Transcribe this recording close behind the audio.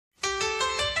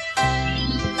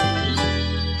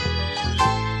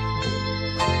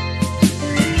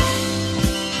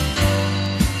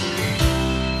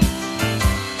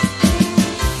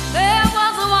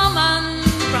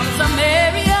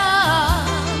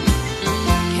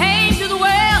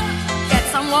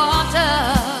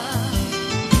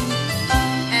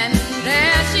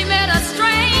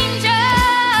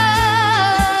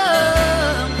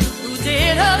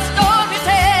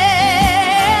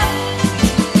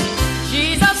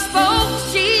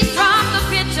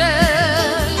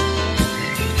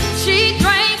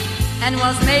and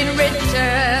was made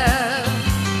richer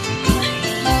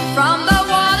from the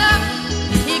water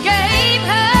he gave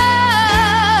her,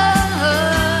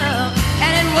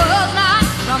 and it was not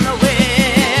from the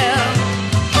well.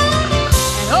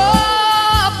 And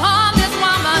oh, upon this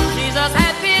woman Jesus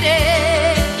had pity,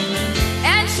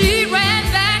 and she ran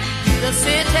back to the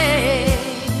city,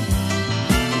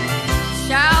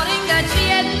 shouting that she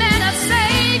had met a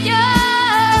Savior,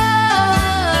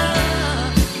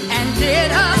 and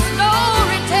did her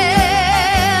story tell.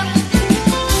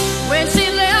 When she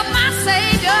left my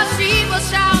Savior, she was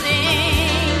shouting,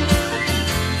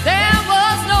 there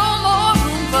was no more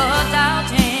room for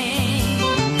doubting.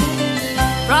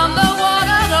 From the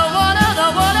water, the water, the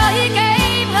water he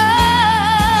gave her,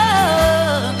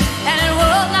 and it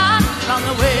was not from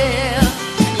the well.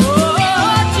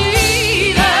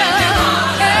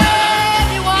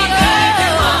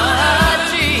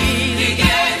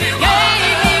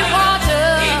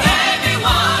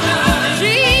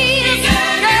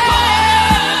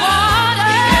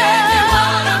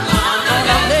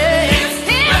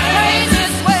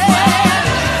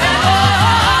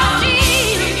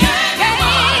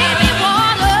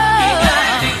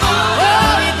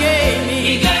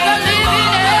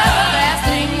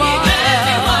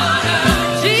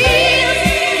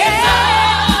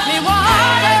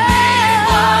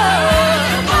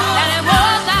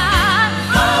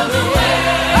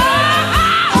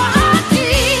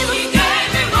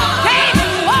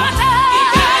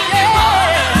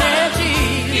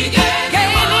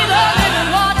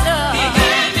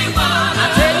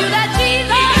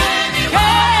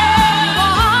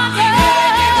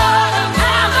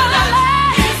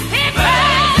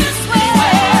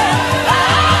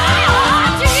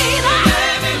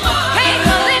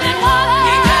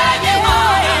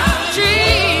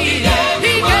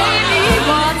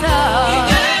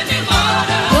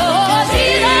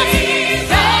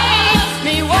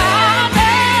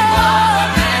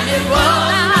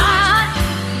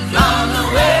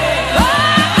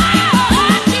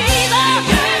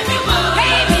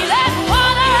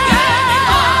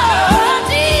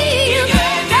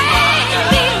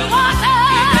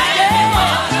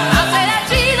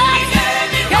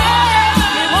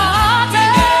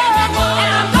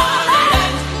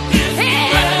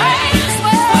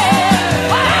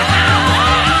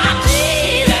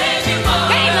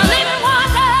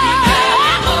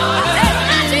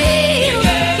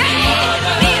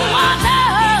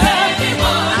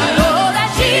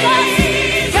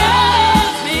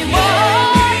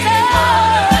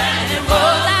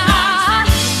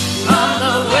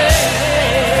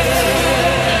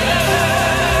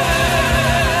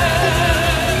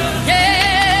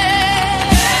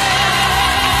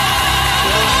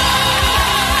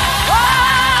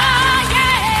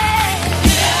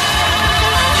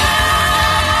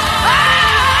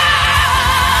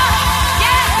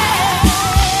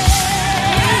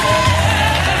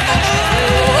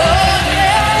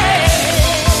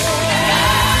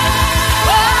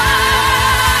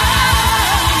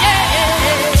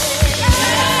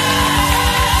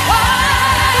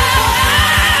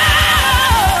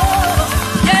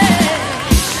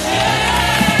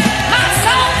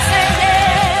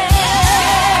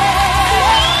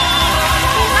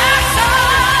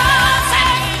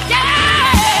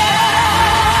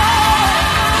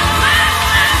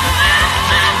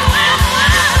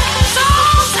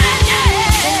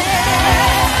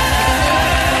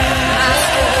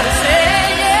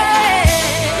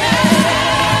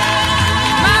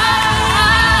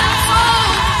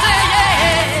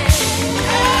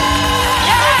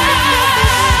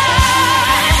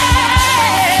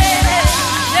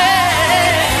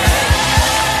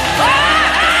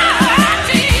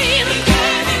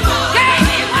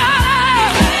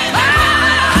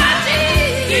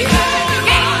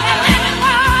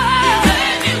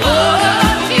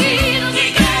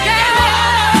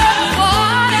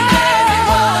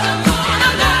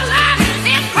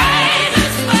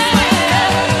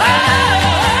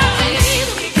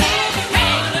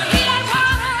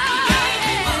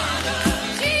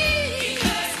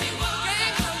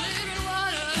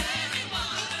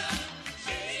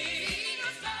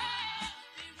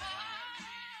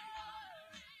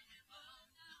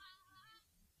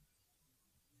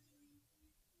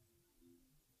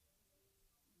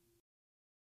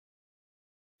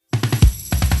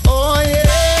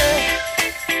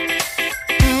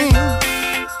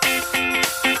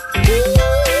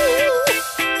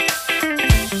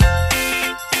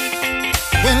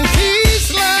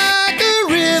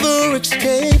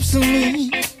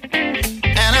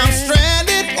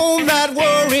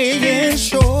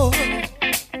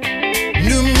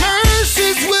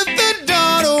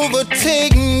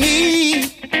 overtake me,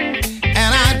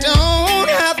 and I don't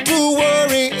have to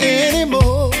worry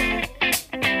anymore.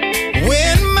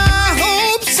 When my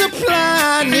hope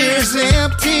supply nears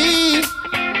empty,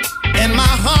 and my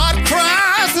heart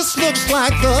cries, this looks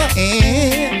like the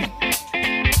end,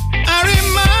 I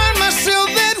remind myself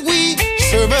that we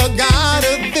serve a God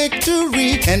of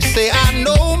victory, and say, I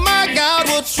know my God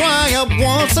will triumph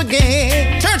once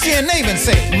again. Turn to your neighbor and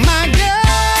say, my God,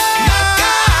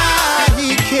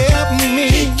 He kept me.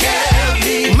 He kept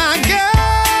me. My God,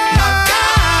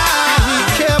 He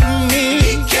kept me.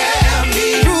 He kept me.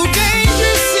 Through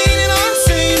danger seen and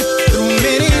unseen, through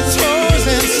many toils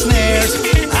and snares,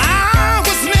 I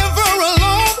was never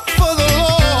alone, for the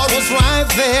Lord was right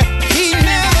there. He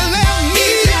never left me,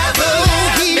 though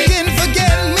He didn't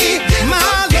forget me.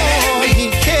 My Lord, He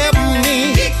kept me.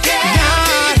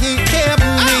 God, He kept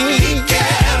me.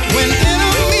 When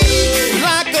enemies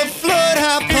like a flood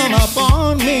have come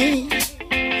upon me,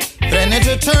 threatening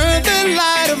to turn the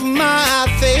light of my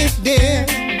faith dim,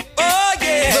 oh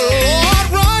yeah, the Lord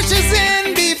rushes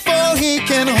in before He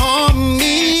can harm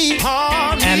me,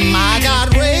 and my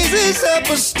God raises up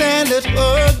a standard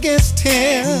against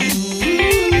him.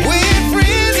 When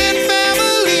friends and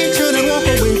family turn and walk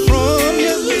away from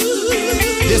you,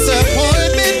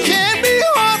 disappointment can be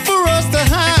hard for us to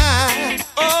hide.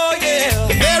 Oh yeah,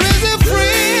 there is a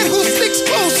friend who sticks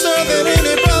closer than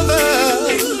any brother.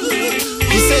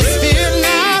 He says, fear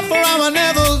not, for I will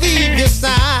never leave your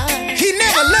side. He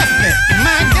never left me.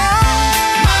 My God,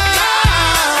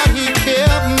 He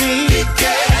kept me. He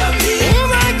kept me. Oh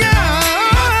my God,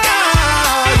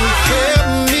 He kept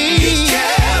me. He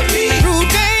kept me. Through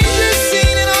danger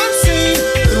seen and unseen,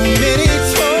 through many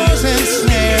toils and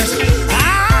snares,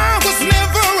 I was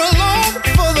never alone,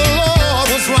 for the Lord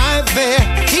was right there.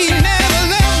 He never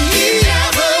left me,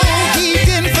 though He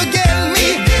didn't forget me.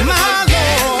 My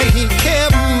Lord, He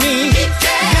kept me.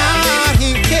 God,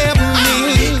 He kept me.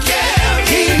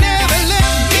 He never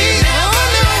left me. Oh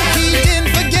no, He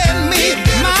didn't forget me.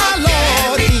 My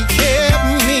Lord, He kept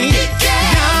me.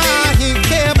 God, He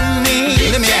kept me.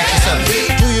 Let me ask you something.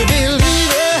 Do you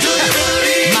believe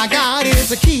it? My God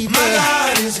is a keeper. My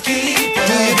God is a keeper.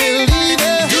 Do you believe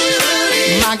it?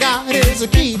 My God is a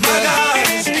keeper. My God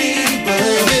is a keeper. Do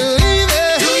you believe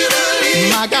it?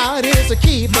 My God is a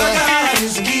keeper. My God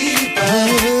is a keeper.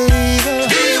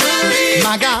 Do you believe it?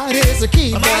 My God is a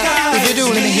keeper. If you do,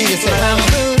 let me hear you say, I'm a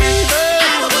believer.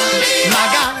 My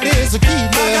God is a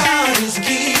keeper.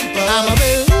 I'm a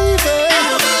believer.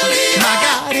 My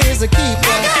God is a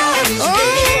keeper. Oh,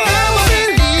 I'm a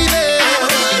believer.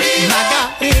 My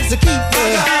God is a keeper.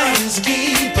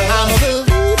 I'm a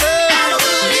believer.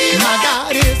 My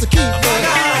God is a keeper.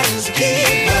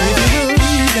 If you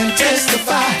believe, then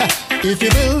testify. If you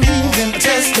believe, then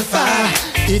testify.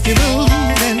 If you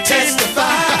believe, then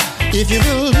testify. If you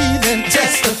believe, then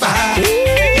testify.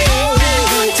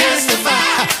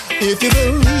 Testify. If you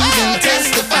believe, then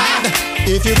testify.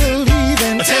 If you believe,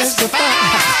 then testify.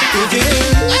 If you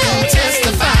believe, then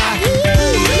testify.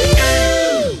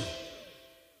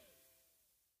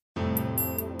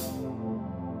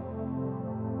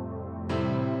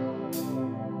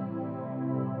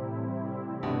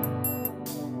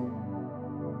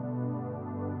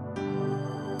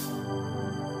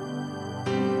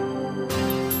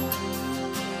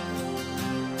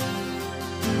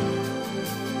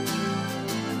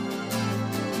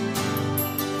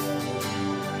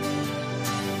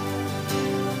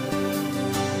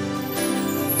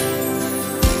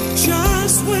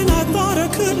 Just when I thought I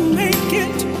couldn't make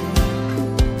it,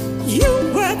 you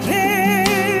were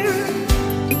there,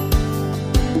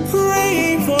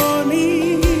 praying for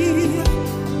me.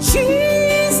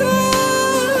 Jesus,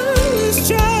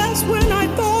 just when I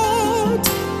thought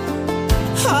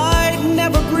I'd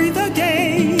never breathe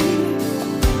again,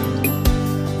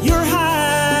 your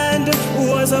hand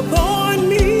was upon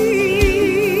me.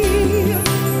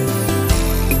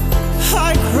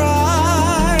 I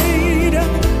cried.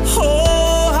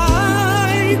 Oh,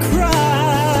 I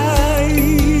cried.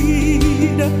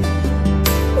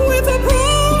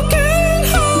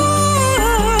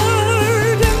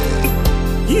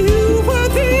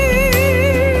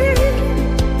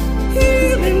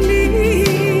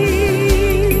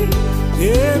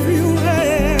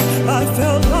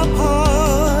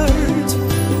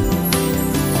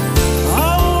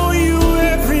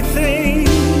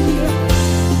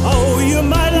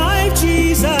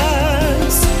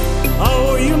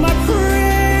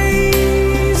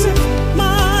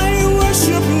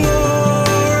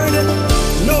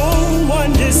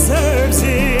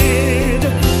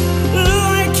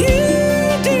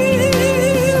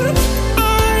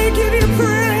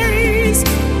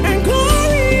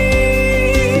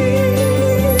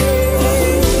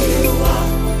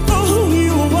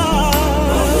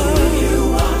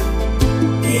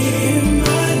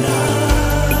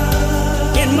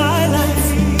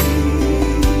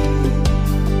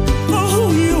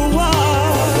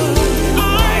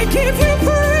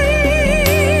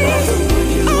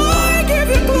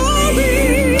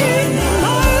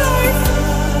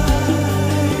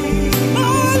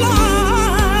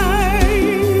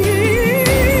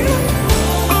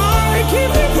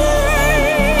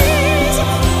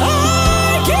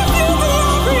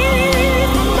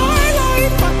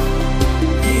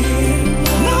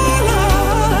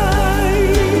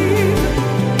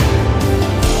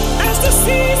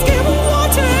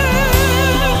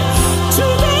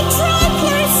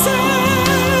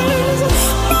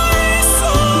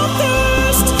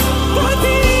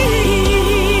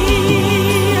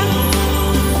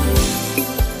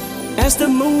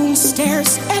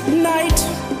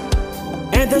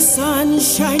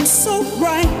 shines so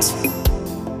bright.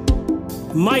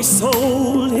 My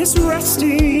soul is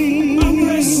resting. I'm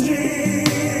resting.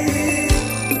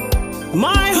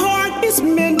 My heart is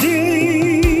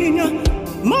mending.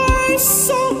 My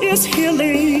soul is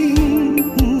healing.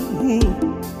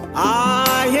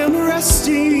 I am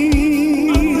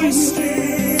resting. I'm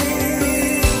resting.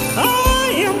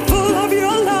 I am full of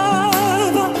your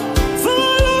love,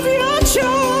 full of your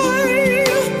joy,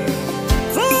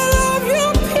 full of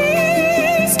your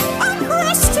peace. I'm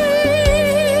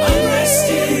resting. I'm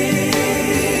resting.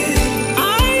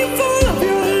 I'm full of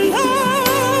your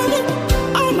love.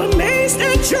 I'm amazed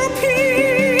at your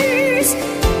peace.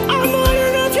 I'm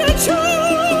honored of your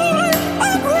joy.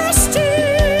 I'm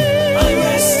resting. I'm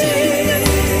resting.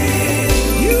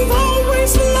 You've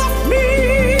always loved me,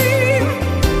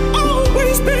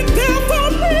 always been there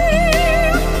for me.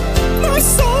 My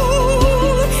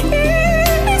soul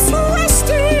is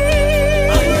resting.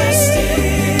 I'm resting.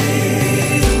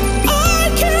 I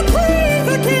can breathe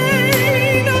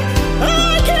again.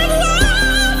 I can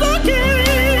love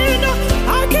again.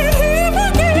 I can live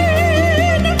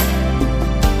again.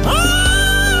 Oh,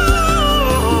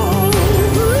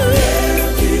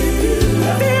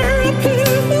 therapy,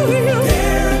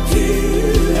 therapy,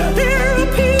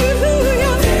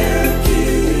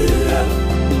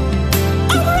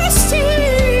 I'm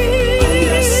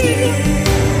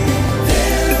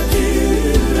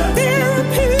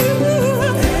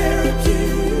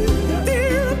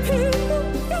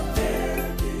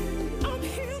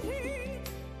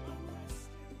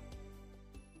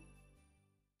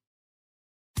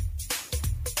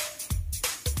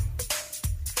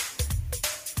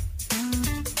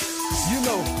You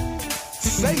know,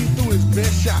 Satan threw his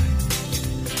best shot.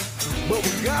 But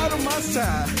with God on my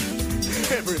side,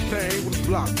 everything was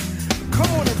blocked. Come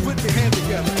on and put your hand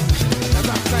together as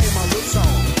I sing my little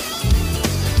song.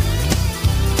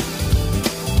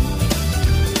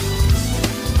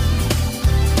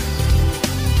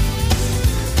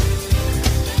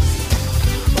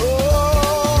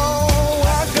 Oh, I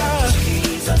got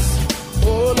Jesus,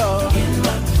 oh Lord, in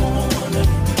my corner,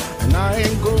 and I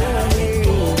ain't going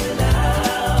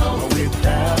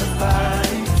without a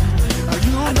fight.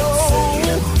 You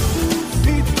know,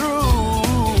 be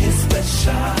through his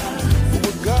special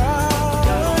with God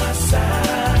on my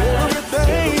side.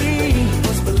 Everything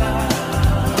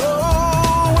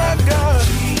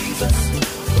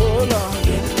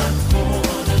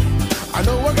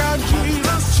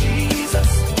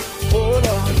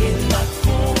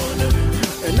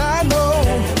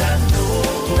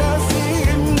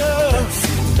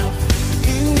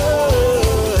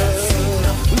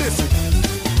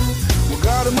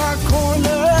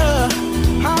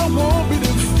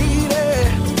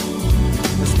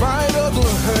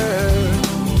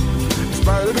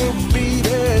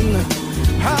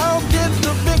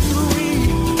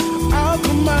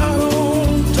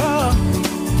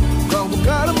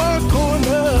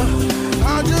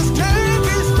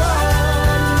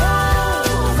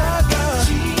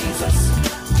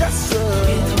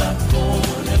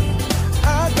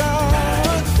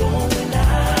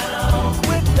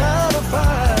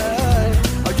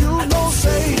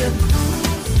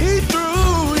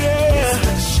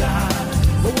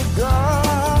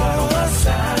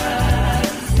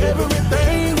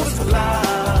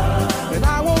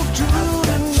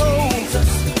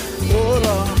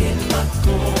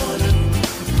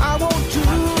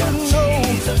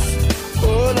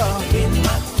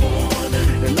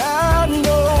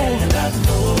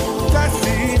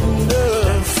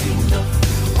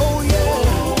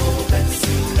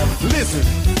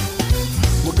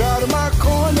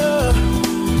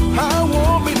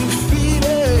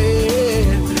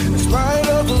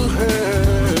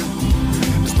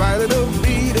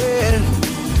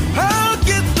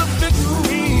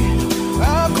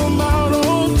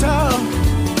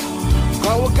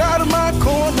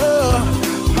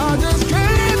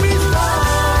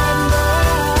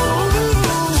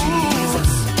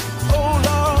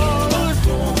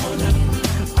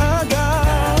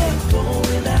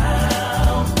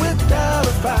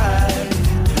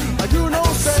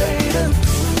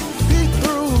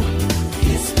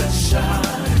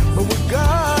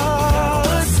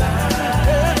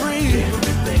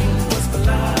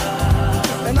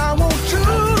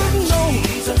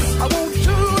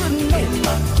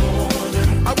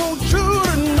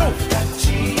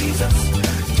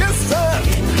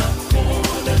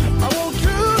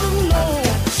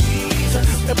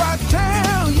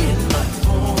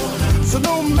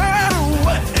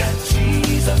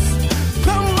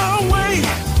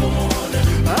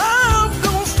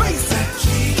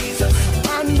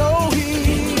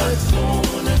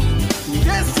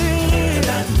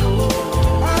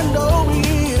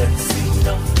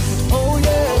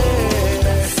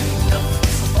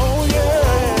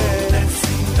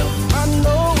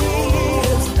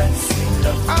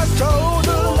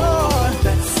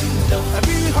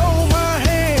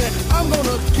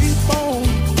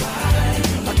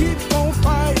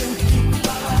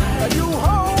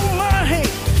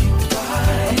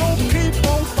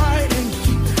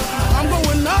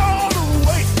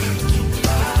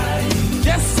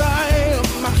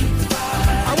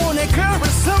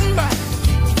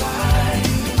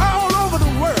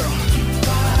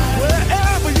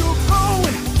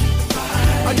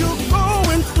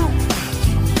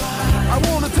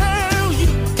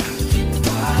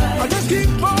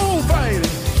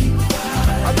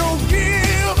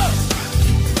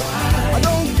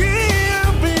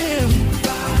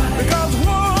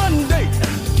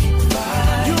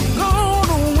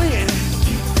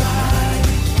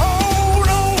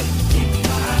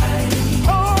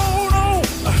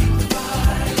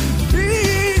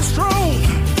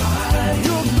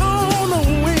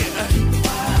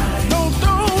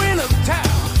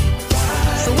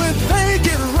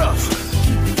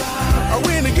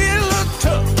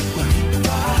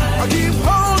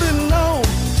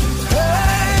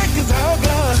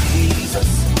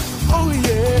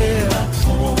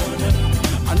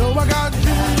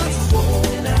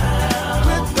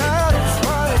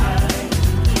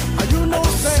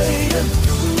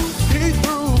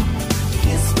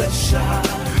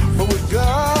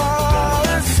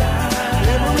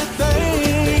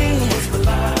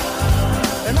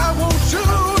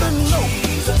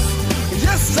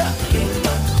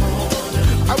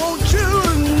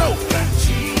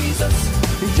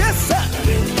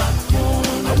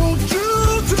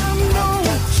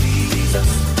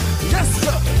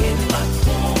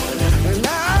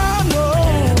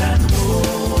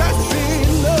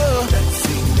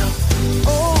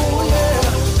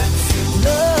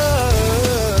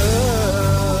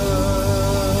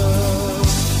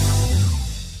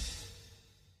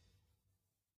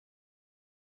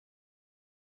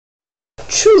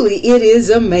Truly, it is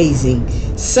amazing.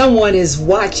 Someone is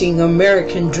watching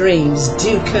American dreams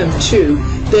do come true.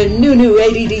 The new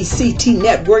ADDCT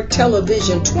network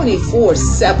television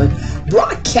 24/7,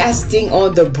 broadcasting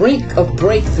on the brink of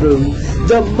breakthrough.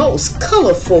 The most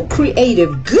colorful,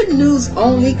 creative, good news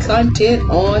only content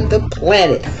on the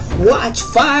planet. Watch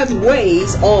 5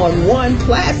 ways on one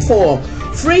platform.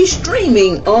 Free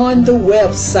streaming on the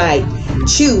website.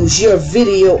 Choose your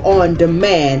video on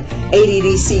demand.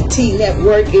 ADDCT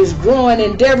Network is growing,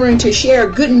 endeavoring to share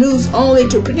good news only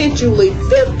to potentially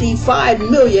 55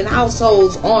 million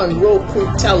households on Roku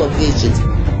televisions.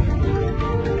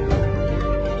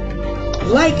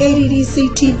 Like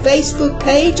ADDCT Facebook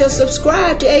page or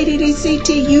subscribe to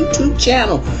ADDCT YouTube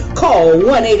channel. Call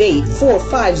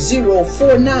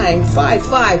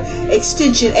 1-888-450-4955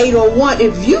 extension 801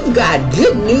 if you've got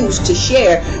good news to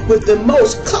share with the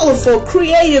most colorful,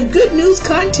 creative, good news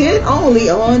content only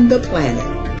on the planet.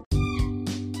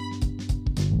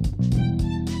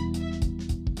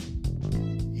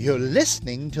 You're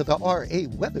listening to the R.A.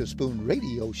 Weatherspoon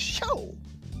Radio Show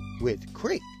with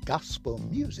great gospel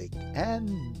music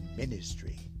and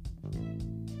ministry.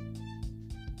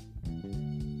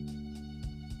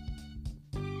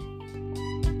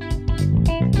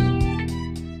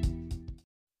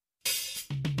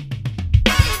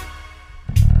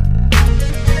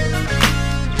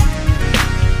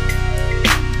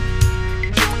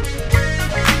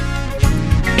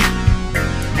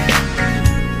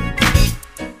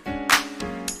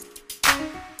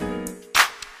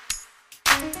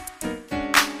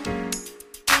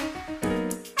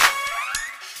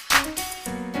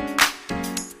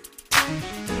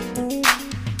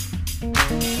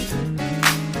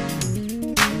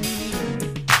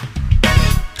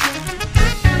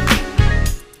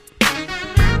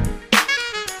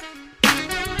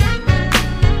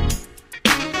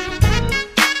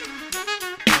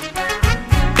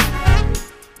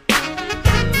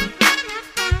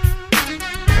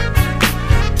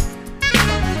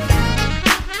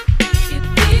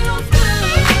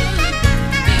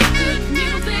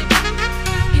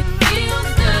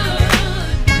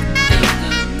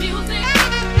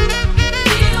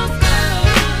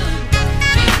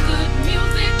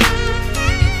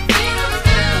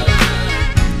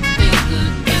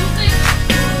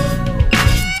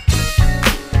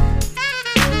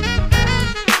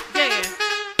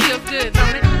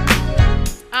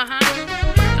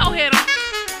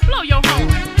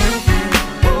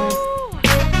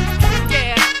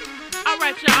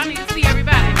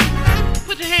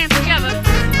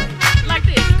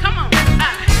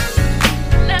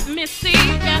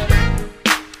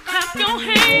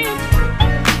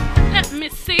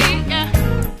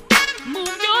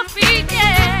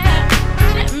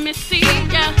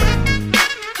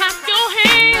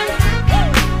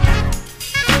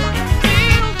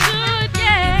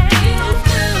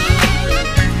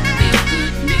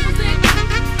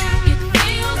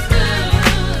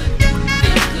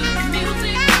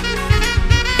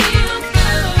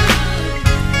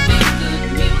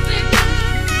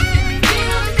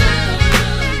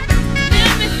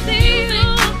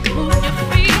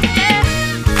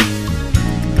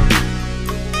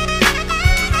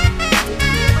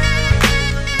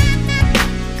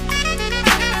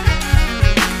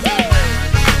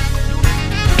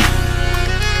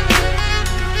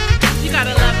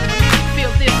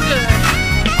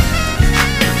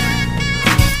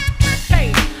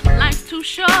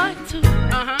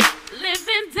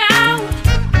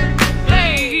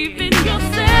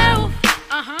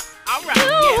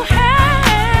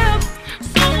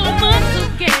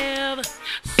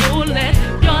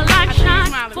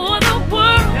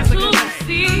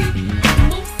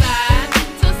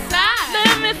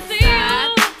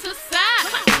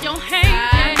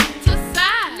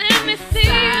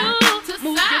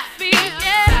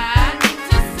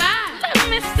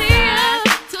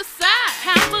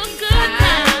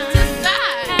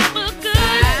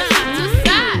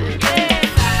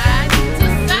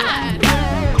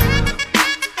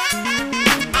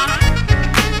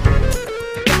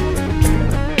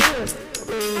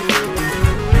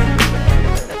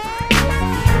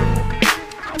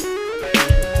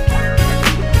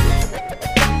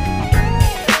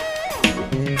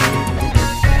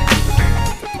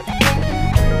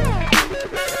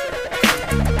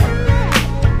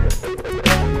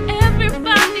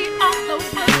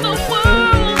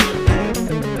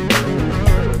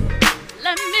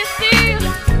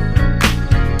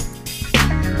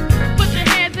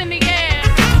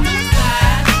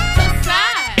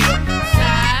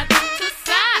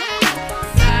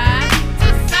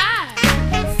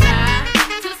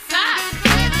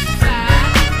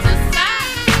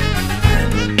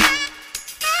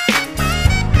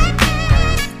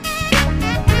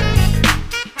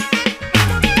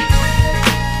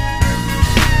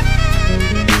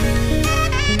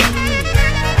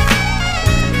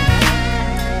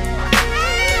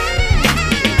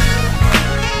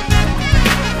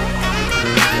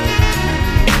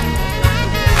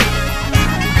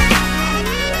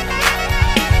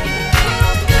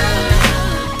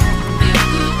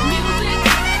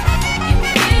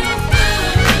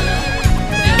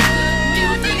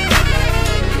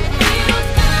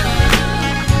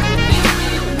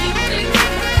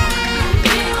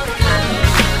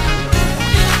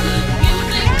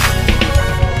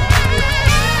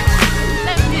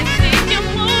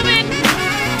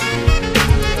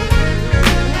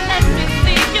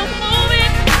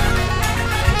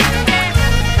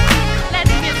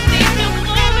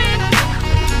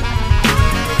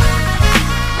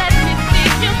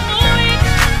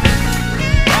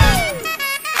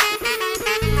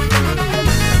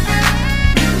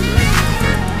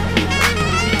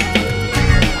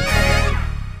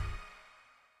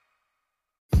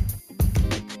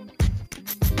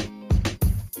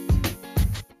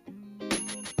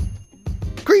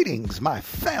 Greetings, my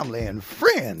family and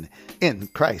friend in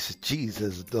Christ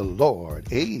Jesus the Lord.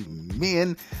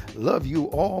 Amen. Love you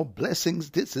all. Blessings.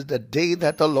 This is the day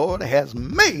that the Lord has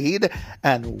made,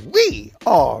 and we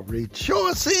are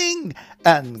rejoicing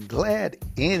and glad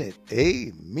in it.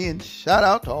 Amen. Shout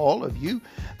out to all of you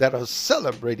that are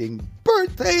celebrating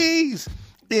birthdays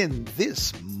in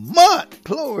this month.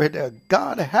 Glory to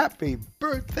God. Happy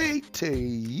birthday to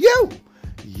you.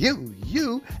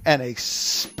 You, and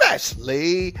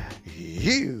especially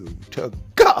you. To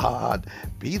God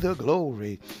be the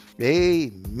glory.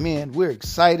 Amen. We're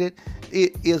excited.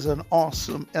 It is an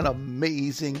awesome and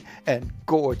amazing and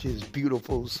gorgeous,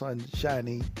 beautiful,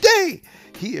 sunshiny day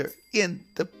here in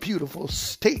the beautiful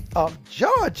state of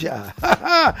Georgia.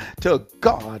 To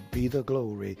God be the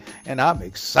glory. And I'm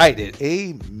excited.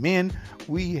 Amen.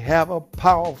 We have a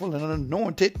powerful and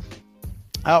anointed,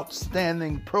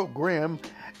 outstanding program,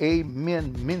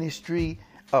 Amen, ministry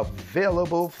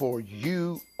available for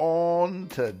you on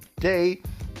today.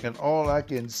 And all I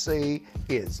can say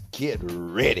is get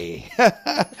ready.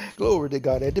 Glory to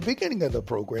God. At the beginning of the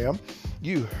program,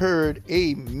 you heard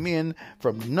amen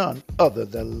from none other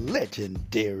than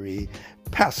legendary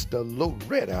Pastor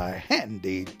Loretta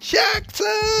Handy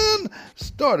Jackson.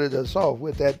 Started us off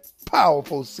with that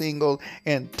powerful single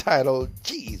entitled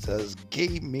Jesus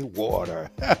Gave Me Water.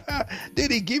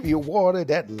 Did he give you water?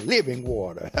 That living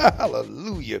water.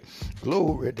 Hallelujah.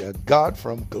 Glory to God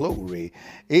from glory.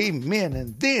 Amen.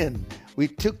 And then we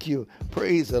took you,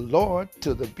 praise the Lord,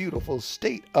 to the beautiful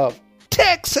state of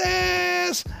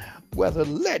Texas, where the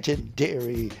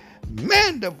legendary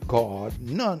man of God,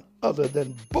 none other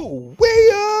than Bo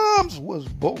Williams, was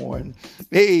born.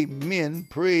 Amen.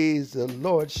 Praise the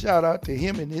Lord. Shout out to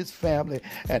him and his family.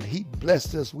 And he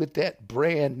blessed us with that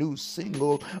brand new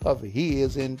single of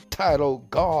his entitled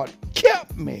God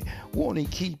Kept Me. Won't he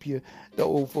keep you? The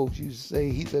old folks used to say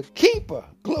he's a keeper.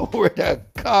 Glory to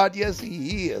God. Yes,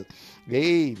 he is.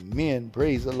 Amen.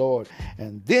 Praise the Lord.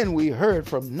 And then we heard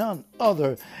from none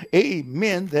other,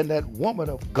 amen, than that woman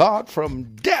of God from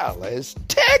Dallas,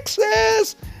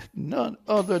 Texas. None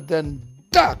other than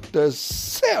Dr.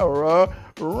 Sarah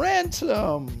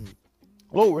Ransom.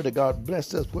 Glory to God.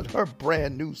 Bless us with her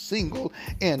brand new single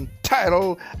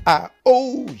entitled I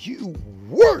Owe You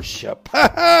Worship.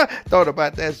 Thought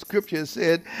about that scripture.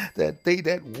 Said that they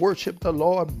that worship the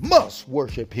Lord must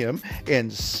worship him in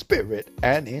spirit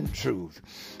and in truth.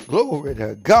 Glory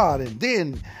to God. And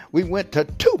then we went to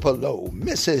Tupelo,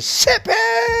 Mississippi,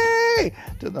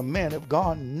 to the man of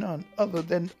God, none other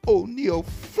than O'Neal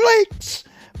Flakes.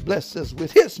 Bless us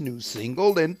with his new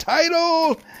single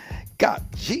entitled Got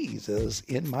Jesus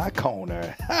in My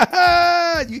Corner.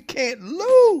 You can't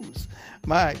lose,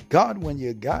 my God, when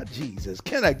you got Jesus.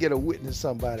 Can I get a witness,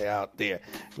 somebody out there?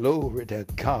 Glory to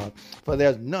God. For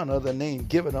there's none other name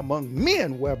given among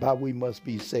men whereby we must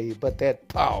be saved but that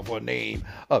powerful name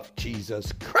of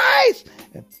Jesus Christ.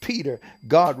 And Peter,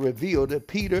 God revealed to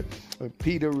Peter, and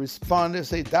Peter responded,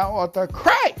 say, thou art the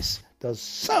Christ, the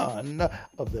Son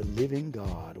of the living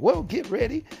God. Well, get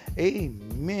ready.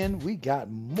 Amen. We got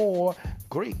more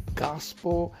great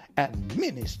gospel and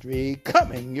ministry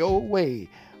coming your way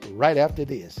right after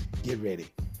this. Get ready.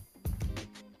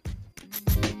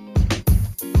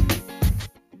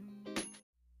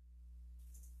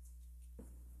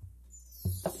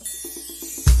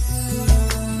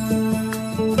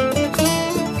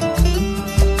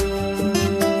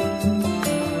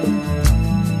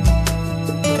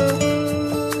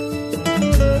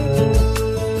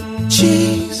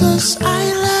 Jesus,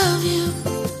 I love you.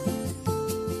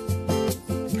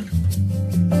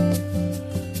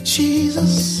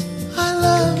 Jesus, I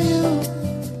love you.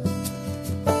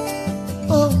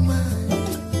 Oh my.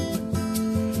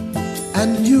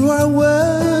 And you are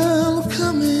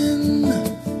welcome in.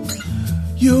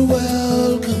 You're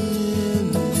welcome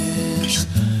in this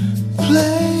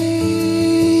place.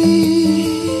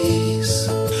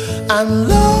 I'm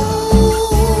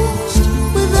lost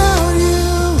without you.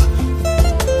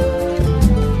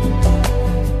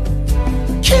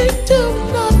 Can't do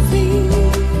nothing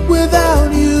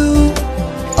without you,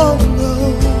 oh no.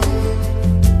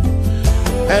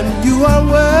 And you are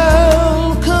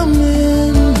welcome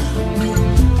in,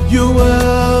 you're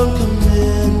welcome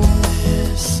in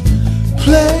this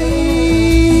place.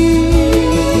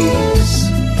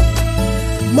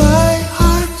 My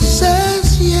heart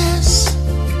says yes.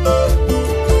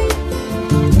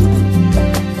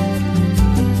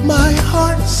 My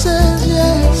heart says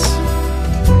yes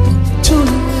to your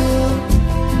will,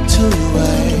 to your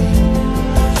way.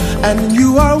 And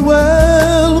you are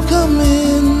welcome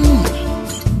in,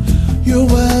 you're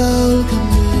welcome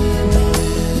in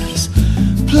this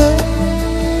place.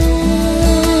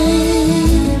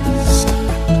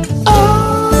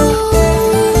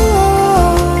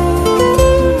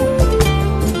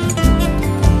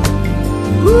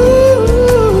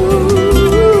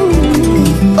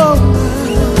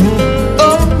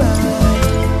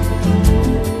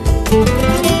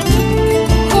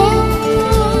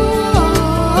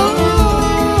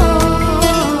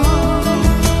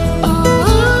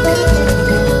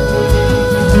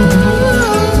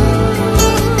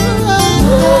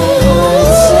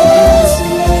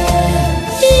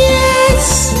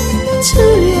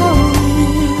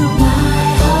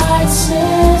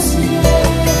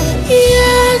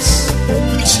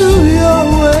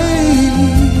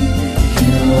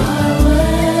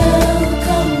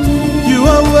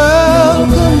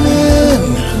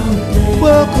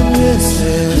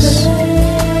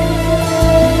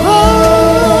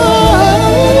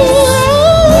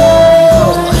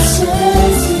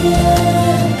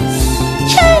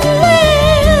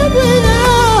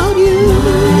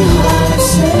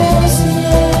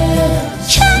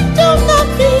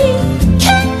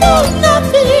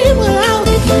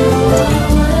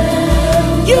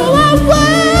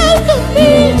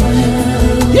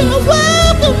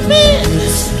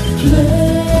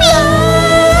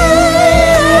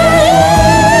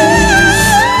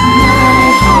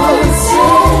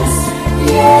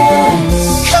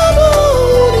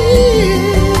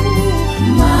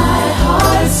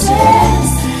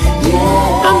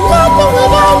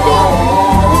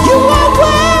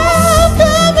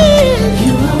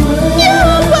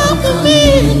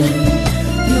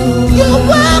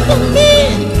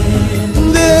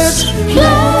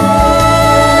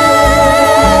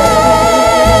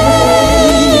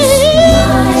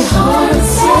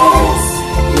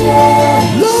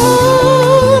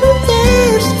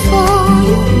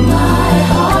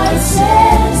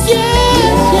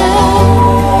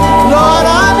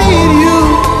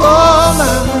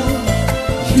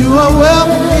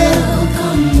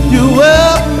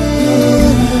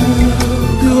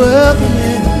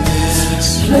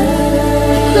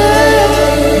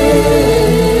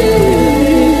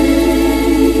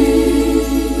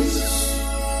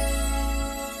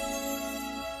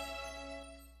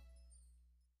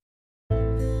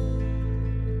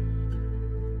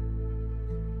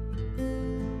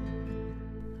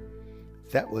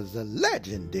 That was the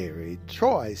legendary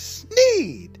Troy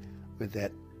Sneed with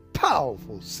that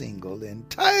powerful single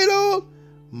entitled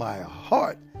My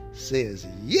Heart Says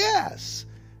Yes.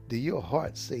 Do your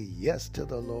heart say yes to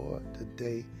the Lord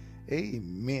today?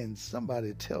 Amen.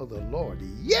 Somebody tell the Lord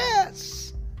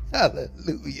yes.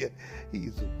 Hallelujah.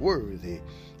 He's worthy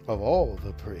of all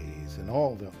the praise and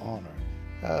all the honor.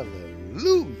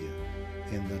 Hallelujah.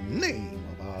 In the name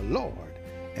of our Lord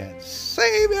and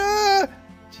Savior,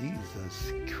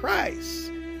 Jesus Christ,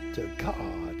 to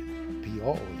God be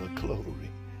all the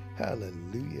glory.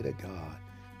 Hallelujah to God.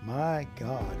 My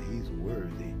God, he's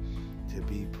worthy to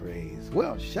be praised.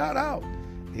 Well, shout out,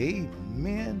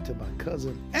 amen, to my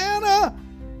cousin Anna.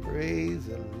 Praise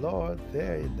the Lord,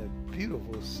 there in the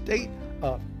beautiful state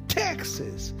of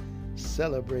Texas,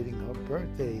 celebrating her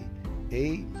birthday.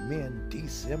 Amen.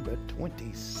 December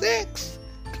 26th.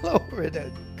 Glory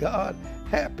to God.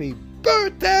 Happy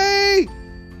birthday.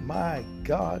 My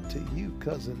God, to you,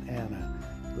 cousin Anna.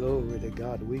 Glory to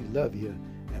God. We love you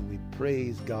and we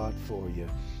praise God for you.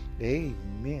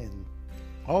 Amen.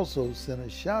 Also send a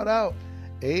shout out,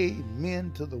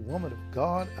 amen, to the woman of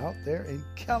God out there in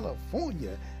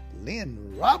California,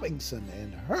 Lynn Robinson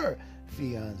and her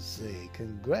fiance.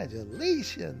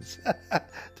 Congratulations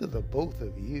to the both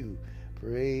of you.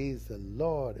 Praise the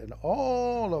Lord. And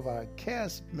all of our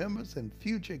cast members and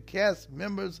future cast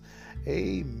members,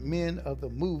 amen, of the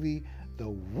movie The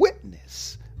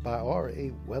Witness by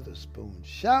R.A.Weatherspoon.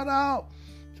 Shout out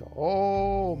to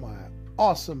all my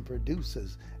awesome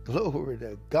producers. Glory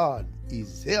to God.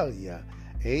 Ezelia,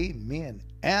 amen,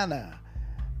 Anna,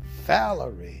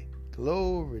 Valerie,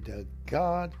 glory to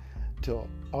God. To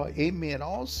amen,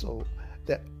 also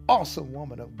that awesome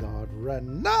woman of God,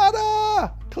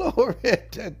 Renata. Glory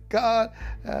to God.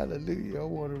 Hallelujah. I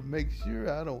want to make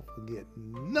sure I don't forget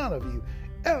none of you.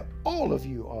 All of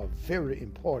you are very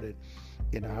important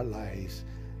in our lives.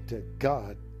 To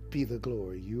God be the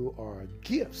glory. You are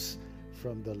gifts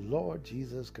from the Lord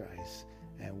Jesus Christ,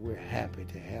 and we're happy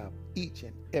to have each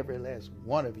and every last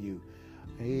one of you.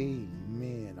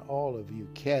 Amen. All of you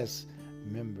cast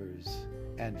members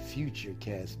and future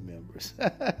cast members.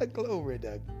 Glory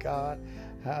to God.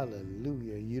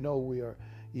 Hallelujah. You know, we are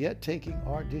yet taking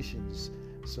auditions.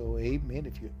 So, amen.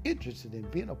 If you're interested in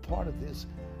being a part of this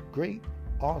great,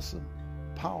 awesome,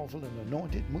 powerful, and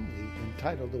anointed movie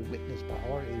entitled The Witness by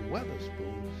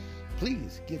R.A.Weatherspoon,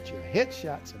 please get your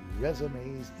headshots and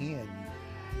resumes in.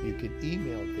 You can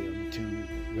email them to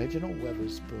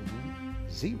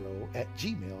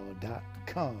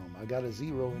reginaldweatherspoon0@gmail.com. I got a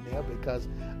 0 in there because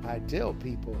I tell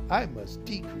people I must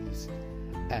decrease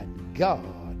and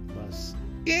God must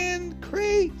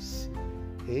increase.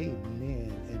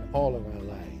 Amen. In all of our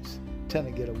lives. Trying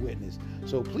to get a witness.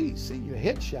 So please send your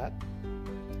headshot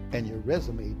and your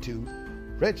resume to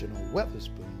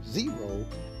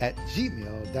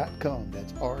reginaldweatherspoon0@gmail.com.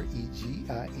 That's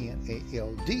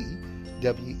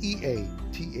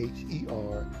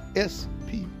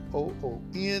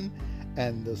ReginaldWeatherspoon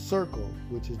and the circle,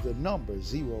 which is the number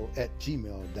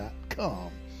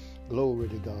 0@gmail.com. Glory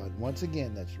to God. Once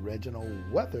again, that's Reginald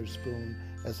Weatherspoon.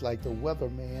 That's like the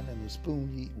weatherman and the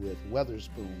spoon you eat with,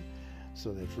 Weatherspoon.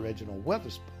 So that's Reginald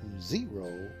Weatherspoon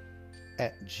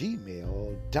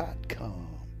 0@gmail.com.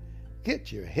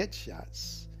 Get your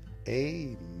headshots.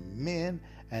 Amen.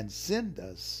 And send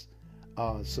us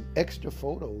some extra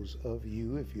photos of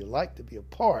you if you like to be a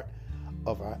part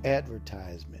of our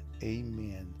advertisement.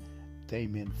 Amen.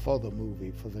 Amen. For the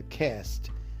movie, for the cast.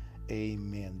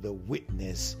 Amen. The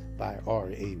Witness by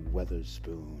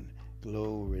R.A.Weatherspoon.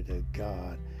 Glory to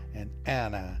God. And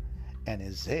Anna and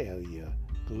Azalea.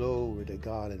 Glory to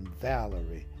God. And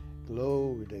Valerie.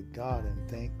 Glory to God. And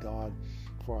thank God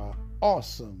for our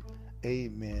awesome,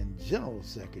 amen, General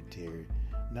Secretary,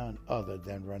 none other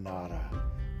than Renata.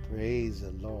 Praise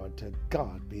the Lord. To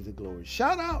God be the glory.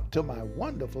 Shout out to my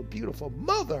wonderful, beautiful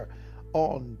mother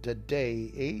on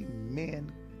today.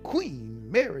 Amen.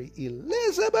 Queen Mary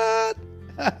Elizabeth.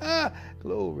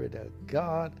 Glory to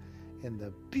God, in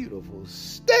the beautiful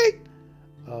state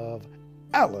of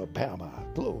Alabama.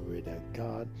 Glory to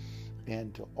God.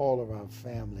 And to all of our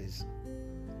families.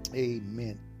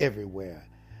 Amen. Everywhere.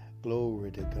 Glory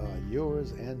to God.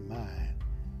 Yours and mine.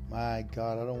 My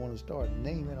God, I don't want to start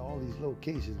naming all these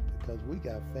locations because we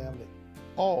got family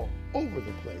all over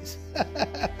the place.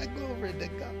 Glory to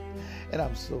God. And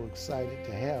I'm so excited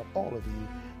to have all of you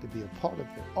to be a part of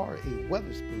the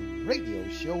R.A.Weatherspoon Radio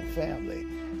Show family.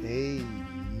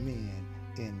 Amen.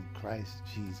 In Christ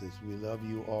Jesus. We love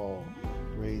you all.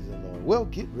 Praise the Lord. Well,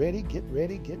 get ready.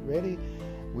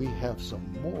 We have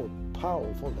some more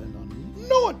powerful and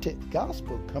anointed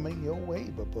gospel coming your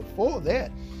way. But before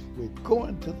that, we're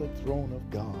going to the throne of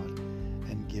God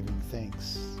and giving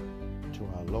thanks to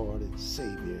our Lord and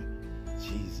Savior,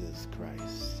 Jesus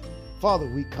Christ.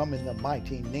 Father, we come in the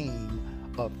mighty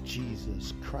name of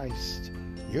Jesus Christ,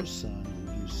 your Son,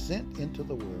 who you sent into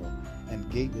the world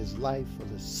and gave his life for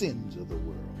the sins of the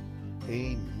world.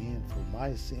 Amen. For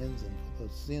my sins and for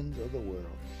the sins of the world.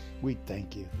 We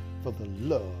thank you for the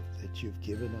love that you've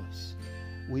given us.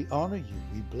 We honor you,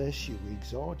 we bless you, we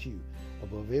exalt you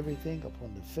above everything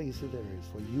upon the face of the earth,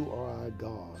 for you are our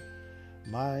God,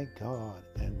 my God,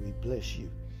 and we bless you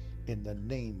in the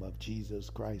name of Jesus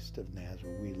Christ of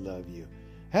Nazareth. We love you.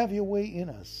 Have your way in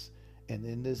us and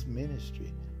in this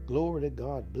ministry. Glory to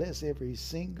God. Bless every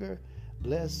singer.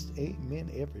 Bless,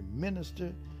 amen, every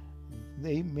minister.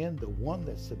 Amen, the one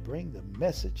that's to bring the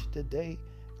message today.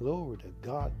 Glory to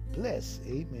God. Bless,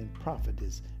 amen,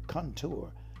 prophetess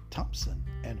Contour Thompson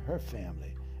and her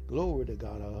family. Glory to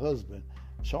God. Her husband,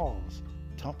 Charles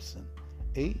Thompson.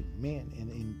 Amen, and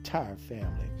the entire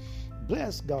family.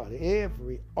 Bless God,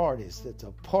 every artist that's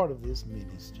a part of this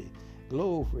ministry.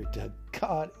 Glory to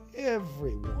God,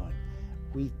 everyone.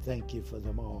 We thank you for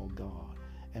them all, God.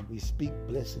 And we speak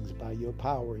blessings by your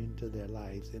power into their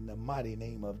lives in the mighty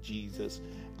name of Jesus.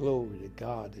 Glory to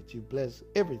God that you bless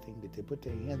everything that they put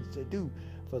their hands to do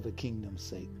for the kingdom's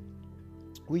sake.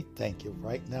 We thank you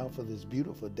right now for this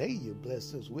beautiful day you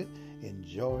blessed us with in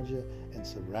Georgia and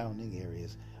surrounding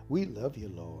areas. We love you,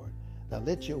 Lord. Now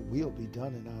let your will be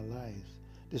done in our lives.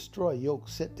 Destroy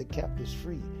yokes, set the captives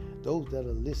free. Those that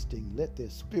are listening, let their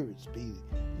spirits be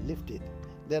lifted.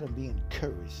 Let them be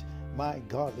encouraged. My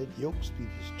God, let yokes be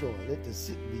destroyed. Let the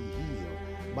sick be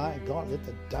healed. My God, let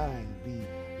the dying be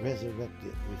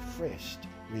resurrected, refreshed,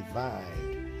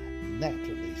 revived,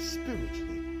 naturally,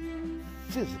 spiritually,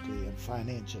 physically, and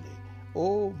financially.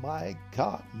 Oh my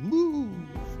God, move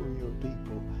for your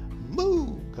people.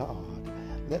 Move, God.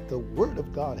 Let the word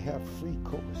of God have free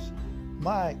course.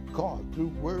 My God, through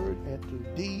word and through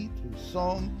deed, through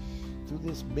song, through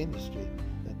this ministry,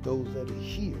 that those that are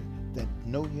here that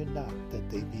know you not, that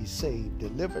they be saved,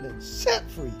 delivered, and set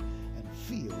free, and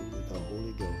filled with the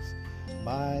Holy Ghost.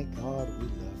 My God, we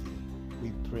love you.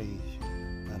 We praise you.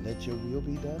 Now let your will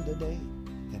be done today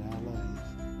in our lives.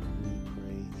 We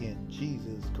pray in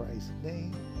Jesus Christ's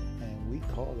name, and we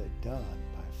call it done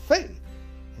by faith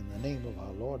in the name of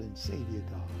our Lord and Savior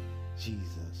God,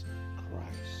 Jesus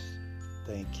Christ.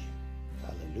 Thank you.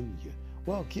 Hallelujah.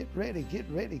 Well, get ready, get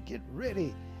ready, get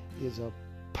ready. Is a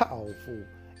powerful,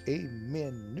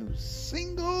 amen, new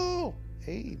single,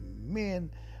 amen,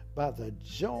 by the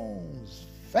Jones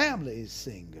Family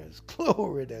Singers.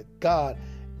 Glory to God.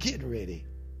 Get ready.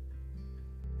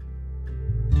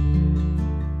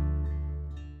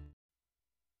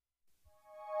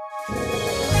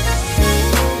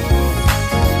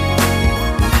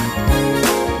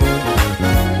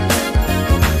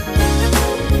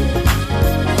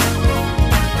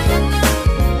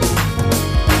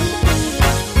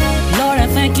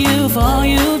 Thank you for all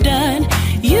you've done.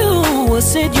 You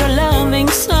sent your loving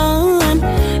son.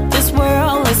 This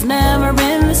world has never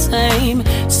been the same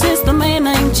since the man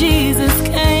named Jesus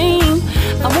came.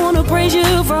 I want to praise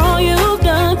you for all you've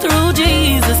done through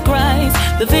Jesus Christ.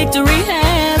 The victory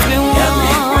has been won. Help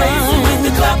me praise him with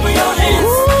the clap of your hands.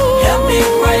 Ooh. Help me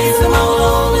praise him all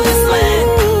over this land.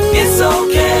 It's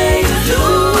okay to do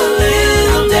a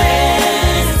little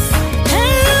dance.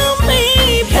 Help me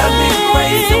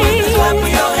praise him with the clap of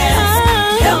your hands.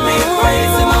 Help me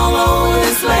praise him all over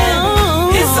this land.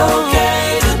 It's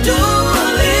okay to do a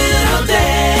little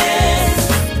dance.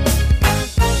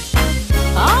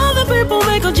 All the people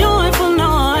make a joyful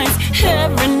noise.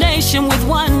 Every nation with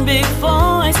one big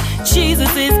voice.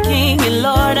 Jesus is King and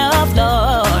Lord of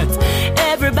Lords.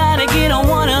 Everybody get on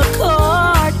one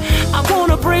accord. I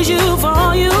want to praise you for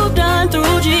all you've done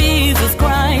through Jesus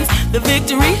Christ. The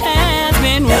victory has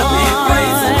been won. Help me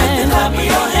praise him with the clap of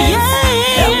your hands. Yeah.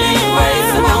 Help me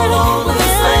praise him all over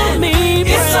this land.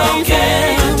 It's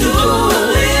okay to do a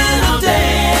little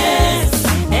dance.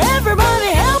 Everybody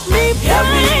help me praise. Help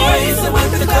me praise him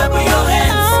with the clap of your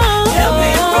hands. Help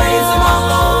me praise him all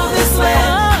over this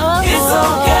land. It's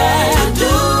okay to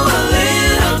do a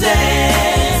little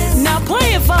dance. Now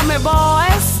play it for me,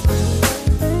 boys.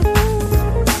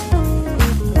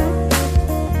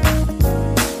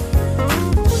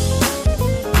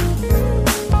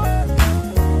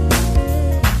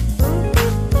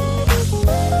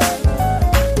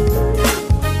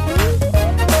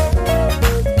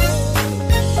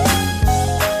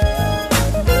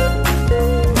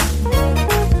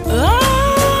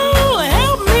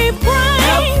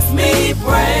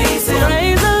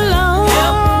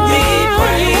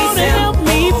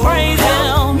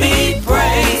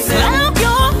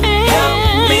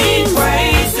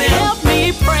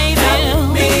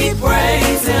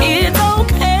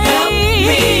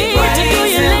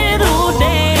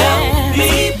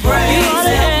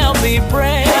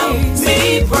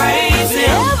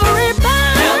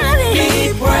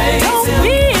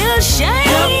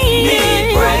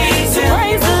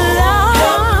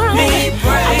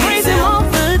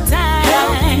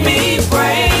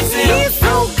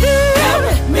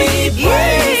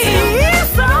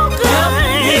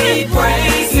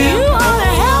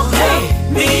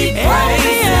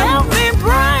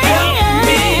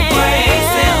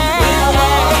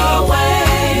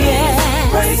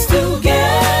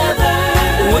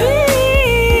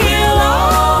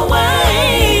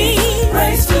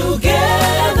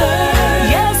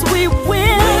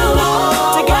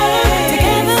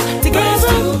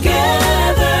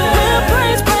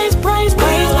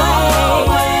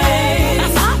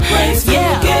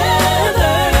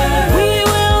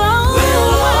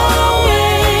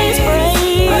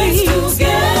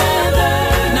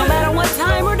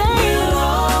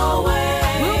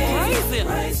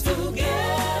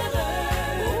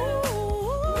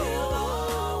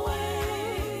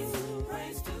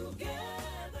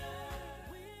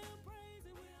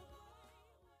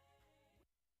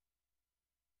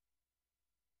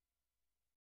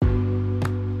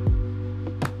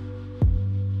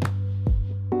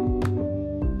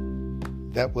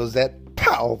 That was that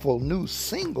powerful new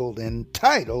single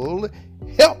entitled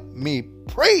Help Me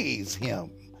Praise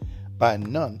Him by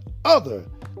none other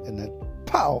than that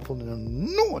powerful and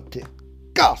anointed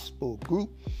gospel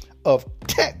group of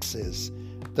Texas,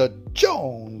 the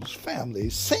Jones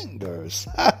Family Singers.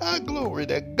 Glory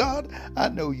to God. I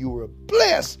know you were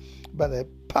blessed by that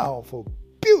powerful,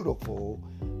 beautiful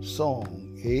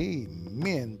song.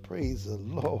 Amen. Praise the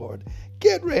Lord.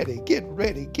 Get ready, get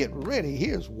ready, get ready.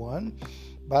 Here's one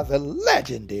by the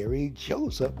legendary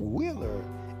Joseph Wheeler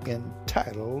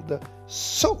entitled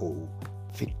So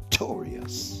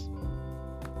Victorious.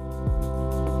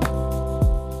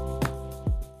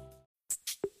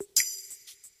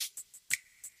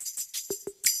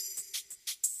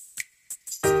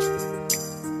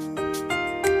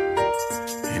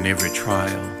 In every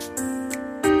trial,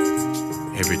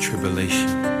 every tribulation,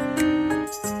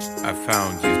 I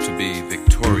found you to be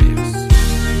victorious.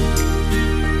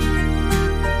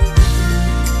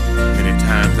 Many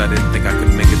times I didn't think I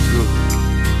could make it through,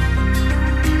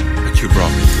 but you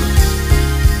brought me through.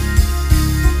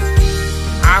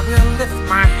 I will lift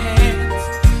my hands,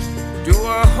 do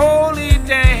a holy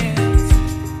dance,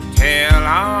 tell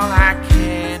all I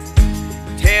can,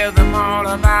 tell them all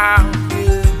about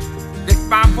you. Lift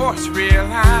my voice real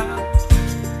loud,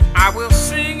 I will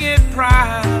sing it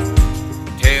proud,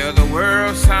 tell the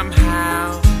world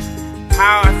somehow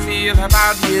how I feel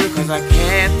about you, 'cause I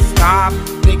can't stop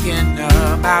thinking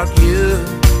about you,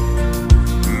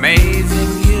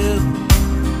 amazing you,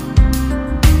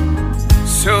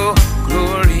 so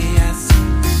glorious,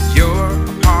 you're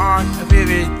a part of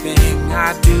everything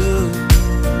I do,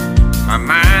 my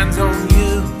mind's on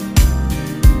you,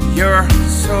 you're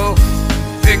so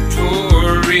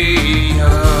victorious.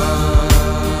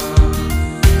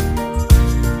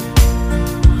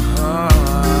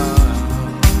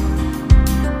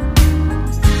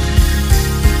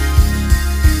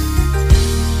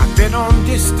 On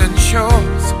distant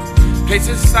shores,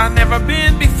 places I've never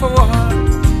been before,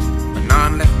 but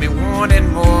none left me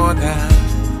wanting more the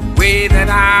way that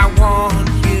I want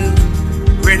you.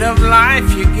 Bread of life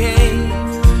you gave,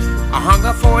 I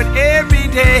hunger for it every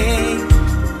day.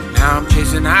 Now I'm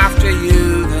chasing after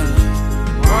you, the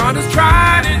one is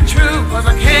tried and true, 'cause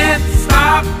I can't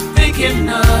stop thinking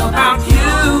about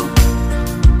you,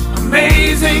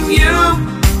 amazing you,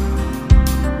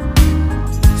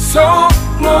 so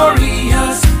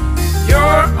glorious,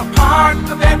 you're a part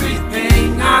of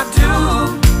everything I do,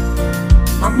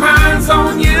 my mind's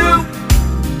on you,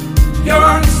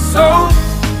 you're so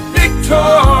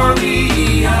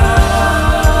victorious,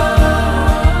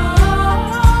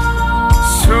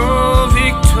 so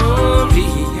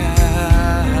victorious,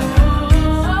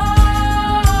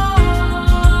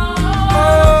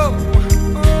 oh,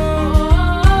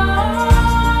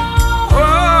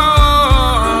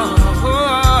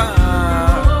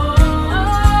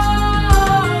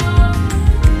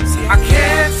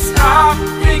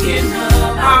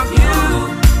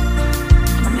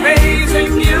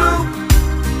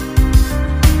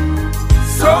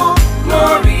 so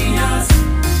glorious,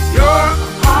 you're a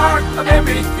part of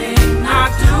everything I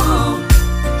do,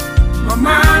 my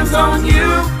mind's on you,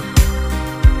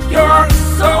 you're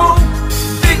so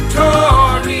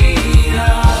victorious.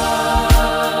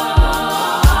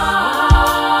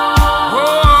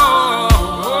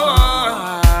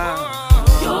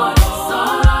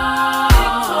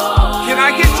 Can I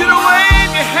get you to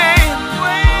wave your hand,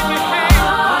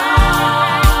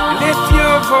 lift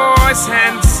your voice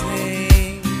and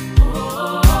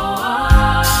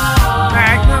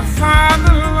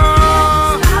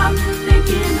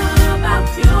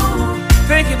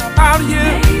about you,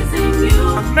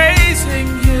 amazing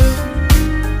you,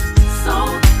 so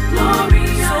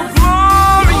glorious, so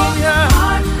glorious,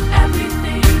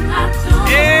 everything I do,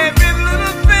 every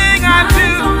little thing I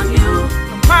do,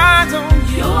 my mind's on you,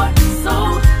 you're so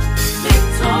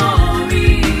victorious,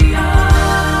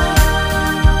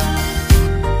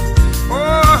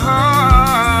 oh,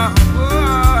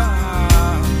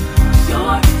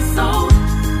 you're so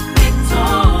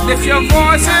victorious. Lift your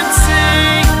voice and sing.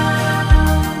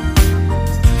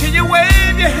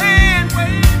 Wave your hand,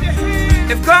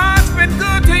 if God's been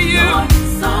good to you,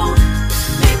 so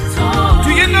do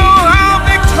you know how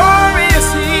victorious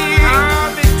He is?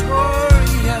 How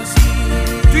victorious He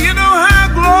is. Do you know how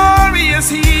glorious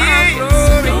He is?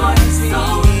 So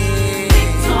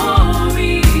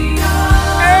victorious.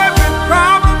 Every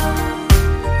problem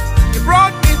you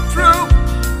brought me through,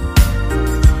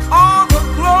 all the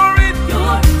glory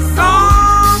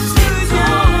belongs to you.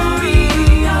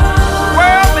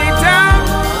 Well,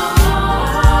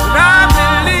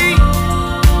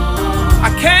 I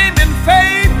came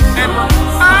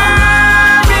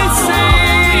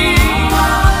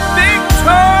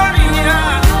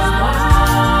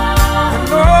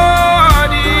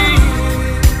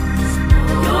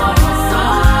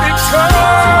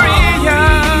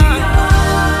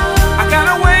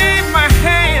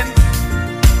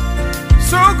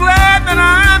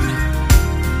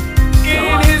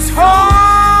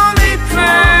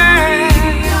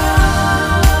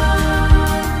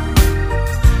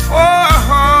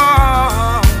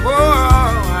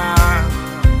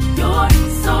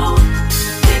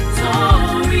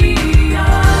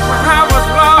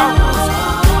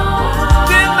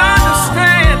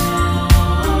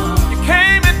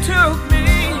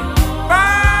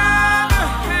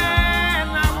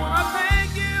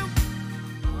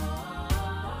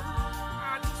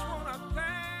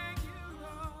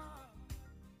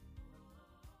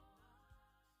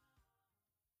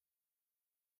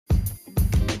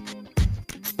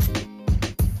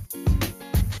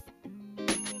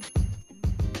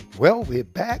Well, we're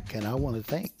back, and I want to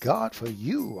thank God for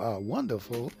you, our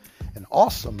wonderful and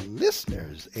awesome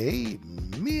listeners.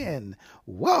 Amen.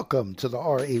 Welcome to the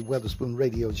R.A. Weatherspoon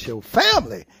Radio Show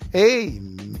family.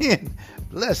 Amen.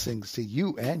 Blessings to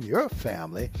you and your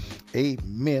family.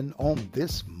 Amen. On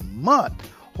this month,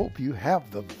 hope you have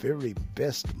the very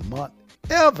best month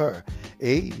ever.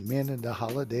 Amen. In the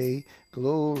holiday,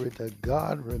 glory to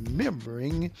God,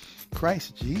 remembering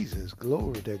Christ Jesus.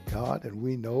 Glory to God. And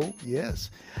we know, yes,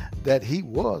 that he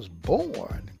was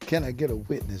born. Can I get a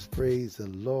witness? Praise the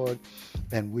Lord.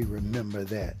 And we remember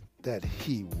that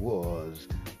he was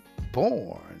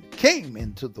born, came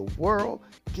into the world,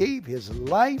 gave his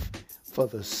life for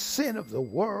the sin of the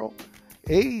world.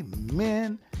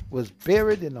 Amen. Was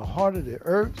buried in the heart of the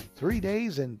earth 3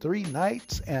 days and 3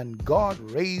 nights, and God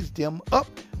raised him up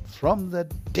from the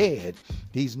dead.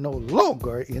 He's no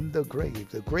longer in the grave.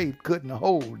 The grave couldn't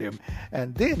hold him.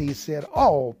 And then he said,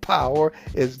 all power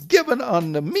is given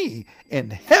unto me in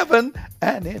heaven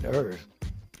and in earth.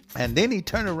 And then he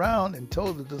turned around and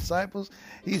told the disciples,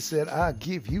 he said, I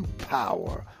give you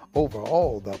power over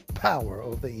all the power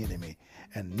of the enemy,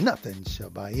 and nothing shall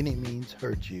by any means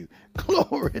hurt you.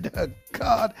 Glory to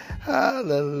God.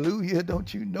 Hallelujah.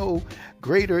 Don't you know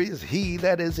greater is he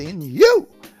that is in you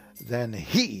than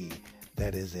he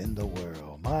that is in the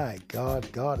world. My God,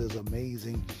 God is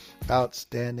amazing,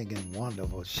 outstanding, and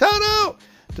wonderful. Shout out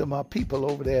to my people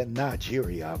over there in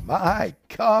Nigeria. My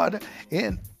God,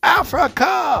 in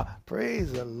Africa.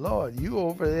 Praise the Lord. You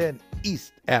over there in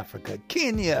East Africa,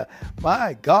 Kenya.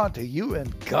 My God, to you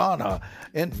in Ghana,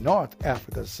 in North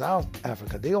Africa, South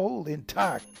Africa, the whole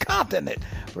entire continent.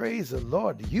 Praise the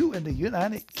Lord. You in the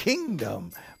United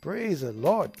Kingdom. Praise the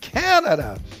Lord.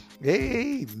 Canada.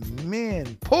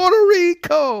 Amen. Puerto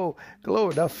Rico.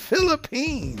 Glory. The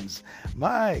Philippines.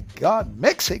 My God.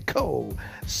 Mexico.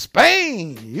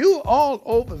 Spain. You all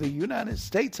over the United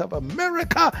States of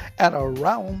America and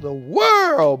around the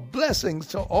world. Blessings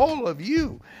to all of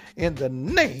you in the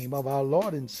name of our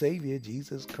Lord and Savior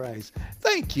Jesus Christ.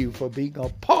 Thank you for being a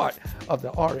part of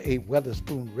the R.A.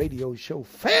 Weatherspoon Radio Show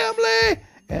family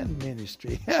and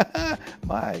ministry.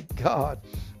 My God.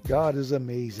 God is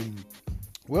amazing.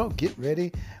 Well, get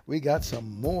ready. We got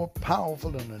some more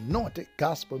powerful and anointed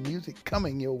gospel music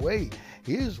coming your way.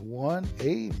 Here's one,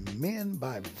 Amen,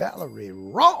 by Valerie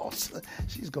Ross.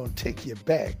 She's going to take you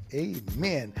back,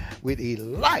 Amen, with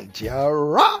Elijah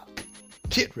Rock.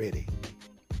 Get ready.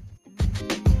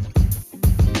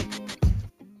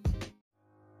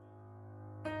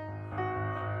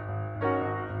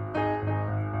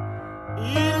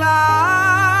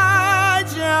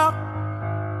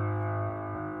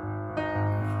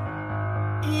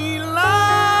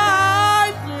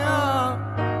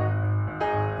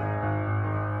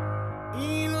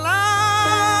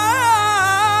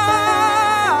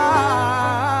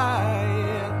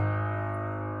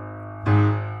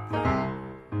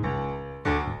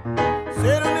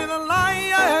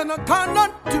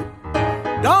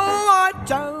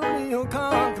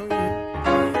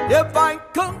 If I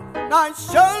could, I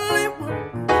surely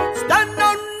would stand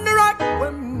on the rock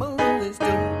where Moses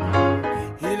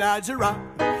stood. Elijah Rock,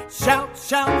 shout,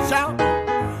 shout, shout.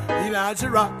 Elijah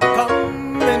Rock,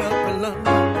 coming up along.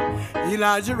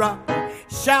 Elijah Rock,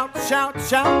 shout, shout,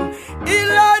 shout.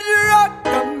 Elijah Rock,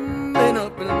 coming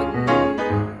up along.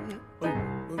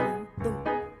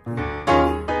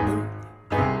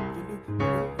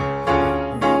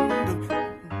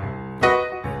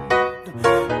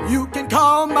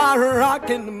 Call my rock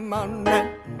in the morning,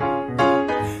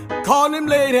 call him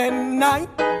late at night.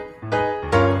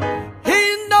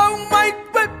 He don't wait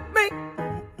with me,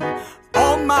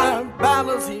 all my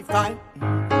battles he fight.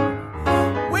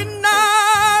 When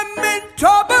I'm in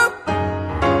trouble,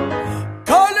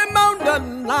 call him on the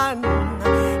line.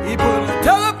 He put a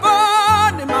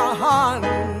telephone in my hand,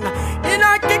 and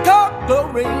I can call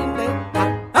glory in that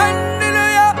time.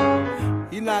 Hallelujah,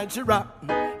 Elijah Rock.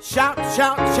 Shout,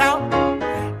 shout, shout.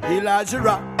 Elijah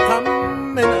Rock,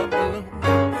 coming up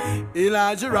along.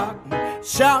 Elijah Rock,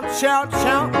 shout, shout,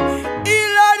 shout.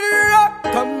 Elijah Rock,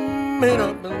 coming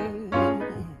up along.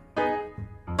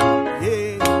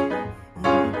 Yeah.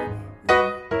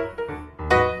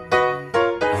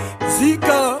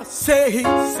 Zika say he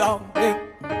saw him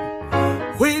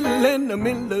wheel in the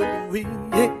middle of the wheel.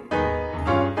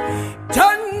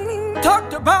 John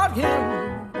talked about him.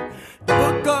 The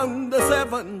book on the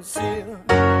 7 seal.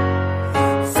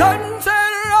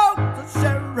 Sunset of the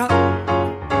Sarah,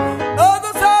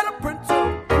 other side of Prince of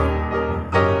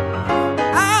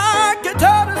I can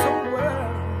tell this whole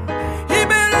world. He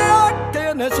been locked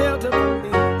in the shelter for me.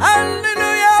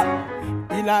 Hallelujah.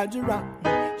 Elijah Rock,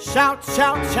 shout,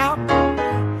 shout, shout.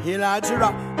 Elijah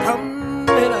Rock,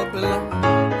 coming up along.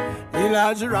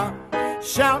 Elijah Rock,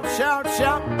 shout, shout,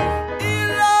 shout.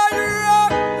 Elijah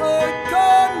Rock, oh,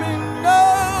 coming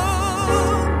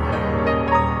up.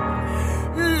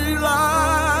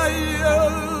 Elijah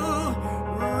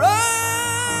Rock.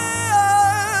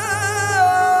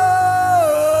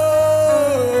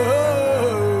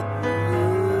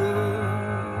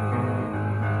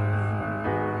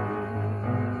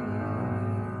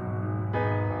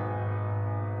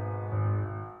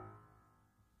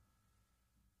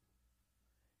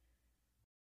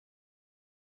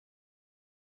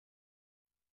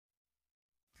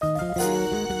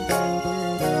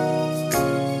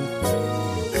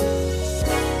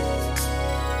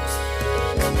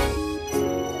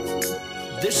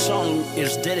 This song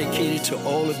is dedicated to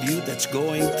all of you that's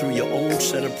going through your own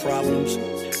set of problems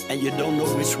and you don't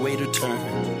know which way to turn.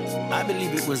 I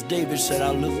believe it was David said,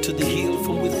 I look to the hill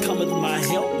from which cometh my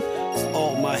help.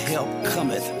 All my help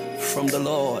cometh from the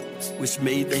Lord, which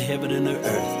made the heaven and the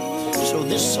earth. So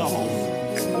this song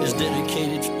is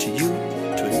dedicated to you,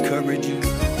 to encourage you,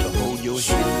 to hold your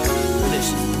head.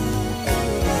 Listen.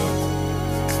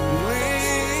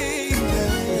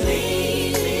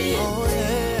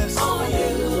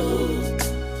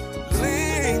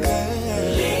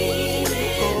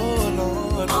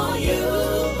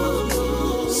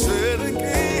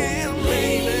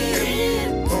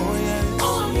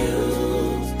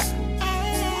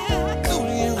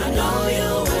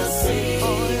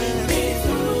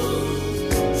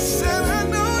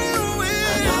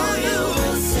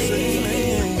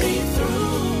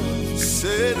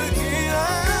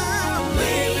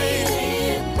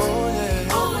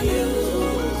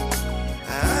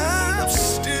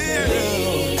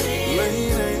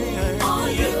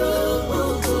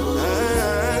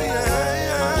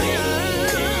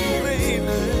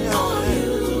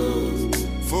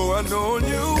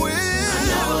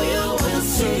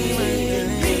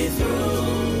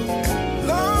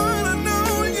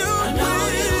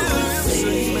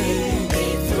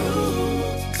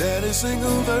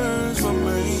 Single verse for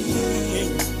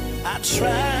me. I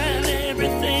tried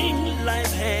everything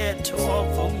life had to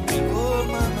offer me. Oh,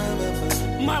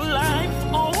 my life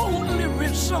only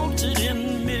resulted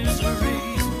in misery.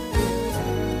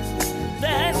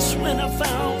 That's when I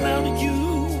found out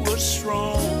you were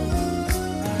strong.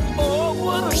 Oh,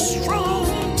 what a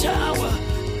strong tower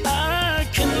I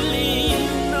can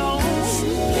lean on.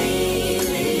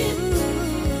 Leaning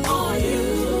on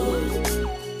you.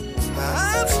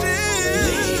 I'm still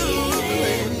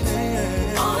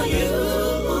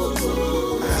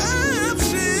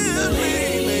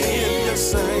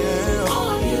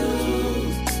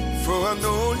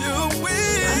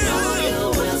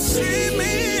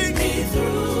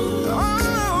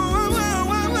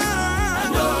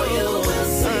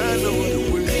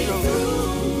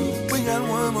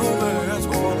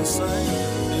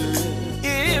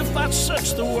if I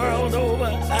searched the world over,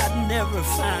 I'd never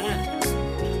find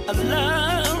a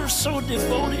love so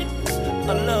devoted,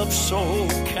 a love so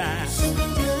kind.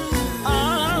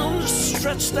 Arms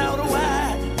stretched out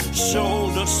wide,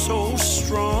 shoulder so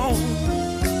strong.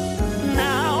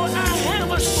 Now I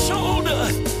have a shoulder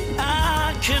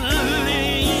I can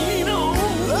lean on.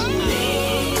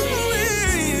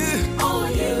 Lean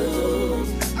on you.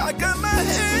 I got my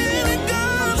head in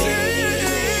God's hand.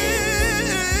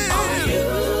 On you.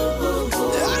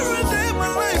 Every day of my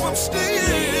life I'm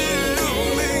still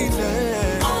leaning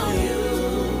on you.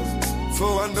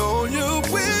 For I know you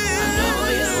will. I know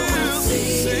you will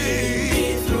see me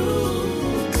through.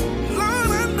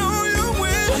 Lord, I know you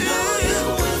will. I know you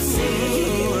will see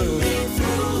me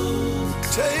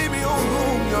through. Take me on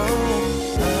home, y'all.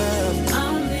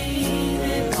 I'm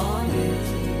leaning on you.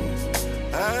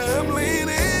 I'm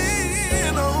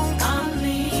leaning on. I'm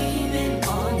leaning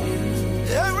on you.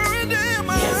 Every day of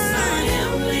my life. Yes, I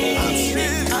am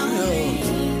leaning. I'm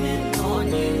leaning on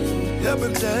you. Yeah,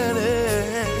 but Daddy.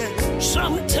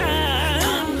 Sometimes.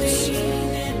 I'm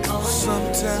leaning on.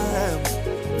 Sometimes.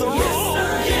 The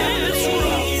road gets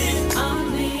rough.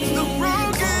 I'm leaning. The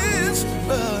road gets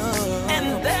rough. And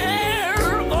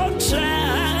there are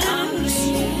times.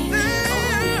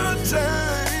 There are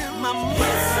times. My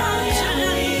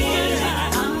mind is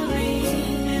high. I'm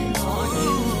leaning on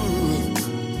you.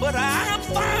 But I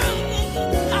found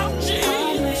out,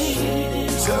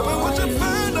 Jesus. Tell me what you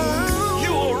find out.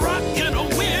 You're rocking a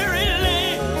weary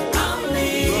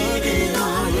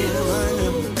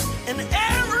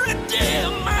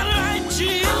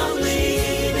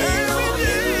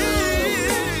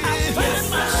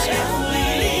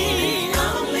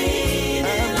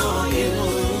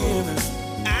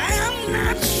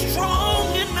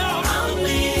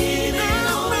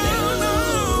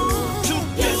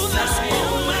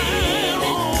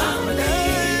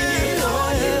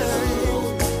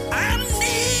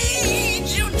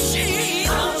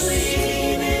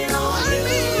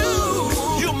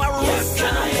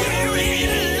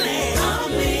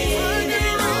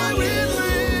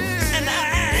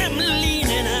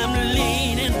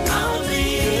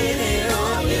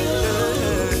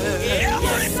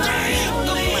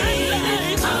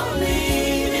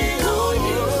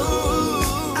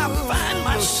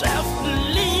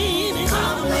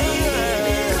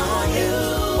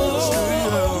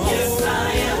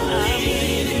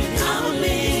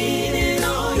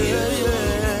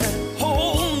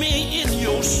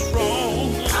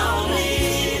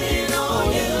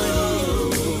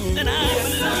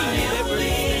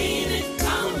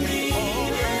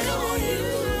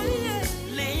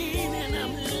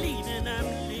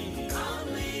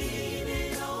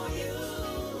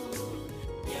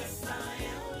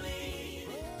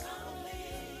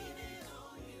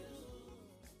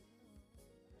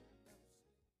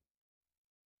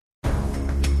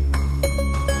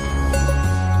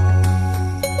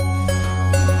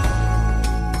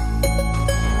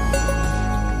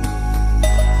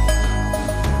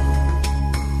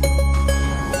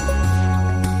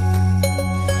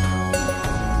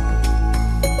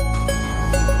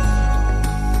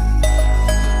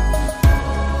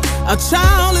A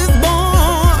child is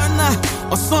born,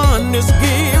 a son is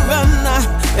given,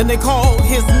 and they call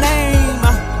his name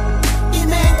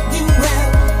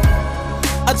Emmanuel.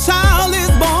 A child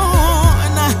is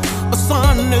born, a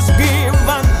son is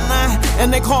given,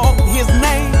 and they call his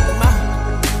name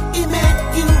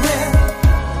Emmanuel.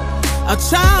 A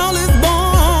child is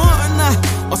born,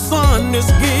 a son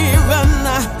is given,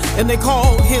 and they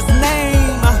call his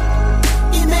name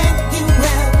Emmanuel.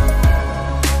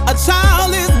 A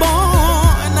child is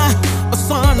born, a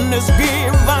son is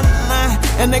given,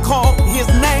 and they call his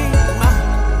name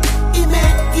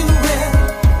Emmanuel.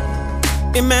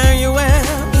 Emmanuel,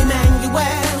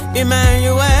 Emmanuel,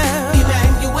 Emmanuel,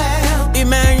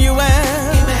 Emmanuel,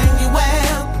 Emmanuel,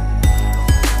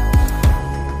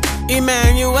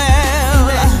 Emmanuel,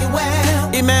 Emmanuel,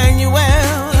 Emmanuel,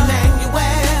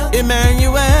 Emmanuel,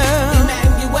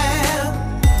 Emmanuel.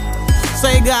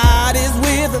 Say God is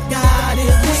with us. God is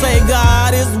with us. Say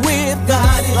God is with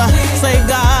us. Say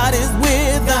God is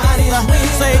with us.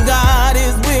 Say God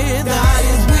is with us.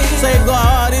 Say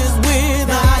God is with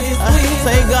us.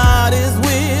 Say God is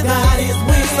with us.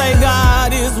 Say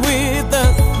God is with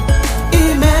us.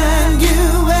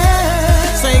 Emmanuel.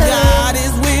 Say God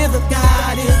is with us.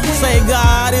 Say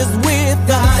God is with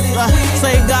us.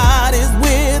 Say God is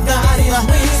with us.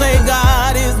 Say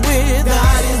God is with us.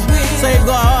 Say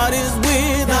God is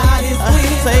with us.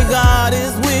 Say God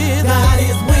is with us.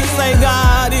 Say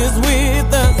God is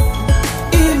with us.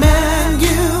 Emmanuel.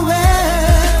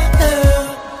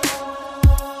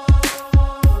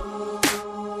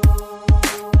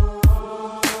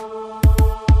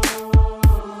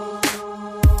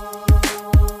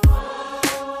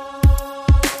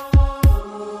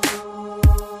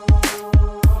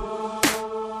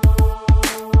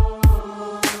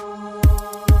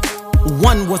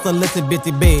 One was a little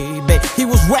bitty baby. He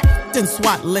was wrapped in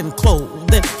swaddling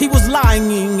clothing. He was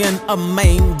lying in a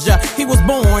manger. He was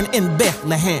born in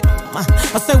Bethlehem.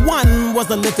 I said one was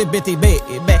a little bitty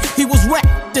baby. He was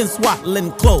wrapped in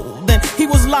swaddling clothing. He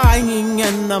was lying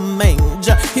in a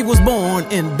manger. He was born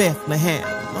in Bethlehem.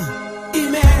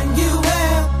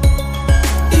 Emmanuel,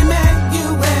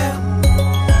 Emmanuel,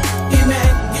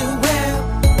 Emmanuel,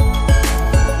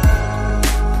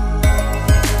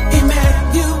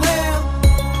 Emmanuel,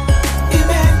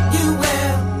 Emmanuel,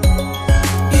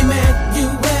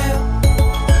 Emmanuel.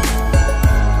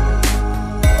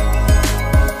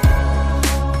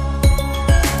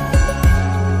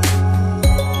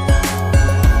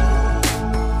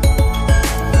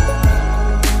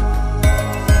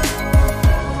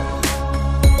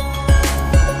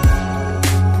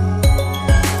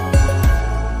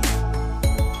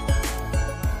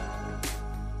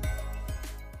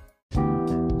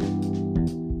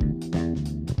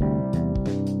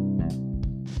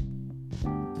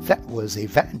 That was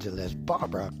evangelist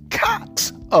Barbara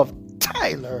Cox of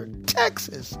Tyler,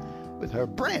 Texas, with her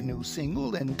brand new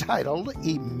single entitled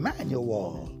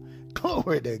Emmanuel.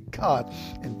 Glory to God.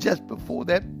 And just before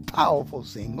that powerful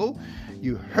single,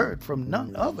 you heard from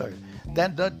none other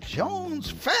than the Jones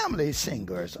Family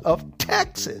Singers of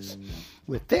Texas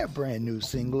with their brand new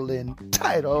single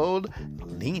entitled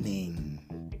Leaning.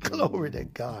 Glory to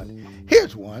God.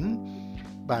 Here's one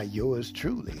by yours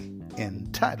truly,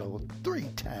 entitled 3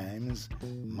 Times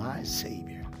My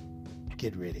Savior.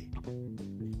 Get ready.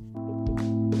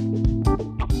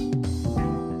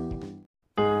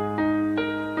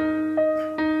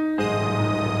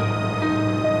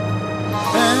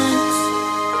 Thanks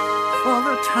for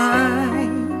the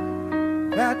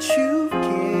time that you've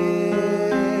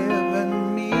given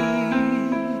me.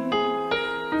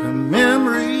 The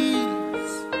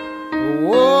memories are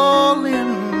all in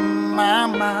my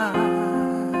mind.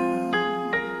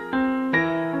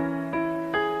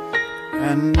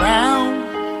 And now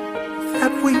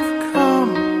that we've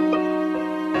come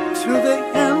to the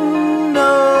end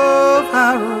of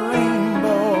our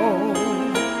rainbow,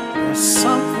 there's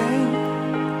something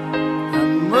I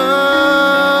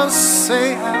must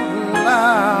say out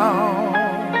loud.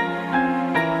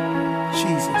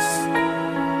 Jesus.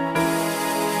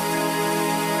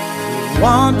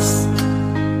 Once,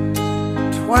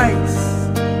 twice,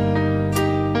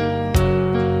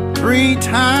 3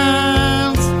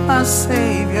 times, my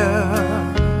Savior,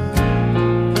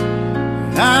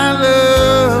 I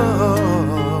love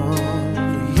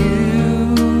you.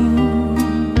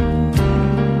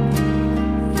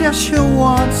 Yes, you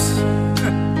once,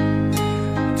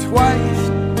 twice,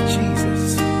 Jesus,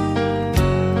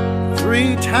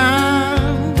 3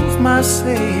 times, my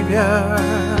Savior,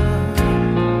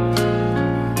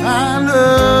 I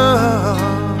love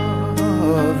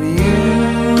you.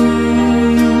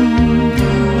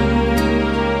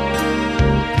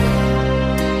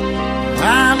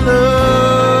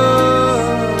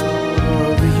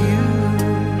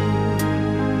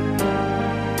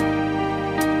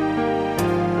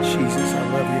 Jesus. I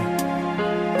love you.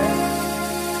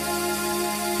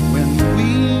 When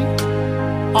we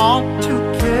are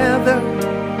together,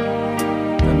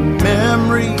 the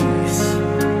memories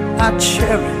I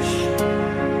cherish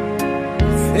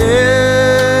with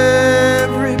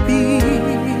every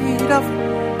beat of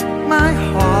my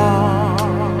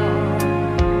heart.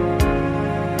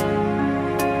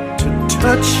 To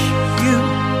touch you,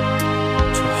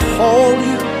 to hold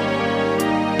you,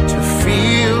 to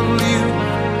feel you,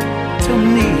 to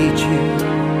need you.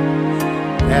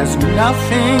 There's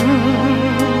nothing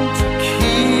to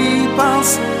keep us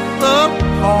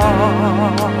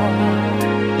apart.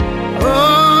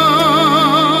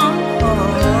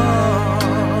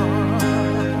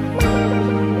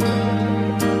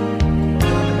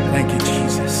 Thank you,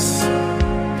 Jesus.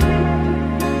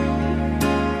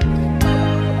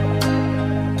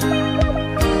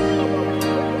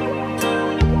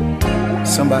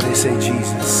 Somebody say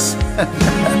Jesus.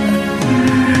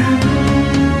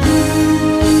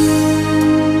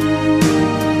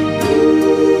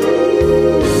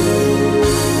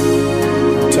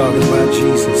 Talking about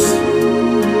Jesus.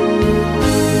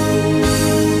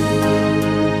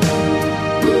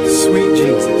 Sweet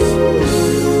Jesus.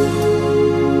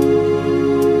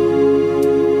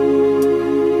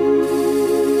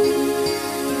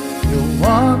 You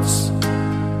once,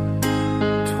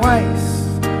 twice,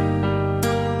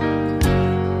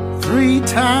 3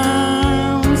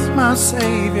 times, my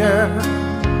Savior.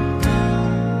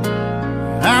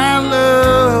 I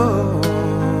love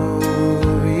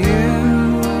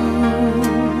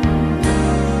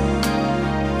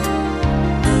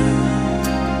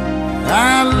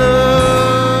I love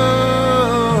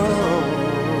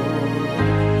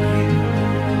you.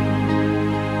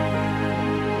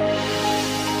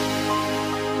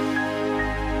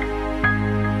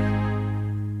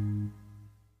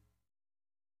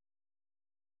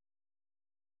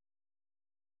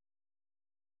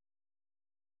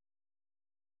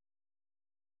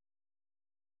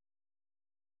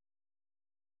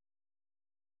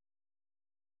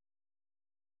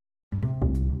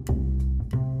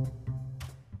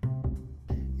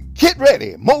 Get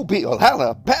ready, Mobile,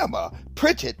 Alabama,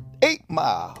 Pritchett, 8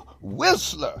 Mile,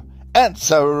 Whistler, and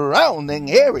surrounding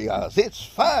areas. It's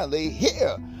finally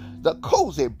here. The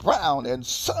Cozy Brown and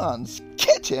Sons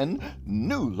Kitchen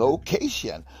new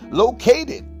location,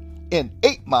 located in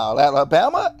 8 Mile,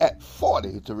 Alabama at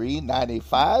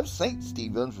 4395 St.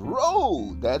 Stephen's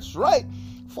Road. That's right,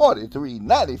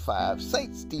 4395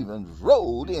 St. Stephen's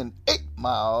Road in 8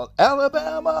 Mile,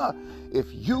 Alabama. If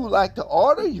you like to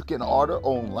order, you can order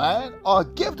online or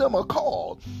give them a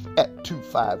call at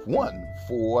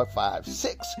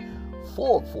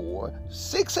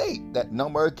 251-456-4468. That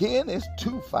number again is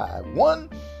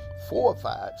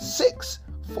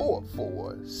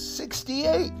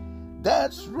 251-456-4468.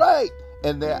 That's right.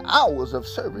 And their hours of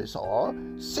service are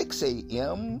 6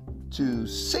 a.m. to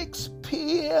 6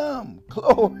 p.m.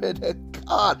 Glory to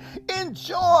God.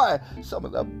 Enjoy some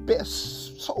of the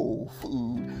best soul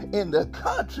food in the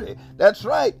country. That's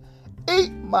right.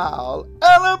 8 Mile,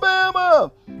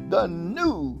 Alabama. The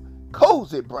new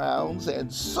Cozy Browns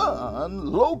and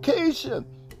Son location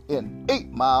in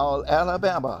 8 Mile,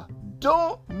 Alabama.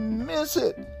 Don't miss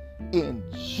it.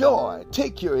 Enjoy.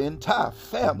 Take your entire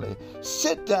family.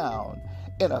 Sit down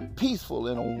in a peaceful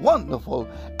and a wonderful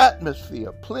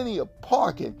atmosphere. Plenty of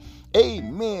parking.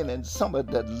 Amen. And some of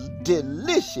the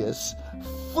delicious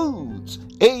foods.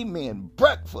 Amen.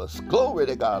 Breakfast. Glory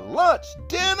to God. Lunch.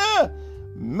 Dinner.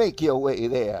 Make your way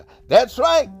there. That's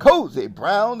right. Cozy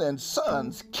Brown and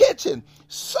Sons Kitchen.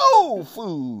 Soul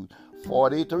Food.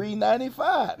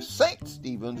 4395 St.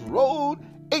 Stephen's Road,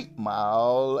 8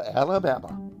 Mile,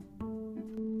 Alabama.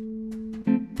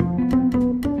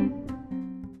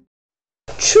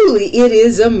 Truly, it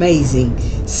is amazing.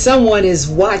 Someone is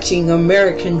watching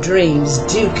American dreams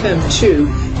do come true.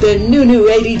 The new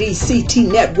ADDCT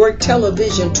network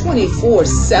television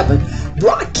 24/7,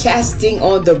 broadcasting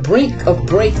on the brink of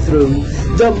breakthrough.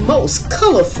 The most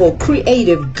colorful,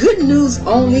 creative, good news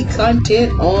only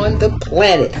content on the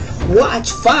planet.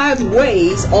 Watch 5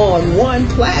 ways on one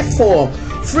platform.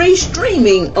 Free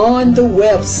streaming on the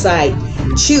website.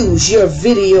 Choose your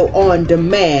video on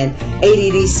demand.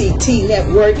 ADDCT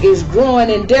Network is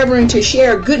growing, endeavoring to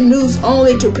share good news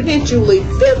only to potentially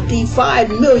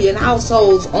 55 million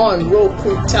households on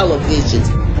Roku televisions.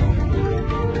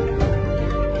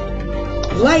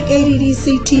 Like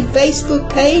ADDCT Facebook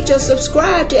page or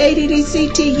subscribe to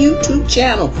ADDCT YouTube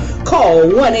channel. Call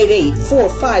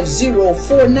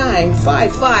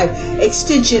 1-888-450-4955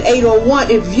 extension 801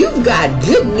 if you've got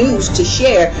good news to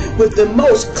share with the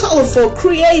most colorful,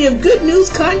 creative, good news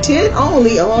content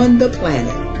only on the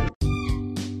planet.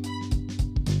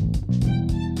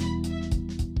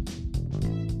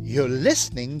 You're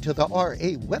listening to the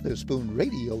R.A. Weatherspoon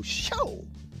Radio Show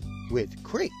with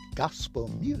great gospel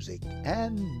music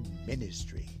and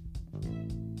ministry.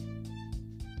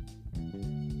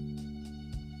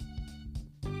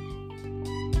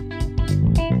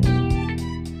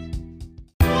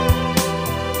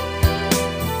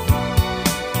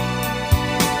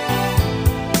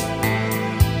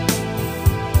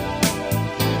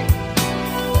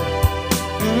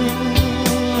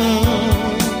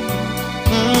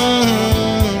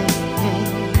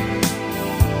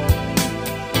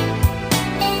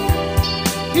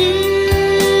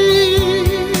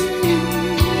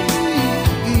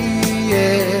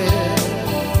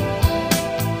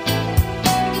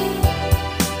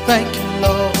 Thank you,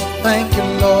 Lord. Thank you,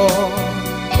 Lord.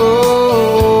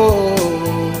 Oh,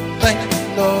 thank you,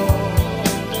 Lord.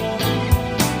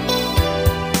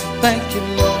 Thank you,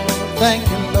 Lord. Thank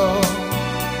you, Lord.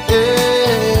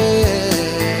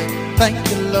 Yeah, thank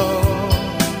you, Lord.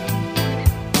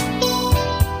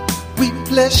 We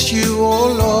bless you, oh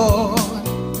Lord,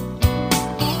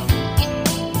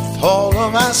 with all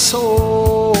of our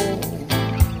soul.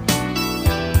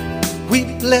 We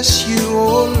bless you,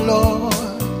 oh Lord,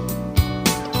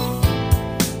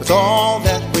 with all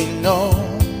that we know.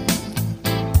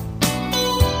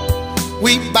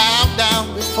 We bow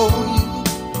down before you,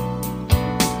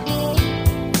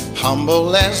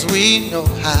 humble as we know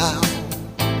how,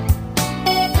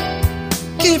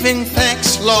 giving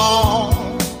thanks, Lord,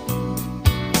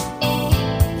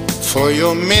 for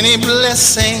your many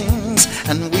blessings.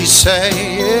 And we say,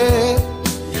 yeah,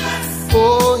 yes.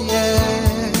 Oh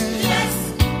yeah, yes.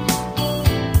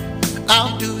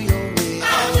 I'll do your will.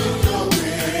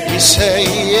 We say,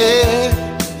 yeah,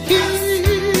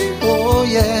 oh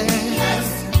yeah, yes.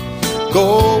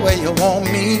 Go where you want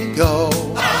me to go.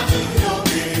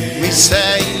 We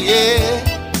say, yeah,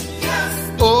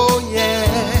 yes. Oh yeah,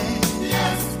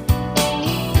 yes.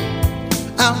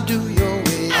 I'll do your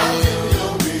will.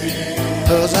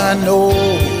 'Cause I know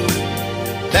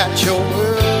that your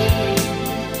word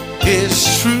is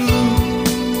true.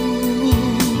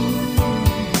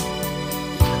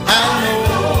 I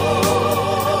know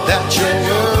that your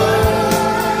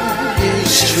word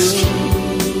is true.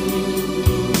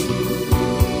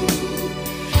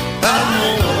 I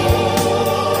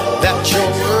know that your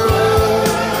word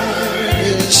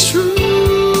is true.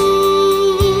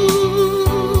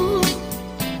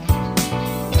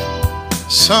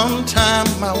 Sometime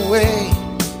my way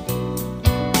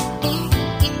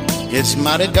it's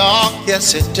mighty dark,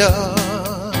 yes it does.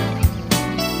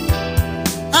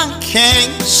 I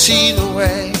can't see the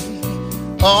way,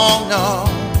 oh no.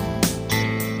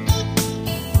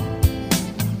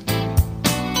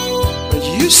 But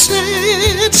you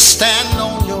said stand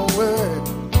on your word,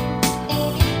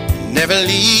 never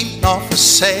leave nor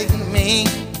forsake me.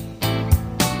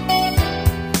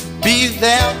 Be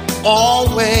there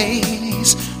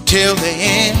always till the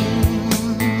end.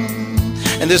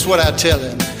 And this is what I tell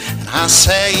him. I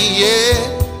say, yeah,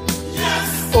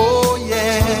 yes. Oh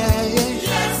yeah,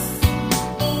 yes.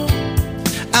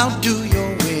 I'll do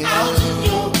your will.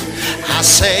 I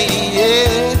say,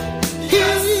 yeah,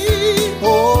 yes.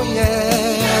 Oh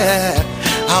yeah,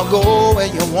 I'll go where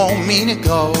you want me to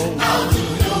go.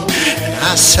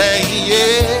 I say,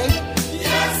 yeah,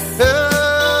 yes.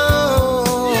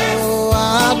 Oh,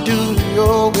 I'll do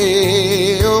your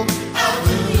will.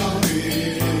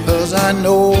 'Cause I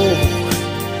know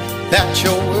that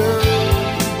your word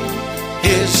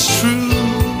is true.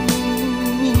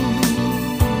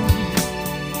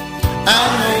 I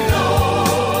know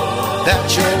that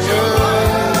your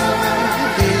word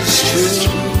is true.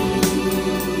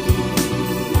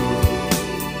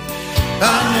 I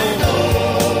know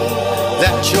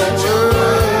that your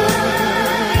word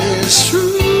is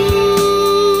true.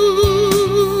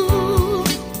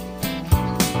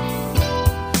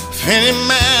 If any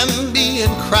man be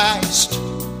in Christ,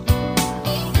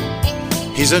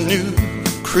 he's a new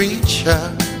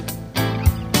creature.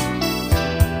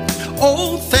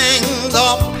 Old things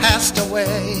are passed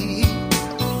away,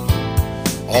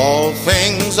 all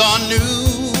things are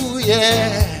new,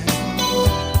 yeah.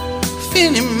 If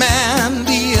any man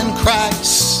be in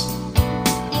Christ,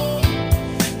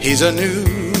 he's a new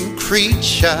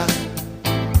creature.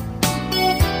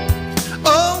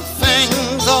 All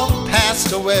things are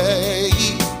passed away,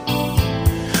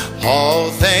 All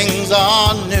things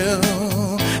are new,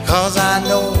 'cause I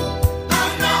know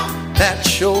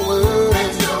that your word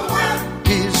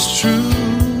is true.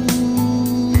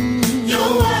 Your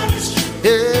word is true.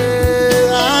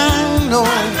 Yeah, I know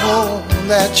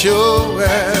that your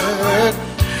word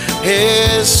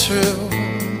is true.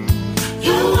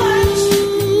 Your word is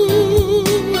true.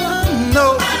 I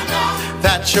know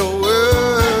that your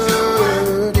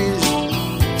word is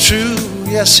true.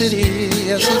 Yes, it is.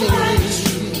 Yes, it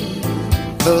is.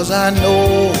 'Cause I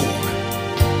know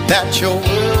that your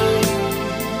word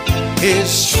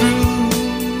is true.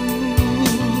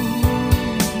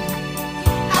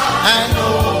 I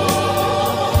know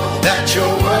that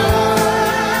your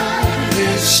word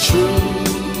is true.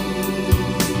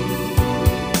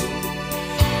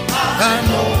 I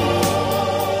know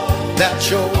that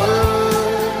your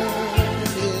word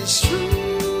is true.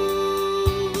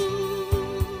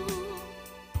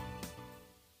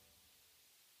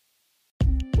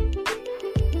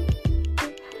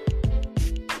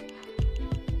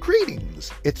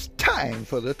 Greetings. It's time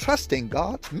for the Trusting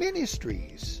God's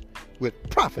Ministries with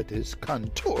Prophetess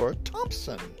Contour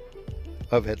Thompson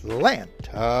of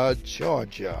Atlanta,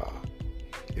 Georgia.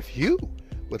 If you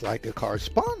would like to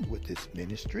correspond with this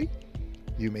ministry,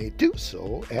 you may do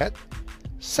so at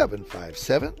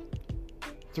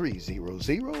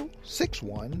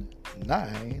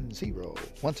 757-300-6190.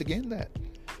 Once again, that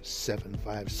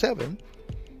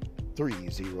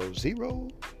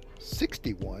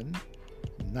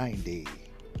 757-300-6190.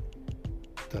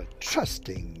 The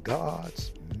Trusting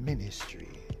God's Ministries.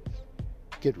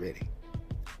 Get ready.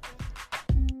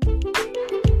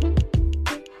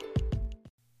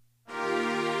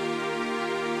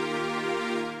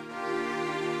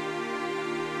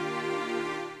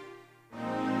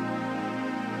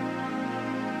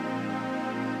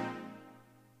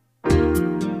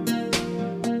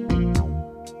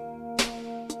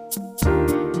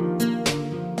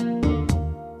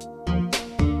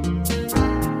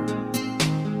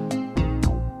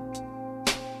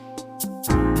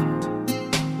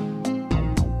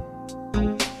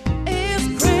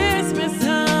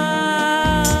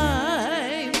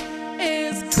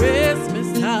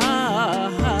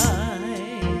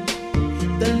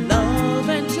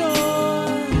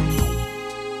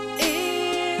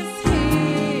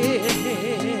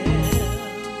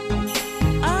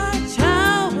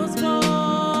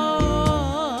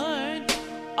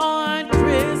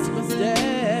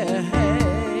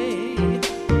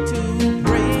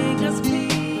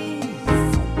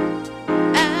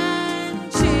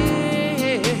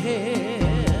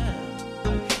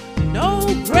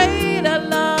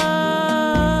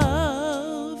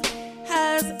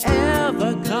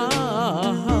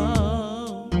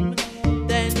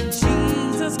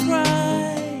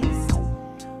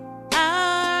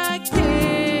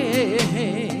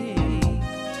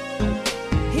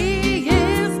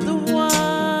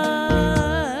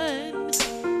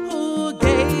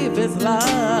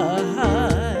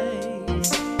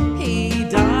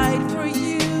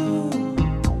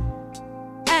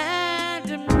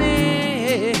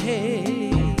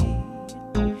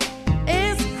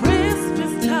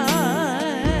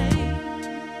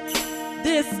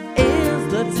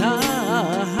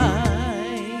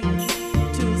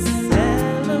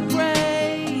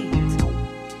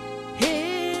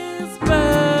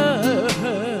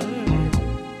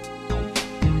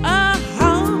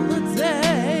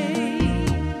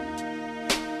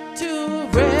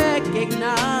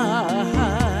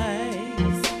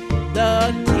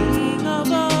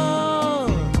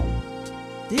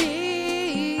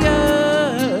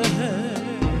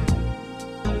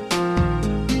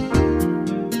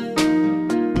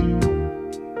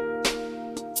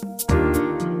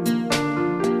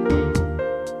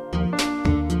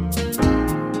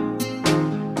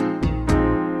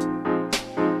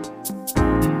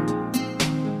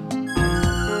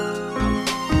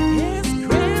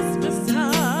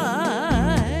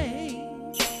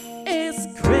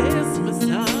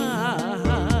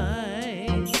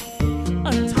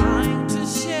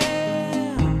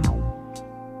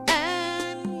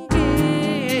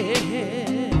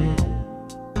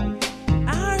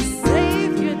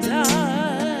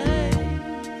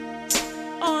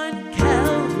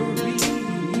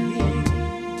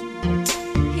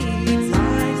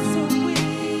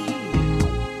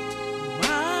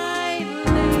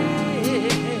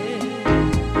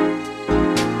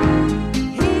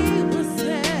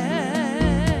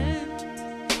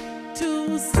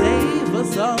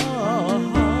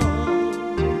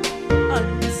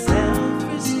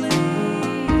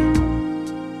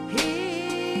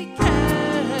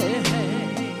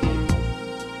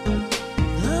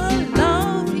 The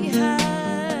love he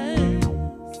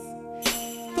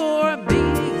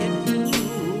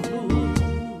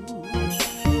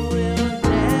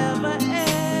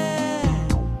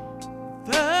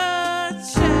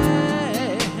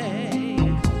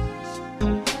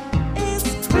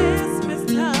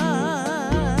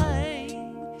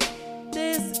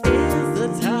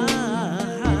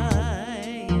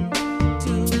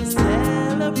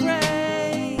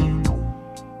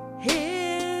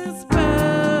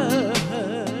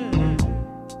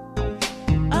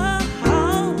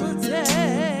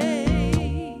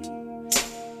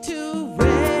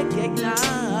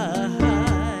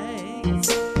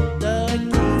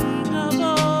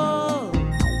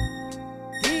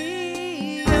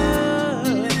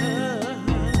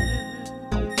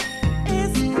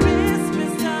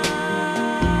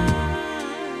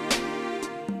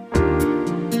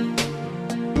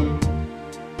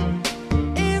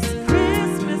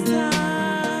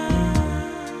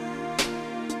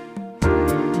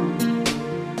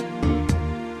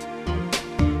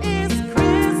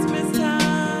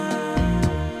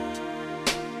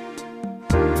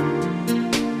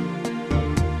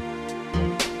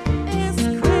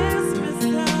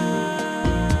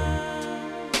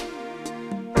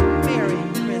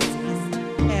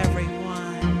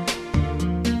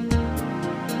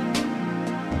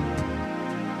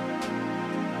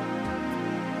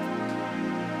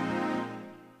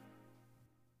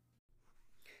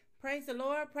Praise the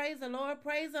Lord, praise the Lord,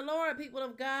 praise the Lord, people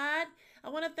of God. I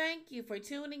want to thank you for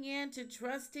tuning in to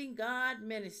Trusting God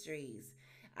Ministries.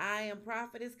 I am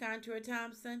Prophetess Contour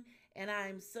Thompson, and I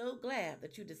am so glad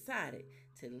that you decided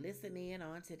to listen in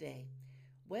on today.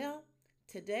 Well,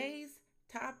 today's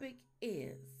topic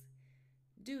is,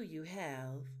 do you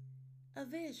have a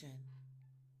vision?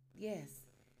 Yes.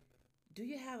 Do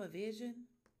you have a vision?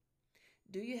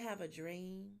 Do you have a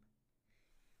dream?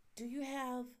 Do you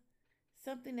have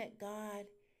something that God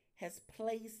has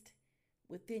placed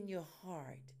within your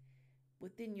heart,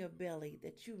 within your belly,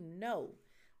 that you know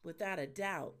without a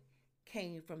doubt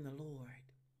came from the Lord?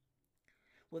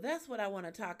 Well, that's what I want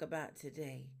to talk about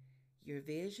today. Your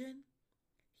vision,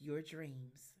 your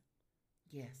dreams.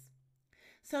 Yes.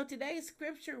 So today's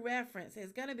scripture reference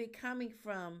is going to be coming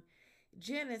from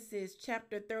Genesis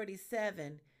chapter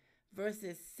 37,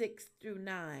 verses 6 through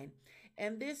 9.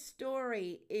 And this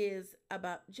story is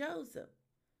about Joseph.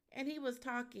 And he was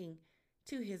talking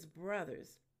to his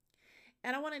brothers.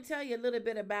 And I want to tell you a little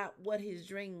bit about what his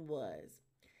dream was.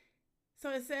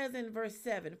 So it says in verse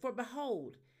 7, "For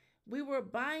behold, we were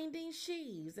binding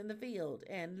sheaves in the field,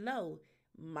 and lo,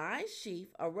 my sheaf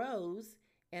arose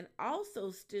and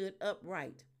also stood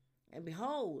upright. And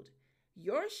behold,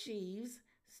 your sheaves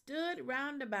stood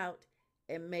round about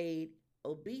and made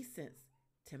obeisance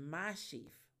to my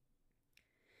sheaf.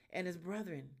 And his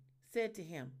brethren said to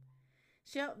him,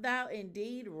 Shalt thou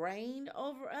indeed reign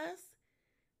over us?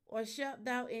 Or shalt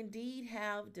thou indeed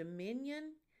have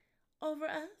dominion over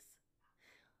us?"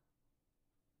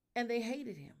 And they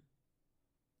hated him.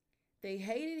 They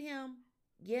hated him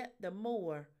yet the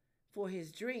more for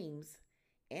his dreams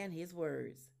and his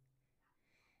words.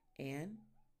 And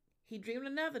he dreamed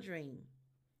another dream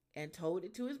and told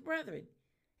it to his brethren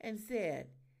and said,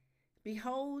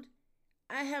 "Behold,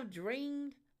 I have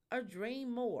dreamed a dream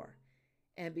more.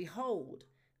 And behold,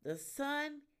 the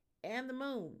sun and the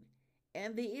moon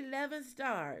and the 11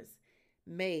 stars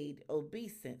made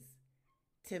obeisance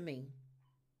to me."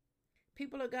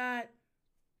 People of God,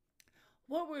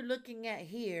 what we're looking at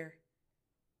here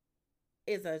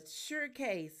is a sure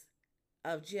case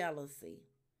of jealousy.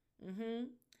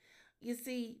 You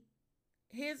see,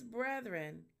 his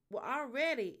brethren were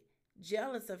already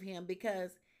jealous of him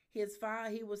because he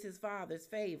was his father's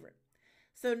favorite.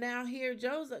 So now here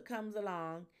Joseph comes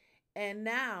along and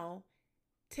now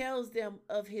tells them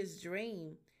of his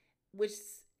dream, which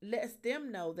lets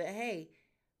them know that, hey,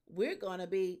 we're going to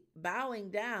be bowing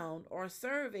down or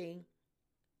serving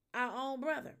our own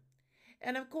brother.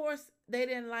 And of course, they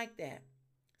didn't like that.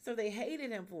 So they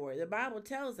hated him for it. The Bible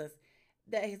tells us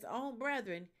that his own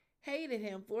brethren hated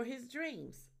him for his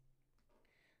dreams.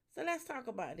 So let's talk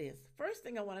about this. First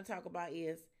thing I want to talk about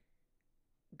is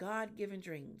God-given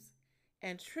dreams.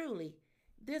 And truly,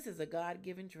 this is a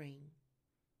God-given dream.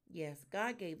 Yes,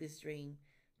 God gave this dream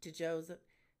to Joseph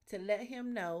to let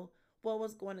him know what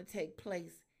was going to take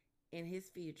place in his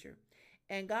future.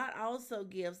 And God also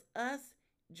gives us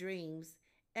dreams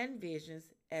and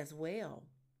visions as well.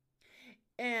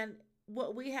 And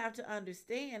what we have to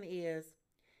understand is,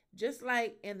 just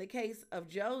like in the case of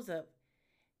Joseph,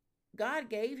 God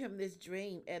gave him this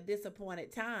dream at this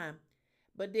appointed time,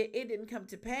 but it didn't come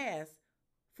to pass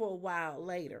for a while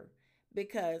later.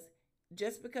 Because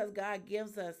just because God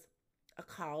gives us a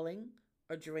calling,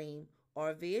 a dream, or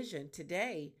a vision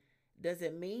today,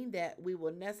 doesn't mean that we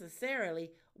will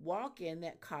necessarily walk in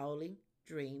that calling,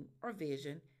 dream, or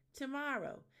vision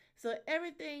tomorrow. So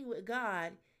everything with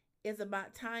God is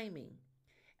about timing.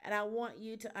 And I want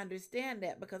you to understand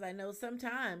that, because I know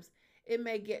sometimes it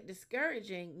may get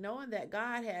discouraging knowing that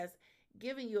God has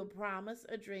given you a promise,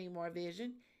 a dream, or a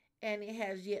vision, and it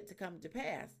has yet to come to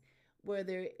pass, where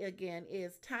there again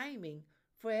is timing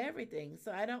for everything.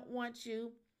 So I don't want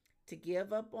you to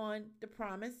give up on the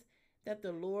promise that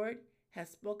the Lord has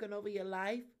spoken over your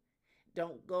life.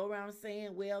 Don't go around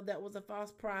saying, well, that was a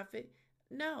false prophet.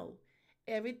 No,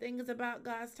 everything is about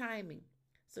God's timing.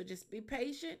 So just be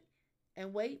patient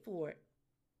and wait for it.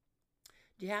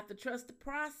 You have to trust the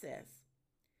process.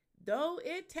 Though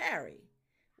it tarry,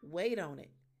 wait on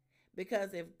it.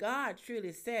 Because if God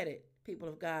truly said it, people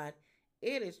of God,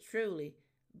 it is truly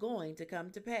going to come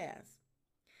to pass.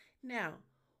 Now,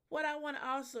 what I want to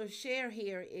also share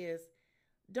here is,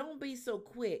 don't be so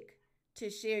quick to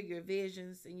share your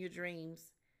visions and your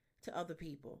dreams to other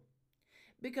people.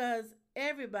 Because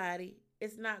everybody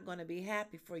is not going to be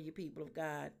happy for you, people of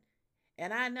God.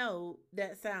 And I know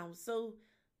that sounds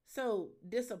so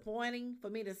disappointing for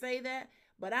me to say that,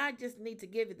 but I just need to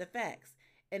give you the facts.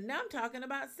 And now I'm talking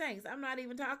about saints. I'm not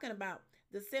even talking about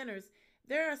the sinners.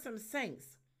 There are some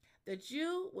saints that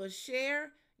you will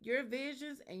share your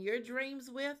visions and your dreams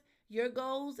with, your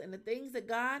goals and the things that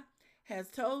God has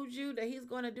told you that he's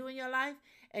going to do in your life,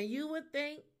 and you would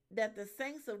think that the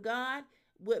saints of God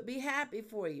would be happy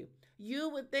for you. You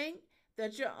would think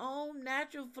that your own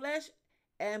natural flesh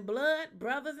and blood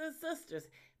brothers and sisters,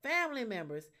 family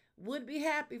members, would be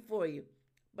happy for you.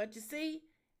 But you see,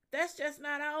 that's just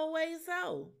not always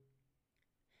so.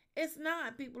 It's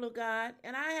not, people of God,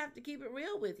 and I have to keep it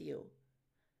real with you.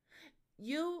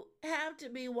 You have to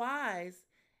be wise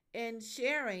in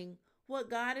sharing what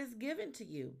God has given to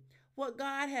you, what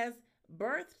God has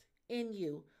birthed in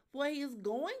you, what he is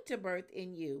going to birth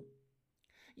in you.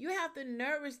 You have to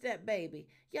nourish that baby.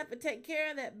 You have to take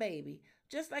care of that baby,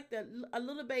 just like a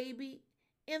little baby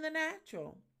in the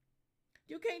natural.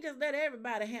 You can't just let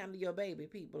everybody handle your baby,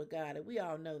 people of God. And we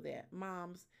all know that.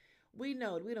 Moms, we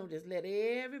know we don't just let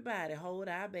everybody hold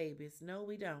our babies. No,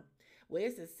 we don't. Well,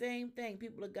 it's the same thing,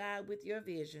 people of God, with your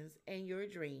visions and your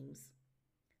dreams.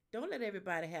 Don't let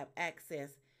everybody have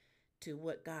access to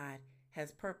what God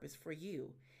has purpose for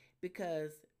you,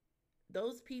 because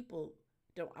those people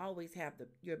don't always have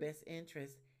your best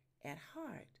interest at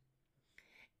heart.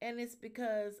 And it's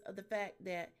because of the fact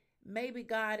that maybe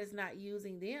God is not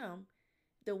using them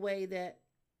the way that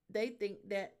they think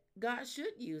that God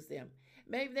should use them.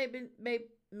 Maybe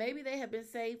they have been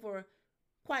saved for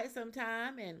quite some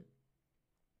time, and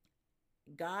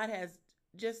God has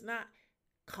just not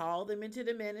called them into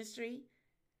the ministry,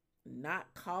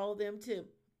 not called them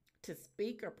to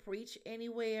speak or preach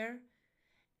anywhere.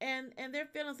 And they're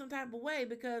feeling some type of way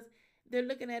because they're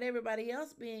looking at everybody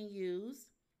else being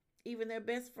used, even their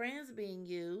best friends being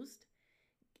used,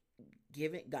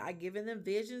 God giving them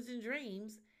visions and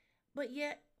dreams. But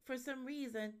yet, for some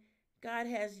reason, God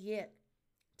has yet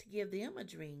to give them a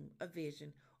dream, a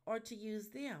vision, or to use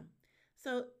them.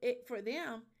 So for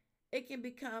them, it can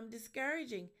become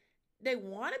discouraging. They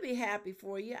want to be happy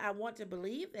for you. I want to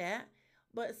believe that.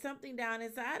 But something down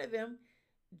inside of them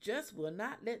just will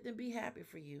not let them be happy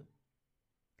for you.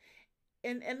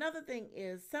 And another thing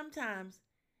is, sometimes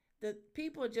the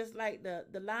people just like the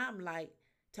limelight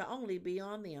to only be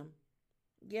on them.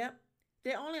 Yep.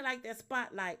 They only like that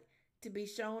spotlight to be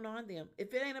shown on them.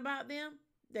 If it ain't about them,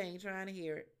 they ain't trying to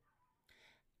hear it.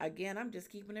 Again, I'm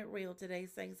just keeping it real today,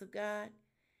 saints of God.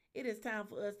 It is time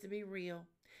for us to be real,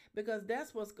 because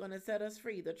that's what's going to set us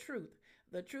free. The truth.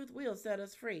 The truth will set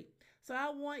us free. So I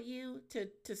want you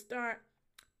to start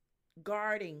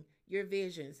guarding your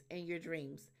visions and your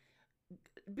dreams.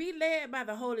 Be led by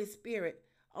the Holy Spirit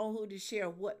on who to share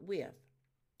what with.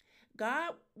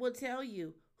 God will tell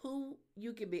you who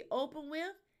you can be open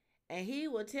with, and he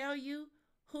will tell you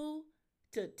who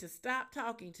to stop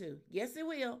talking to. Yes, it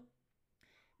will.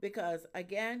 Because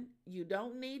again, you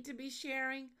don't need to be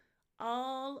sharing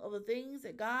all of the things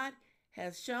that God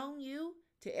has shown you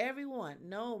to everyone.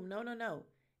 No.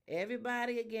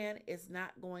 Everybody, again, is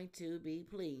not going to be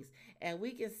pleased. And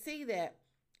we can see that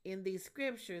in these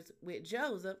scriptures with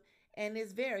Joseph and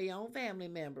his very own family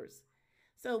members.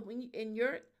 So when in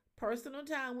your personal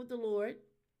time with the Lord,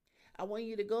 I want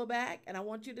you to go back and I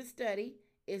want you to study.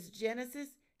 It's Genesis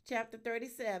chapter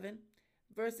 37,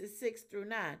 verses 6 through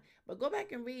 9. But go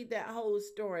back and read that whole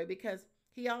story, because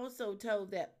he also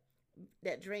told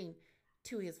that dream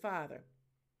to his father.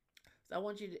 So I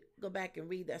want you to go back and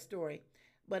read that story.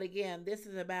 But again, this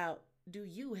is about, do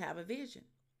you have a vision?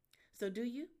 So do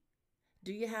you?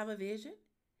 Do you have a vision?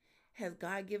 Has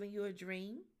God given you a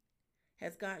dream?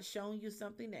 Has God shown you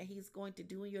something that he's going to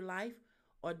do in your life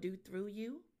or do through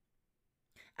you?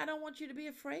 I don't want you to be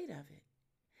afraid of it.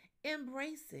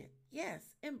 Embrace it. Yes,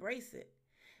 embrace it.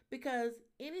 Because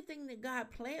anything that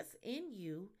God plants in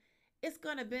you, it's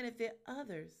going to benefit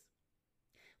others.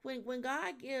 When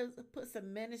God puts a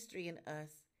ministry in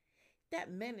us, that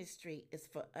ministry is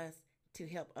for us to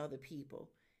help other people,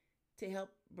 to help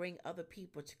bring other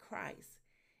people to Christ.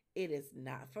 It is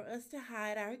not for us to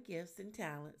hide our gifts and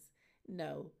talents.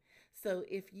 No. So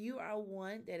if you are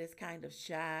one that is kind of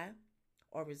shy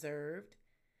or reserved,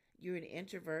 you're an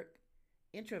introvert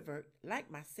like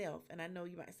myself, and I know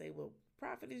you might say, well,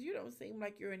 prophetess, you don't seem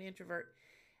like you're an introvert.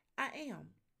 I am.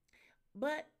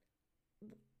 But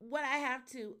what I have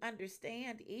to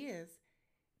understand is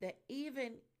that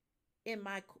even in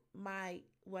my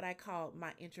what I call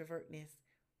my introvertness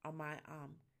or my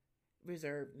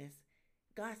reservedness,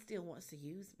 God still wants to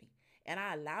use me, and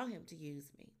I allow him to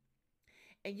use me.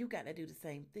 And you got to do the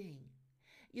same thing.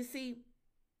 You see,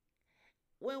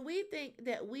 when we think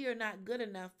that we are not good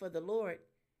enough for the Lord,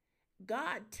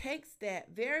 God takes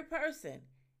that very person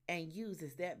and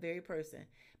uses that very person,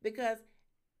 because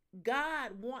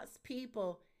God wants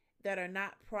people that are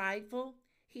not prideful.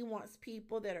 He wants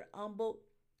people that are humble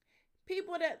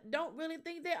People that don't really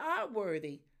think they are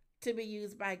worthy to be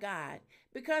used by God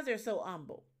because they're so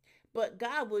humble. But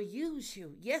God will use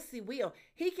you. Yes, he will.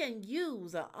 He can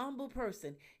use an humble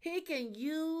person. He can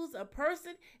use a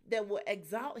person that will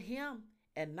exalt him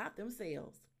and not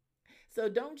themselves. So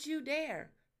don't you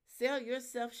dare sell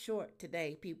yourself short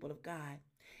today, people of God.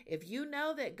 If you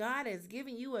know that God has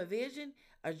given you a vision,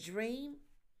 a dream,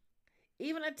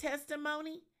 even a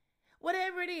testimony,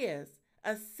 whatever it is,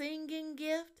 a singing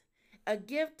gift, a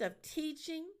gift of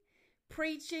teaching,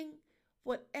 preaching,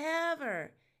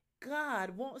 whatever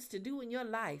God wants to do in your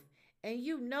life, and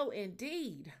you know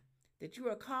indeed that you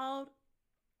are called,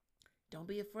 don't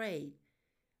be afraid.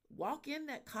 Walk in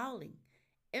that calling,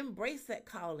 embrace that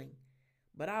calling,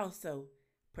 but also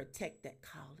protect that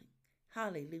calling.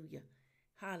 Hallelujah.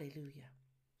 Hallelujah.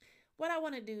 What I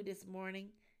want to do this morning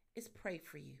is pray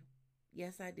for you.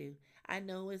 Yes, I do. I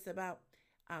know it's about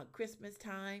Christmas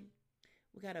time.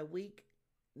 We got a week.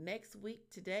 Next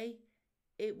week, today,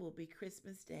 it will be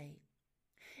Christmas Day.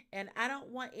 And I don't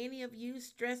want any of you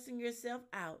stressing yourself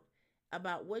out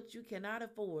about what you cannot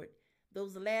afford,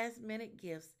 those last minute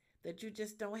gifts that you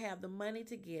just don't have the money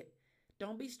to get.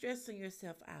 Don't be stressing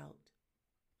yourself out.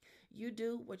 You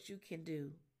do what you can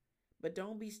do, but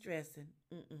don't be stressing.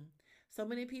 So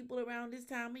many people around this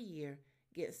time of year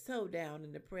get so down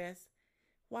and depressed.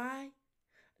 Why?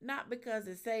 Not because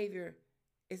the Savior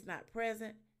is not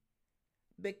present,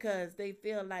 because they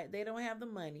feel like they don't have the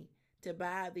money to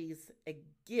buy these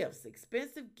gifts,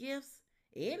 expensive gifts,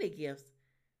 any gifts,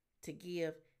 to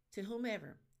give to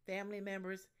whomever, family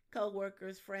members,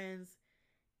 co-workers, friends.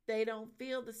 They don't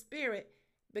feel the Spirit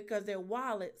because their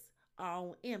wallets are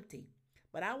on empty.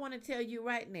 But I want to tell you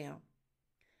right now,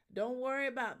 don't worry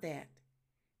about that.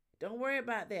 Don't worry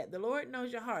about that. The Lord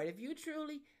knows your heart. If you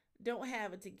truly don't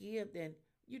have it to give, then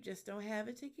you just don't have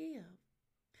it to give.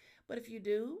 But if you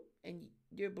do, and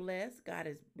you're blessed, God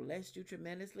has blessed you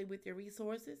tremendously with your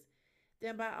resources,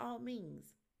 then by all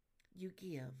means, you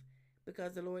give,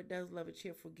 because the Lord does love a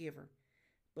cheerful giver.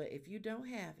 But if you don't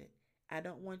have it, I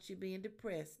don't want you being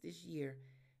depressed this year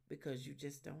because you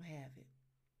just don't have it.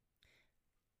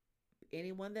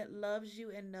 Anyone that loves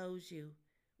you and knows you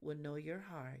will know your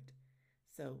heart.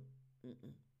 So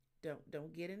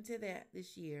don't get into that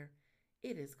this year.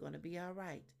 It is going to be all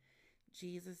right.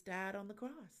 Jesus died on the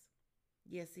cross.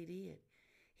 Yes, he did.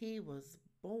 He was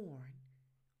born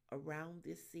around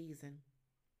this season.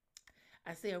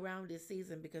 I say around this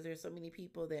season because there's so many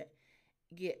people that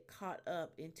get caught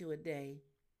up into a day.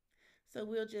 So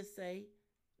we'll just say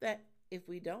that if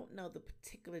we don't know the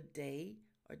particular day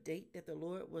or date that the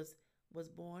Lord was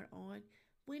born on,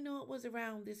 we know it was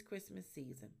around this Christmas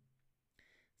season.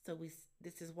 So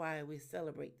this is why we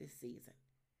celebrate this season.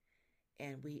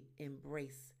 And we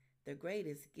embrace the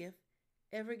greatest gift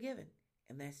ever given,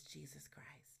 and that's Jesus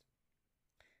Christ.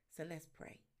 So let's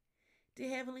pray. Dear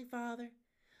Heavenly Father,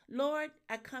 Lord,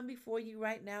 I come before you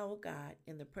right now, oh God,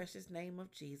 in the precious name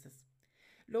of Jesus.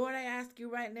 Lord, I ask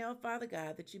you right now, Father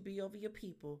God, that you be over your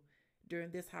people during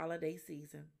this holiday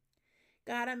season.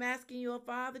 God, I'm asking you, oh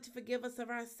Father, to forgive us of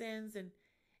our sins and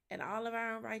all of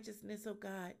our unrighteousness, oh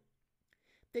God.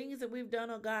 Things that we've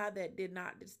done, oh God, that did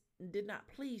not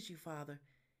please you, Father.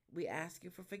 We ask you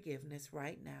for forgiveness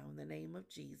right now in the name of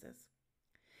Jesus.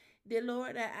 Dear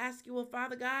Lord, I ask you, oh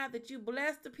Father God, that you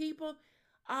bless the people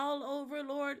all over,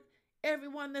 Lord,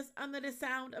 everyone that's under the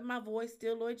sound of my voice,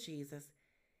 dear Lord Jesus.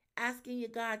 Asking you,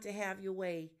 God, to have your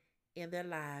way in their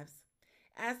lives.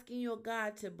 Asking you, oh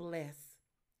God, to bless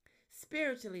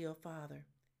spiritually, oh Father.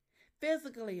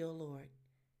 Physically, oh Lord.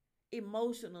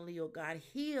 Emotionally, oh God.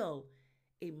 Heal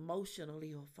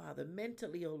emotionally, oh Father.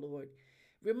 Mentally, oh Lord.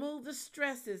 Remove the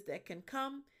stresses that can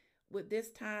come with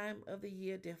this time of the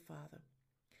year, dear Father.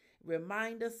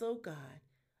 Remind us, oh God,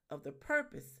 of the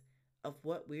purpose of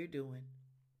what we're doing.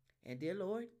 And dear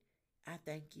Lord, I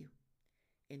thank you.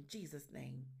 In Jesus'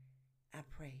 name, I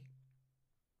pray.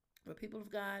 For people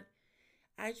of God,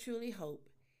 I truly hope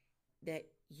that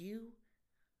you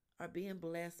are being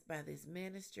blessed by this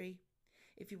ministry.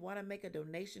 If you want to make a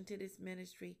donation to this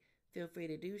ministry, feel free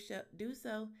to do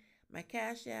so. My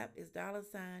Cash App is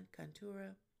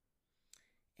 $Contura,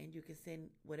 and you can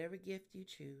send whatever gift you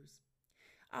choose.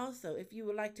 Also, if you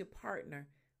would like to partner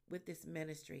with this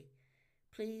ministry,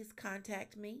 please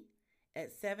contact me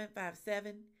at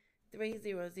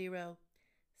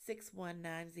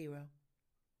 757-300-6190.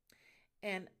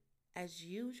 And as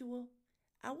usual,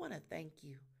 I want to thank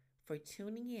you for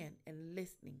tuning in and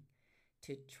listening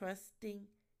to Trusting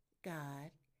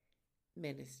God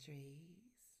Ministries.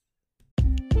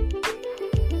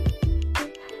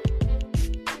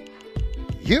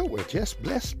 You were just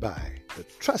blessed by the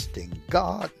Trusting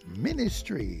God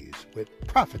Ministries with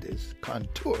Prophetess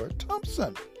Contour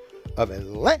Thompson of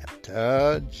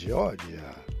Atlanta,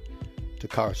 Georgia. To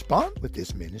correspond with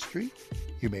this ministry,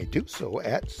 you may do so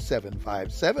at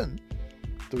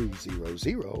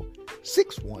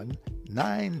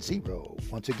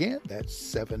 757-300-6190. Once again, that's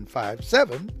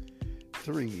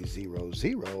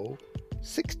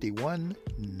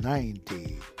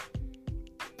 757-300-6190.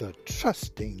 The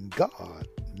Trusting God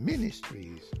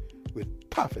Ministries with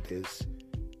Prophetess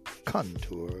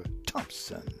Contour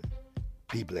Thompson.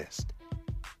 Be blessed.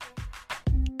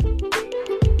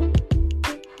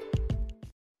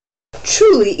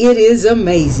 Truly, it is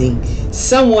amazing.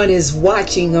 Someone is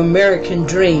watching American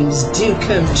dreams do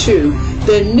come true.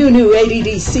 The new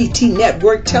ADDCT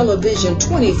Network Television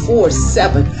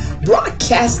 24/7,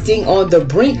 broadcasting on the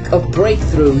brink of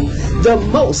breakthrough. The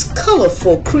most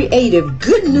colorful, creative,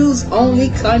 good news only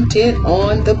content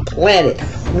on the planet.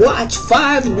 Watch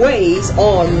 5 ways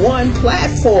on one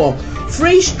platform.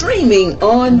 Free streaming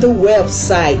on the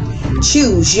website.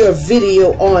 Choose your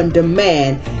video on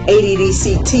demand.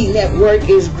 ADDCT Network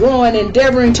is growing,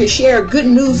 endeavoring to share good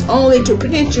news only to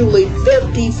potentially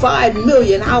 55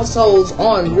 million households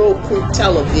on Roku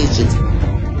televisions.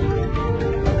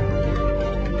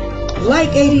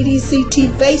 Like ADDCT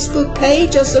Facebook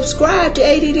page or subscribe to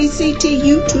ADDCT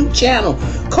YouTube channel.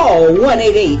 Call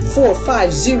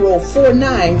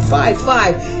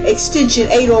 1-888-450-4955, extension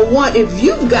 801 if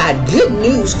you've got good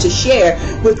news to share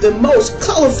with the most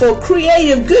colorful,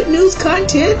 creative, good news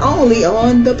content only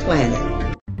on the planet.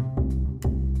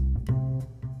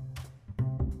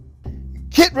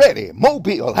 Get ready,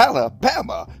 Mobile,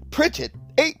 Alabama, Pritchett,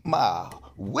 8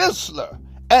 Mile, Whistler,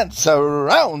 and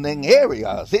surrounding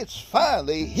areas. It's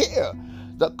finally here.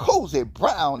 The Cozy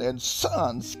Brown and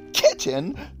Sons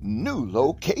Kitchen new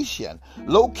location,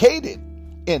 located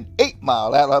in 8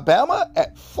 Mile, Alabama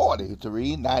at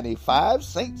 4395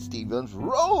 St. Stephen's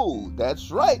Road. That's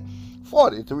right,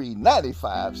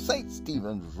 4395 St.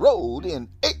 Stephen's Road in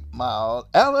 8 Mile,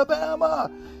 Alabama.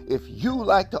 If you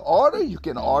like to order, you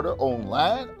can order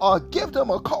online or give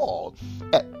them a call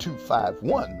at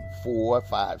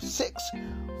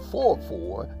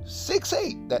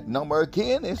 251-456-4468. That number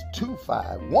again is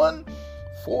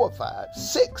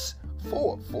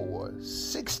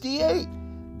 251-456-4468.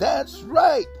 That's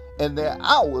right. And their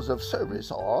hours of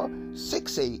service are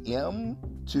 6 a.m.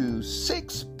 to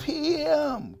 6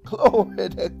 p.m. Glory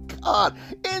to God.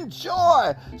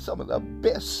 Enjoy some of the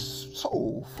best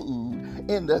soul food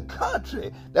in the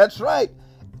country. That's right.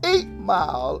 8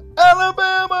 Mile,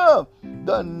 Alabama.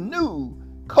 The new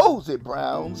Cozy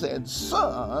Browns and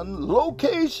Son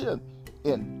location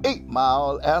in 8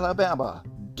 Mile, Alabama.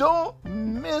 Don't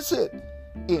miss it.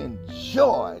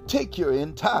 Enjoy. Take your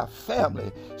entire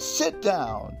family. Sit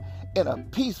down in a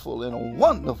peaceful and a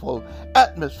wonderful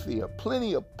atmosphere.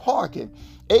 Plenty of parking.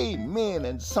 Amen.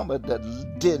 And some of the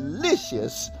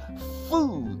delicious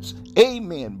foods.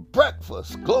 Amen.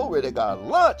 Breakfast. Glory to God.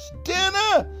 Lunch.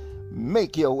 Dinner.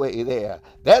 Make your way there.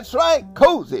 That's right.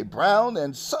 Cozy Brown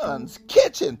and Sons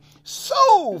Kitchen.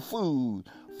 Soul food.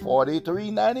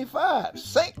 4395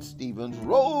 St. Stephen's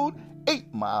Road,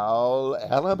 8 Mile,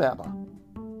 Alabama.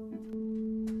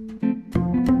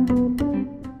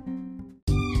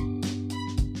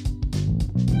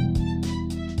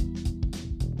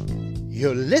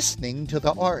 You're listening to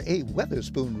the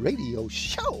R.A.Weatherspoon Radio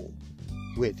Show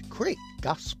with great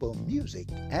gospel music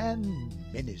and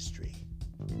ministry.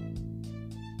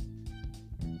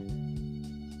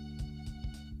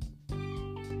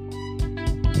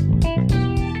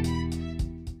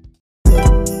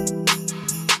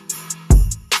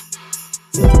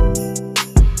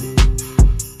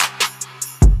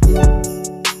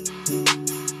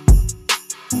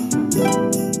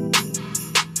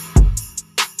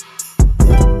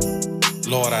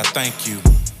 Lord, I thank you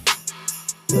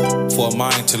for a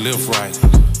mind to live right,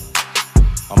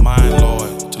 a mind,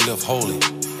 Lord, to live holy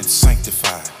and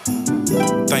sanctified.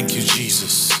 Thank you,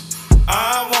 Jesus.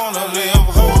 I want to live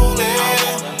holy.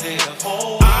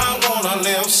 I want to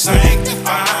live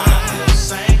sanctified.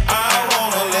 I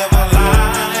want to live a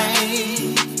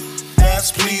life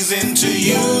that's pleasing to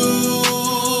you.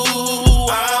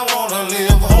 I want to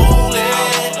live holy. I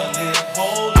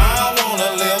want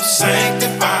to live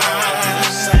sanctified.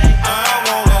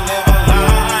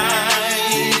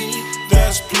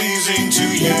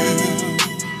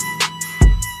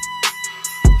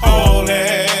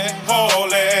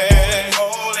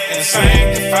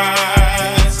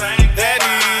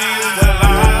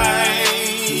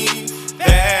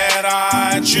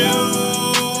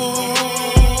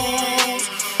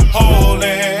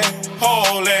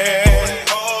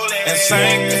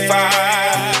 Sanctified.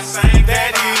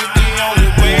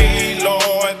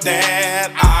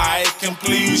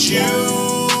 please you,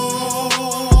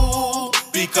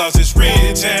 because it's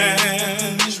written.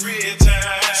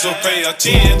 So pay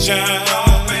attention.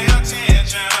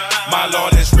 My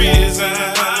Lord has risen,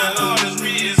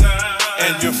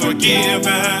 and you're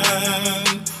forgiven.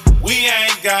 We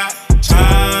ain't got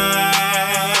time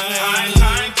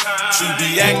to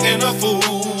be acting a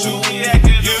fool.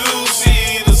 You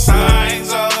see the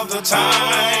signs of the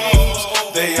times,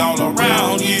 they all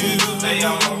around you.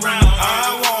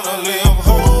 I wanna live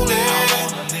holy,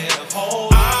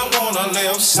 I wanna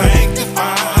live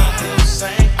sanctified,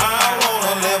 I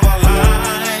wanna live a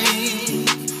life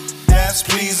that's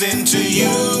pleasing to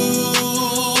you.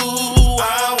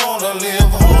 I wanna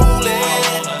live holy,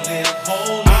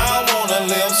 I wanna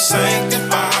live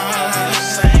sanctified,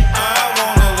 I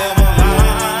wanna live a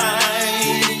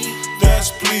life that's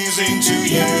pleasing to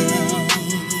you.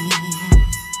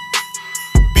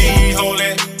 Be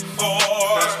holy,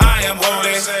 I am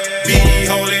holy. Be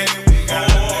holy,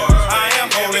 I am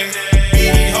holy. Be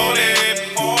holy,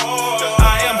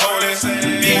 I am holy.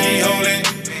 Be holy,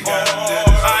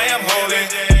 I am holy.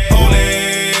 Holy,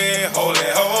 holy,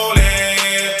 holy,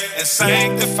 and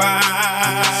sanctified.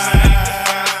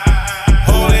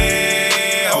 Holy,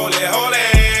 holy, holy,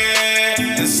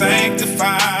 and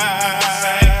sanctified.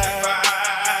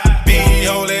 Be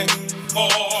holy,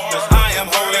 I am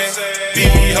holy. Be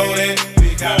holy,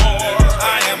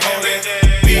 I am holy.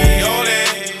 Be holy,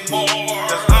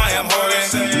 I am holy.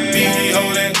 Be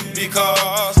holy,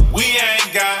 because we ain't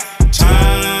got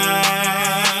time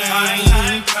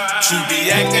to be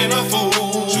acting a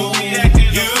fool.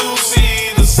 You see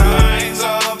the signs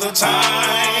of the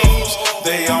times,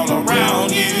 they all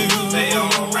around you.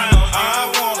 I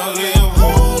wanna live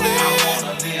holy,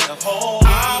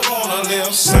 I wanna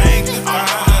live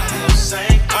sanctified,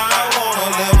 I wanna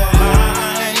live a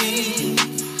life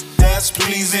that's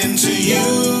pleasing to you.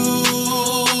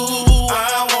 I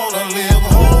wanna live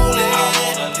holy,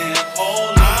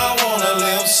 I wanna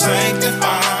live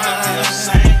sanctified,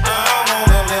 I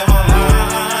wanna live a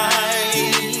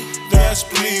life that's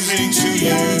pleasing to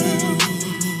you.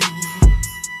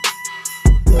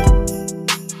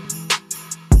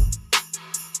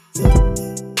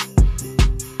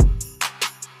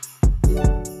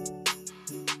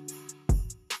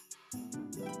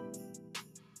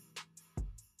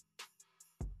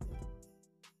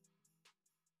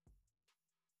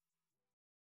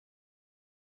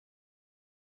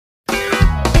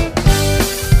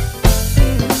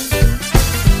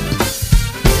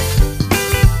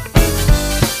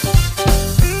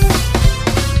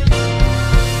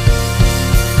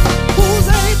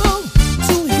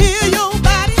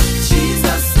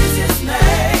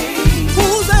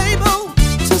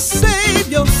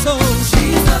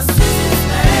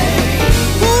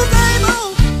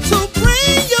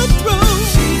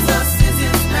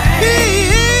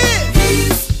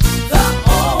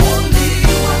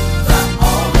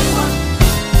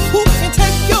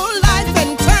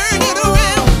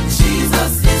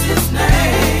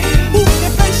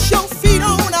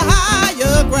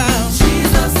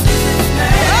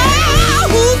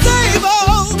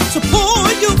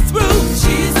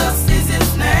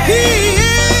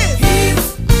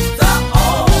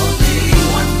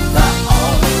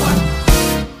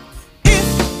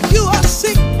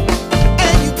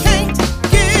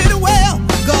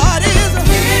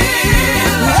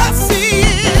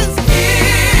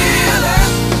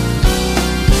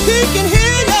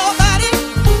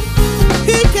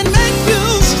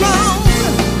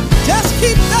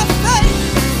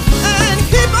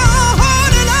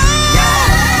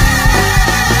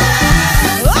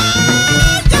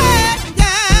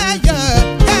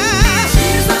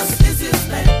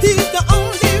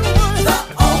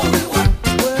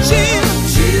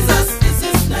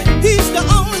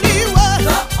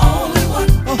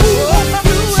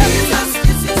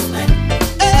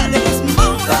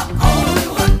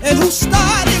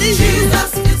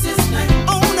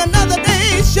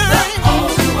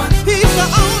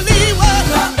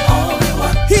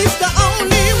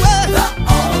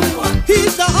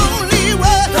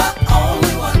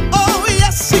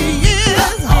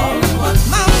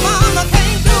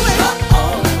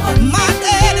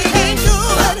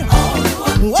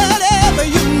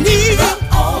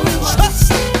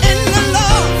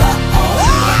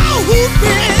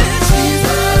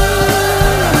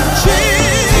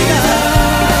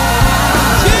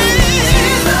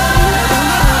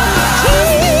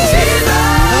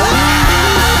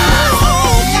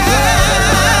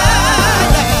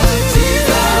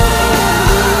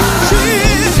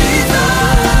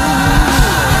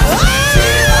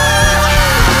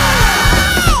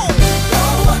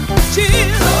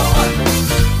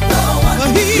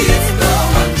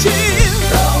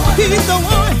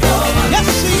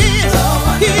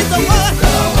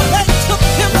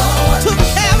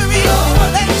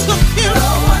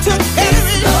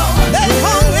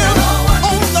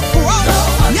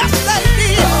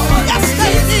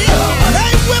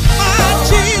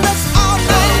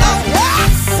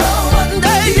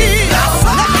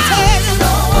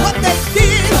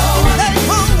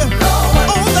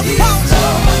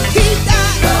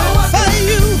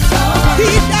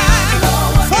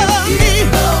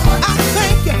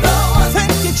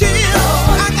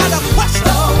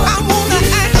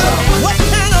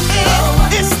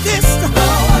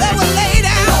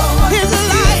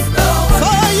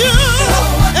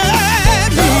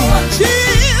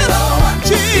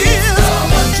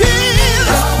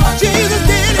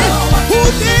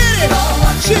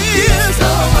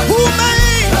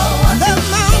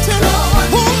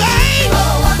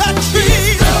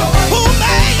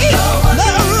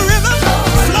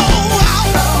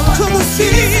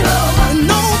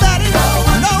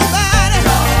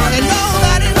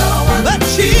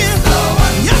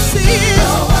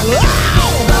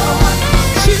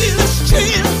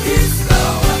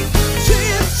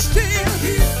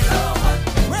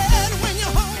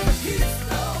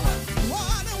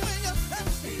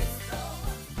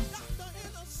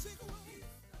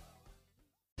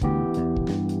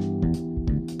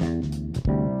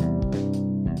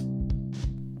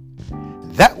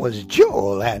 That was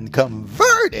Joel and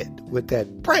Converted with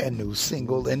that brand new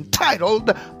single entitled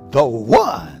The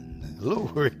One.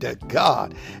 Glory to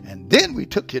God. And then we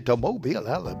took you to Mobile,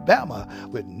 Alabama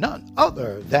with none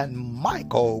other than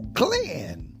Michael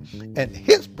Glenn and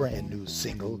his brand new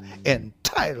single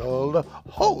entitled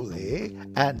Holy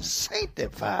and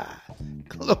Sanctified.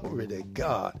 Glory to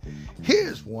God.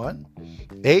 Here's one,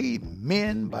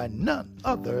 Amen, by none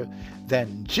other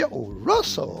than Joe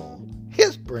Russell.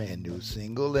 His brand new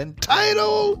single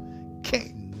entitled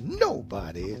Can't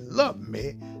Nobody Love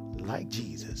Me Like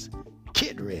Jesus.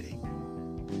 Get ready.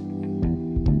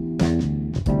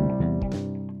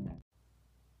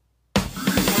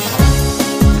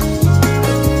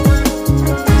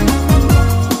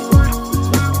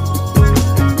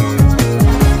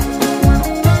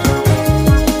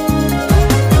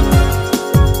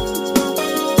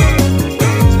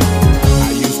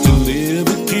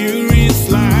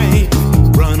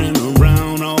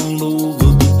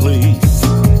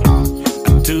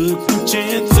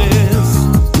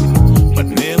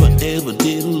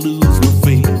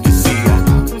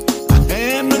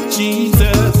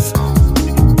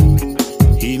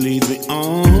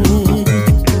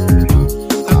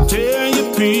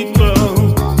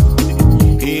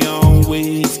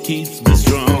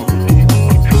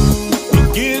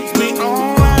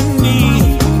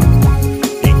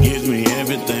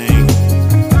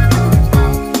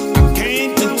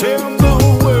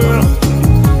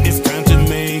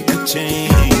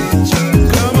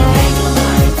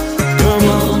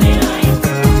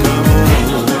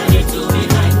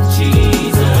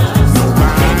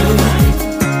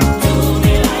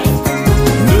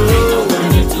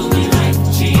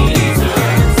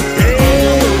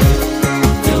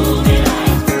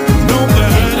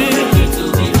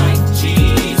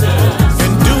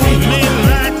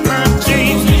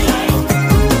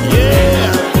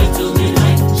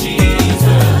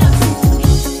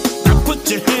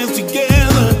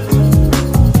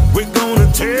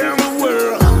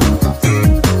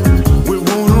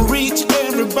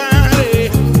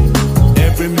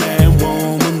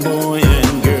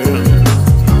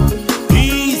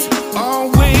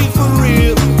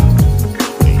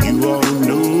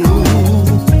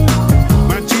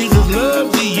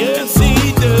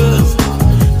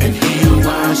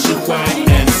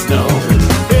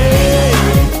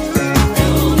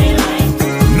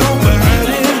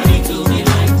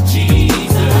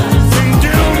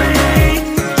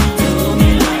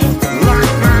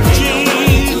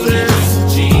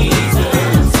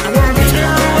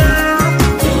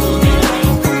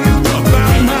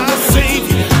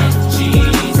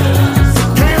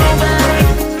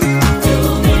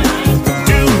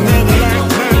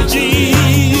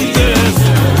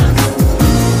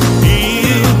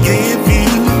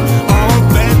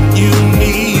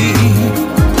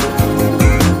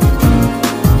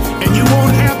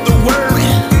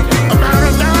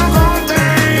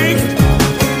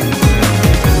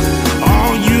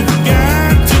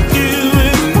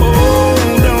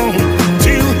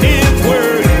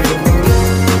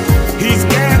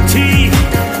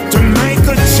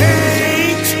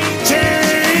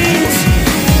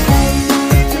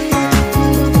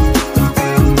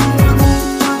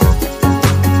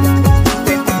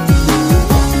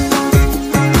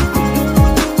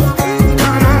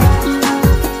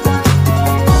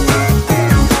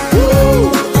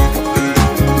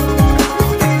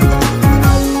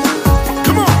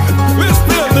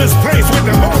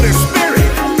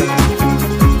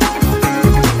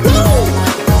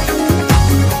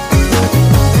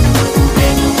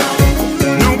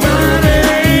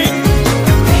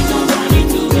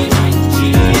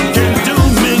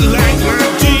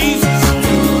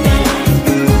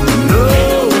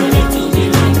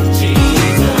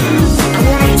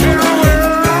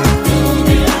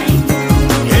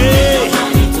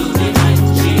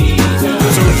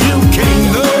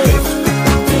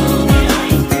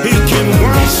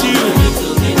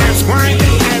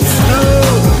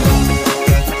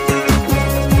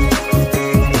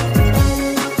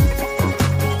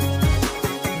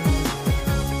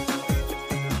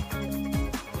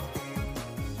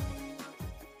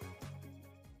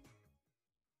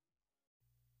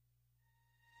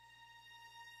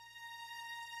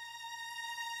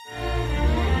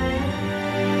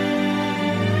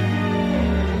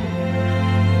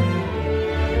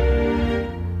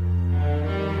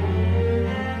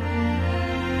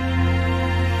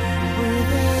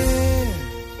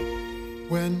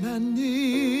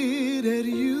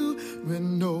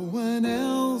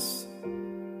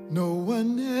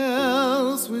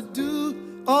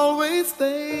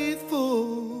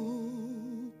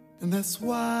 And that's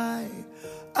why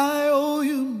I owe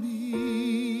you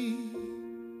me.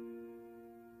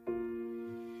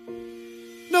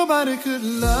 Nobody could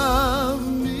love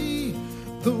me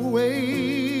the way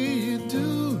you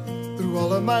do. Through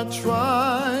all of my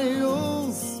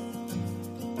trials,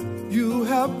 you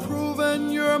have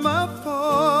proven you're my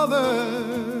father,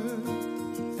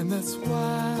 and that's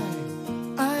why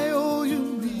I owe you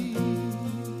me.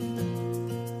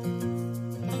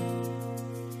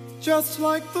 Just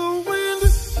like the wind,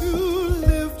 you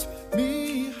lift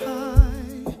me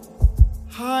high,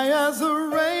 high as a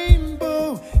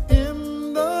rainbow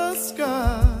in the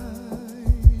sky.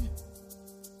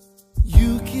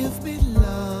 You give me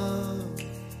love,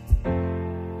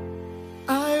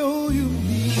 I owe you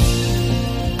me.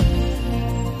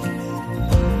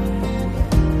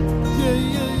 Yeah,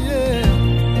 yeah, yeah.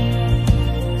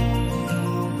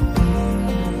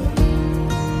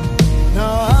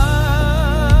 Now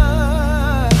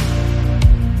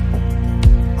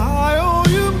I owe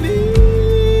you me.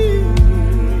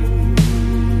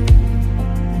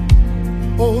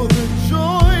 Oh, the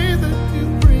joy that you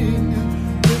bring,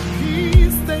 the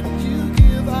peace that you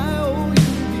give, I owe you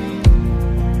me.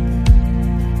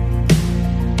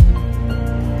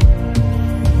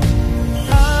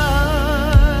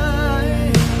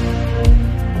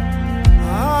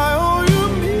 I owe you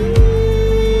me.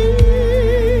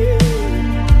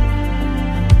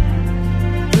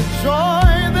 The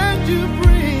joy that you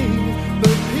bring,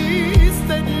 the peace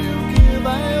that you give, I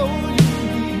owe you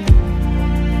me.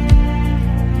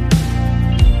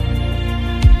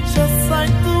 Just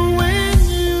like the wind,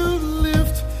 you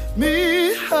lift me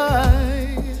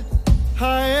high,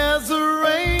 high as a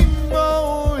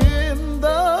rainbow in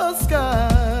the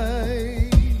sky.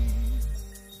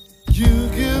 You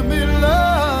give me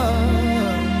love,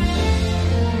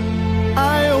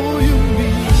 I owe you me.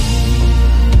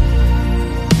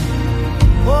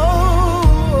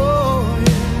 Oh,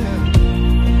 yeah.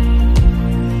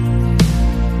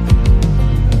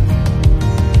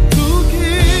 To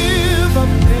give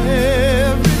up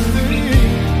everything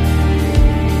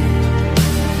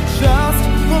just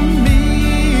for me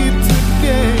to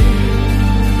gain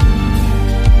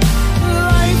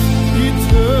life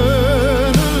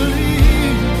eternally,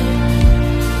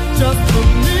 just for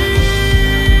me.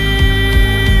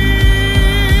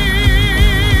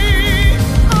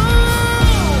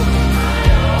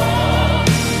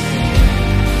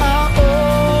 I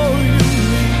owe you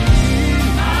me.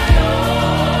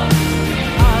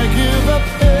 I give up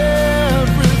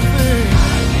everything.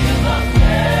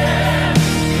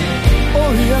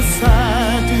 Oh, yes, I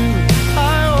do. I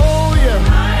owe you.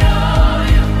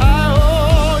 I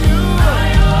owe you.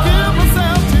 Give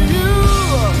myself to you.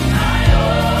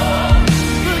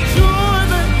 The joy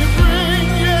that you bring,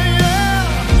 yeah, yeah.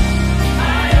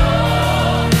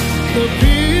 The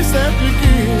peace that you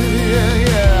give, yeah,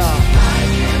 yeah.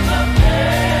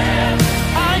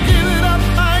 I give it up,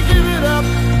 I give it up.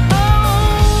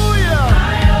 Oh, yeah.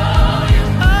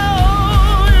 I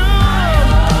owe you.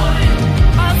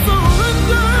 I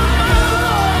surrender my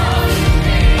life.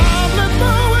 I'm let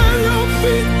go at your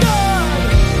feet, God.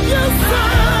 Yes, I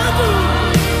do.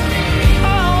 I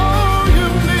owe you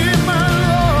me, my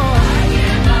Lord.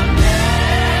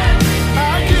 I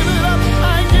give it up,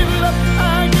 I give it up,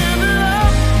 I give it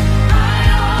up.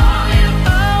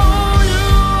 I owe you.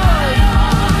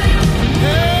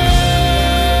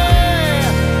 Yeah,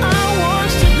 I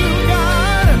worship you,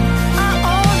 God. I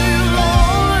honor you,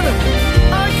 Lord.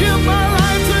 I give my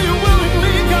life to you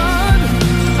willingly, God.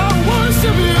 I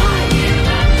worship you.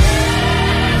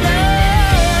 Yeah,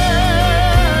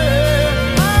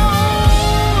 I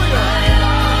owe you.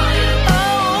 I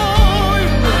owe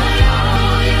you.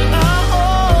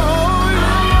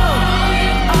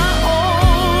 I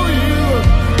owe you.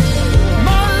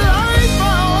 My life,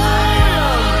 I owe you.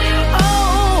 I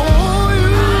owe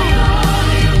you.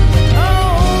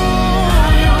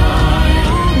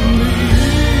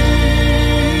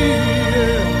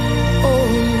 Oh,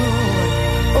 Lord.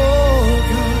 Oh,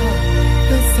 God.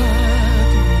 Yes, I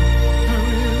do. I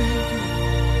really do.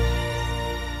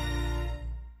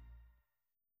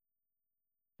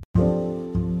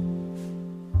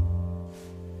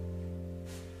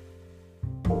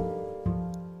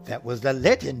 That was the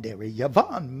legendary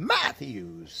Yvonne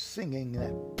Matthews singing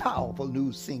that powerful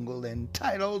new single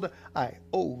entitled I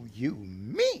Owe You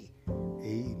Me.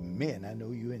 Amen. I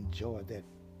know you enjoyed that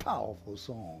powerful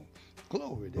song.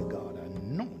 Glory to God,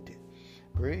 anointed.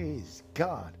 Praise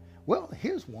God. Well,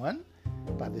 here's one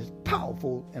by this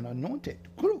powerful and anointed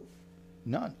group,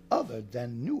 none other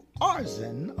than New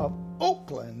Arson of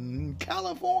Oakland,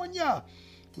 California,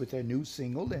 with their new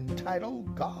single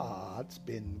entitled God's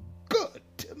Been Good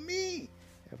to Me.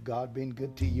 Have God been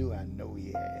good to you? I know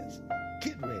he has.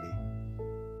 Get ready.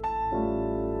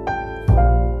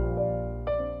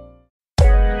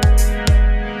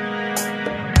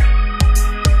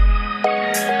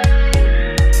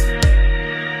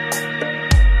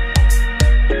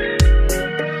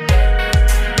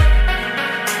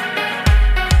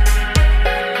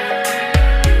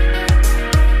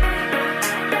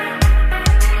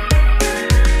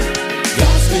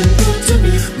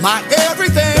 My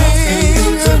everything,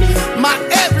 my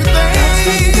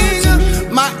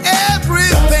everything, my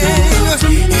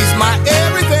everything, he's my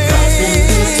everything.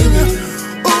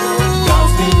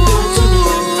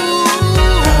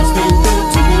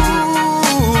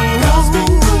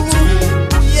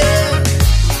 Yeah.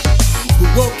 Who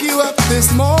woke you up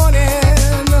this morning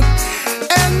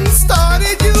and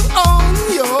started you on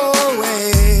your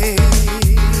way?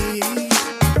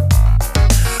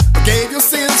 Gave your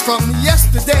sins from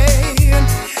yesterday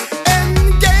and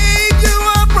gave you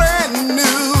a brand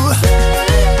new.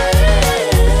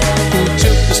 Who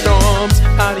took the storms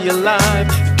out of your life,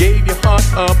 gave your heart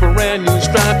a brand new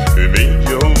stride, and made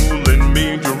you whole and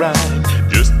made you right.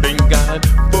 Just thank God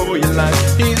for your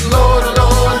life. He's Lord of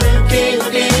Lords and King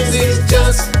of Kings. He's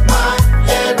just my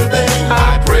everything.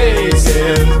 I praise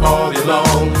him all day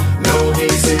long. Know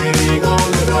he's sitting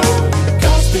on the throne.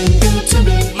 God's been good to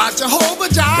me. My Jehovah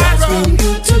Jireh,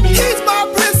 he's my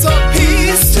Prince of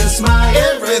Peace. Just my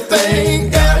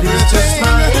everything, everything,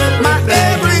 my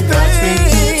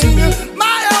everything,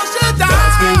 my El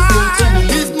Shaddai.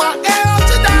 He's my El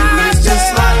Shaddai. He's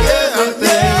just my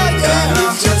everything. Yeah.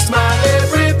 He's just my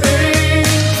everything.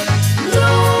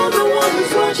 No,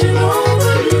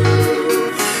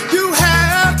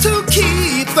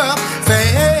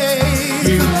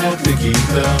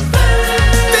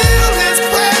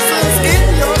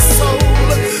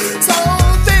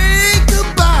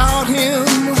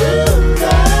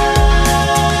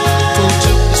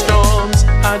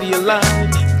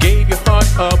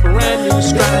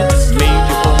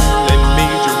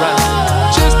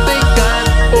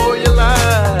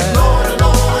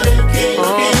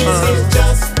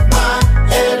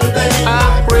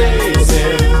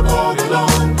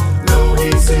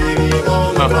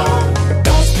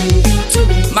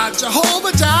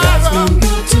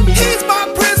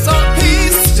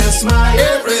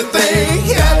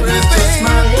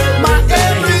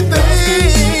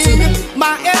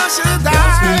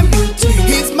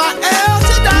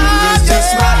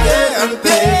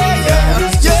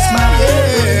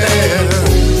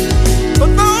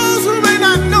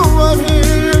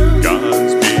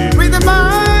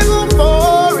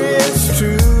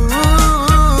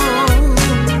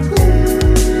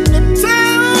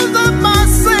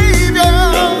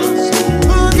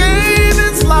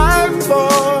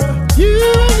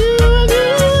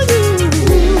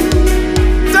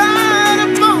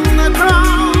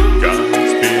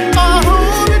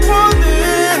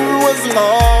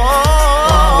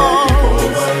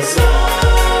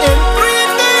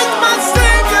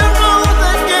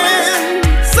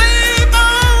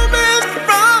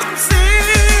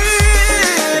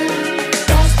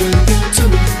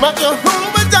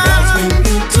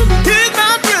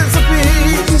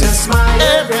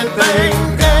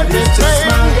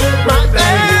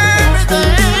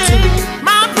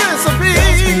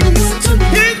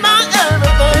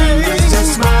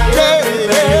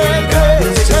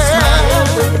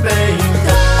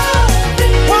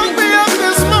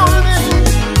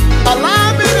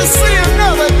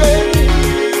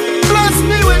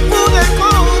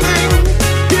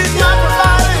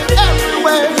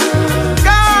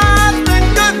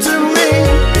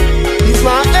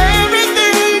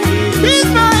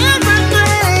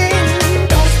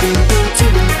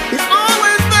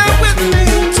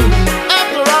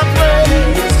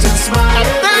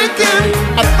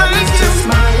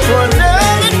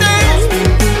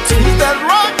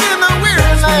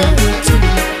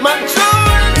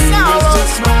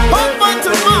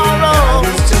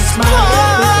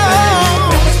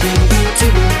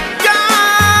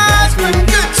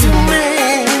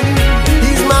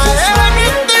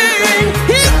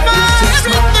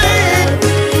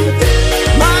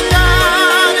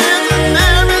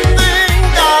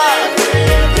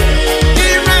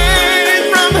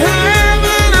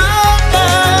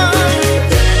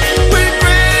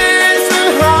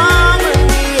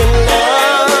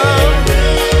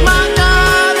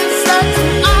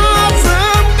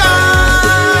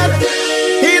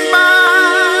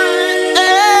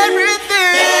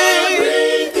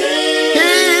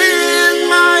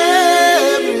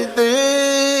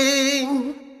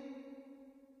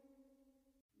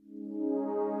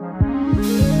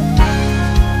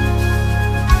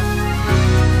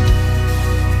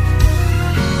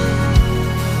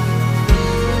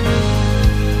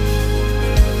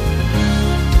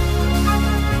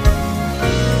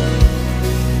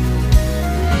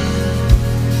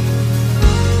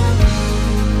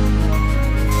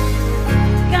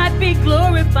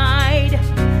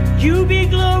 You be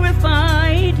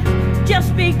glorified,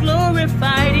 just be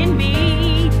glorified in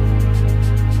me.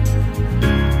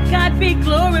 God be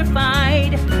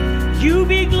glorified, you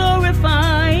be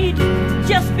glorified,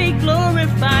 just be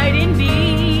glorified in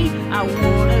me. I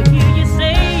wanna hear you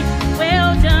say,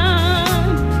 well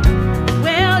done,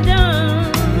 well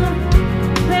done,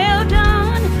 well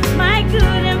done, my good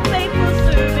and faithful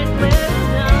servant, well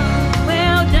done,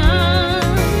 well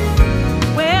done,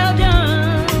 well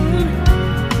done,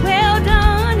 well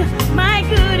done, my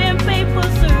good and faithful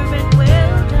servant,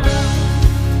 well done.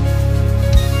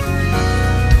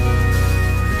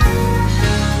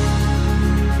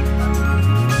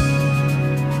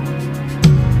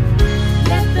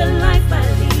 Let the life I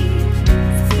lead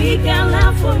speak out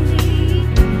loud for me.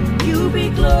 You be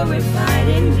glorified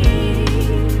in me.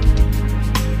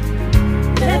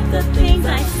 Let the things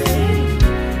I say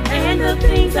and the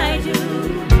things I do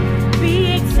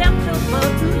be acceptable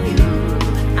to you.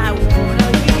 I wanna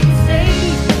hear you say,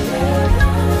 well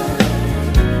done,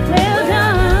 well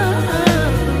done,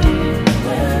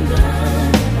 well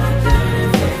done, my good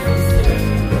and faithful servant.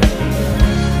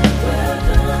 Well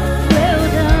done, well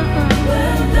done,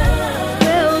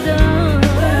 well done,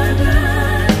 well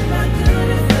done, my good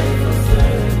and faithful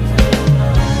servant.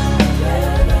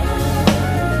 Well done,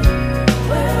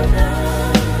 well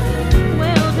done,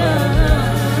 well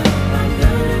done, my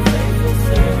good and faithful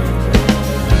servant.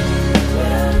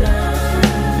 Well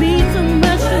done, be too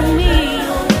much for me.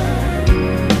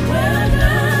 Well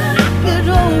done, I could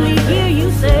only hear you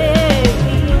say,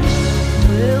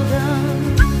 well done,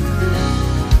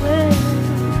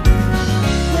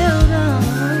 well done.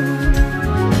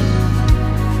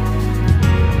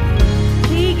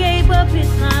 He gave up his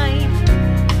life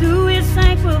through his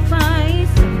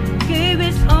sacrifice, gave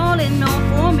his all and all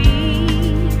for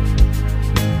me.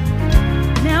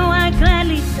 Now I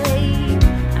gladly say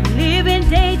I'm living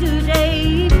day to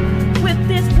day with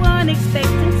this one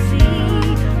expectancy.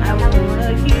 I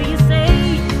wanna hear you say,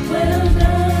 well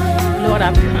done. Lord,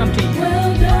 I've come to you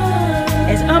well done,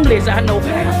 as humbly as I know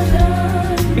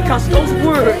how, because those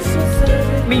words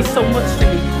mean so much to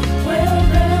me.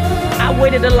 I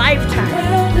waited a lifetime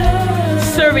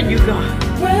serving you, God,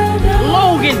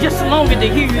 longing, just longing to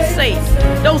hear you say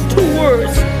those two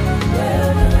words,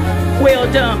 well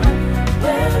done,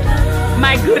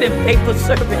 my good and faithful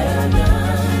servant.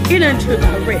 Get into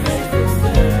my rest.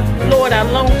 Lord, I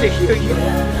long to hear you,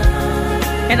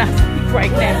 and I speak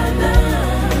right now,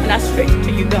 and I speak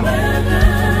to you, God,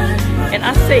 and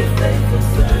I say,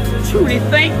 truly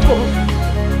thankful.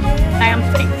 I am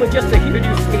thankful just to hear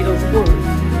you say those words.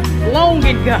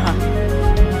 Longing, God,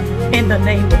 in the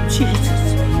name of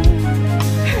Jesus.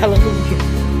 Hallelujah.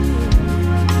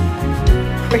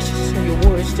 Precious are your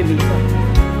words to me, God.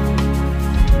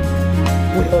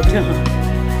 Well done.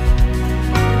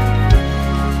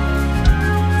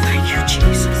 Thank you,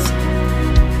 Jesus.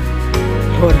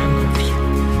 Lord, I love you.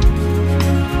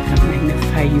 I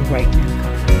magnify you right now,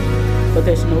 God. For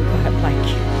there's no God like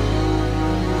you.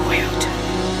 Well done.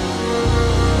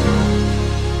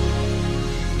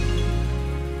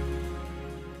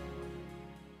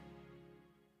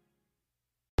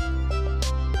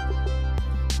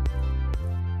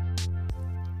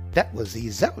 That was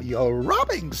Ezelia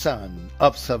Robinson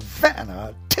of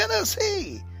Savannah,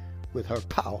 Tennessee, with her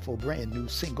powerful brand new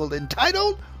single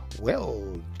entitled,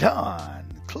 Well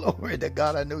Done. Glory to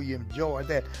God. I know you enjoyed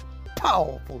that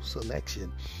powerful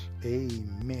selection.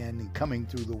 Amen. And coming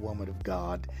through the woman of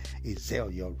God,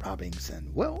 Ezelia Robinson.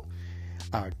 Well,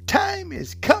 our time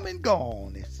is come and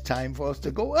gone. It's time for us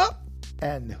to go up.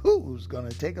 And who's going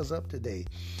to take us up today?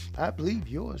 I believe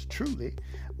yours truly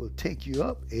will take you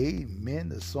up. Amen.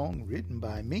 The song written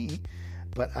by me,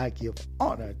 but I give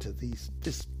honor to this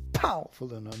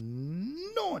powerful and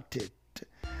anointed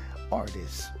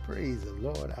artist. Praise the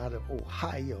Lord, out of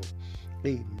Ohio.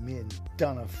 Amen.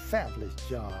 Done a fabulous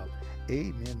job.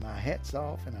 Amen. My hat's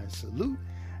off and I salute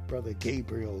Brother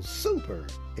Gabriel Super.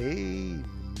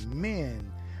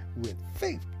 Amen. With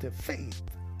Faith to Faith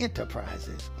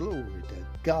Enterprises. Glory to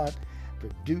God.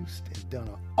 Produced and done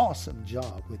an awesome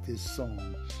job with this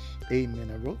song. Amen.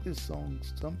 I wrote this song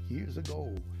some years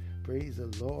ago. Praise the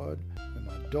Lord. When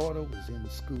my daughter was in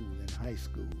school, in high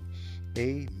school.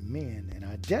 Amen. And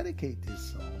I dedicate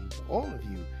this song to all of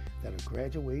you that are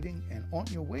graduating and on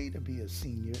your way to be a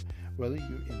senior, whether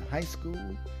you're in high school,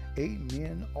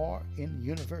 amen, or in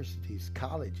universities,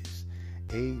 colleges.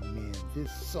 Amen.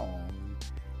 This song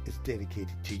is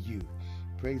dedicated to you.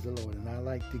 Praise the Lord. And I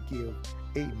like to give,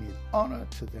 amen, honor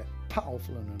to that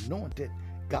powerful and anointed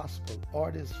gospel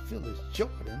artist, Phyllis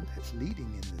Jordan, that's leading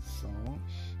in this song.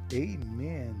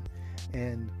 Amen.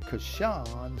 and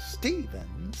Kashawn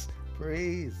Stevens.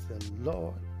 Praise the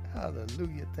Lord.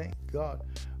 Hallelujah. Thank God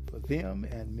for them.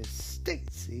 And Miss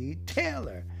Stacy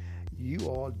Taylor. You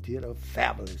all did a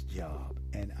fabulous job.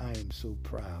 And I am so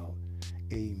proud,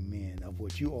 amen, of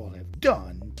what you all have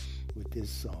done with this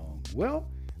song. Well,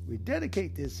 we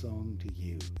dedicate this song to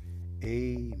you.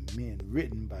 Amen.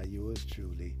 Written by yours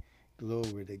truly.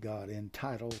 Glory to God.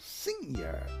 Entitled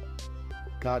Senior.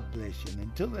 God bless you. And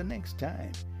until the next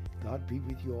time, God be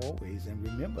with you always. And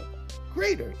remember,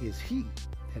 greater is He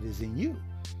that is in you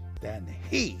than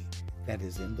he that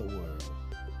is in the world.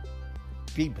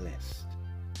 Be blessed.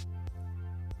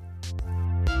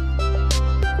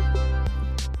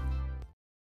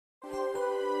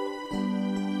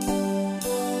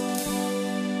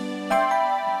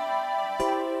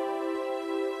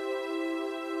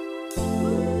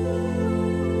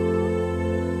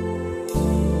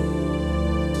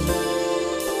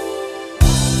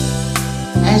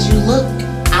 As you look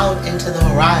out into the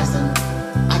horizon,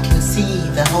 I can see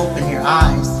the hope in your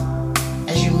eyes.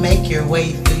 As you make your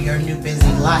way through your new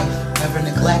busy life, never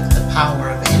neglect the power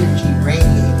of energy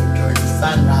radiated during the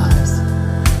sunrise.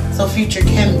 So future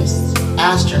chemists,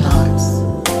 astronauts,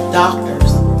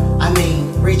 doctors,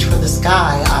 reach for the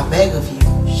sky, I beg of you,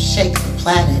 shake the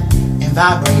planet and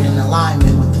vibrate in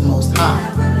alignment with the Most High.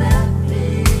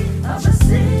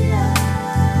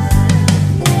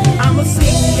 I'm a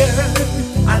senior,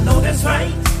 I know that's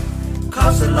right,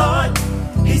 'cause the Lord,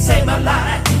 He saved my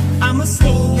life. I'm a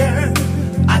senior,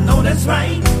 I know that's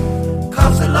right,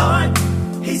 'cause the Lord,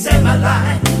 He saved my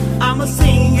life. I'm a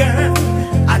senior,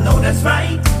 I know that's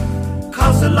right,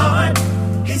 'cause the Lord,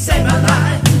 He saved my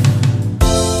life.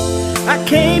 I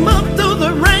came up through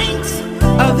the ranks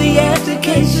of the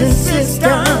education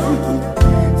system,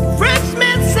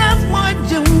 freshman, sophomore,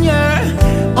 junior,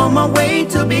 on my way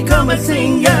to become a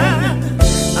senior.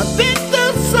 I've been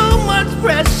through so much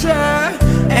pressure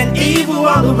and evil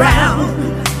all around,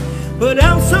 but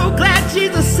I'm so glad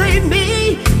Jesus saved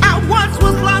me. I once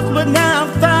was lost, but now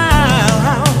I'm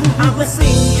found. I'm a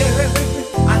senior,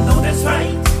 I know that's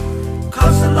right,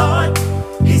 'cause the Lord,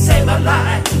 He saved my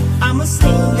life. I'm a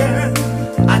senior,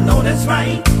 I know that's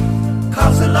right,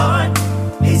 'cause the Lord,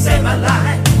 He saved my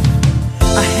life.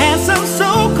 I had some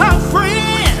so-called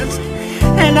friends,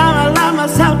 and I allowed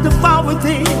myself to fall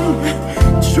within.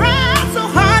 Tried so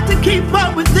hard to keep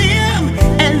up with them,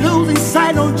 and losing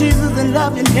sight on Jesus and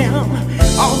loving Him.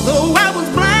 Although I was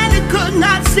blind and could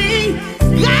not see,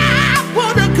 God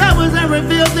pulled the covers and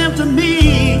revealed them to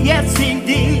me. Yes, He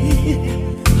did.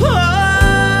 Oh,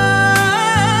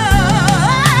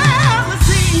 I'm a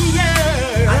senior,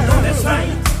 I know that's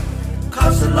right,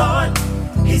 'cause the Lord,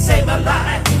 He saved my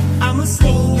life. I'm a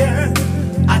senior,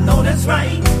 I know that's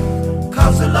right,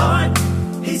 'cause the Lord,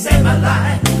 He saved my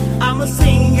life. I'm a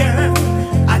senior,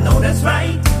 I know that's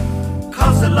right,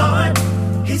 'cause the Lord,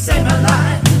 He saved my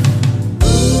life.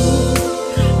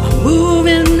 I'm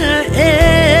moving the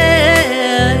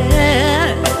air,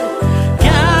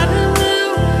 gotta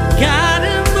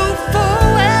move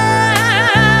forward.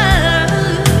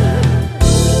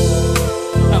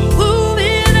 I'm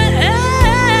moving the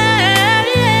air,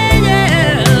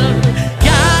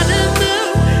 gotta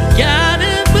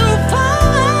move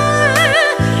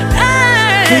forward.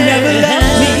 He never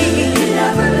left me. He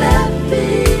never left me.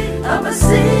 I'm a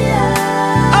seer.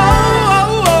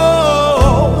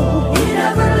 He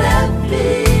never left me.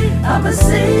 I'm a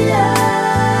seer.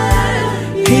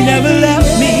 He never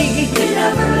left me. He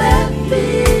never left me.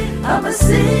 I'm a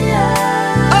seer.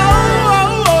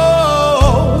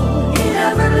 He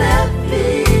never left me.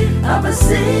 I'm a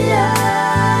seer.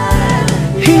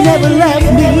 He never left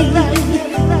me.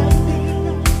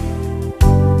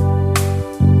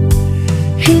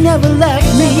 He never left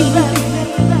me.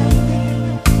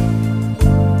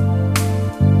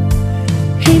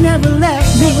 He never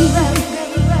left me.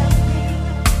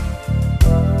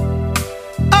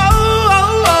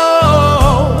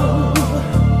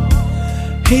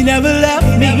 He never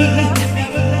left me.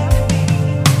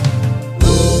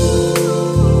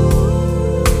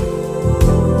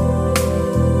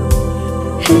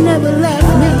 He never left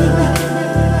me.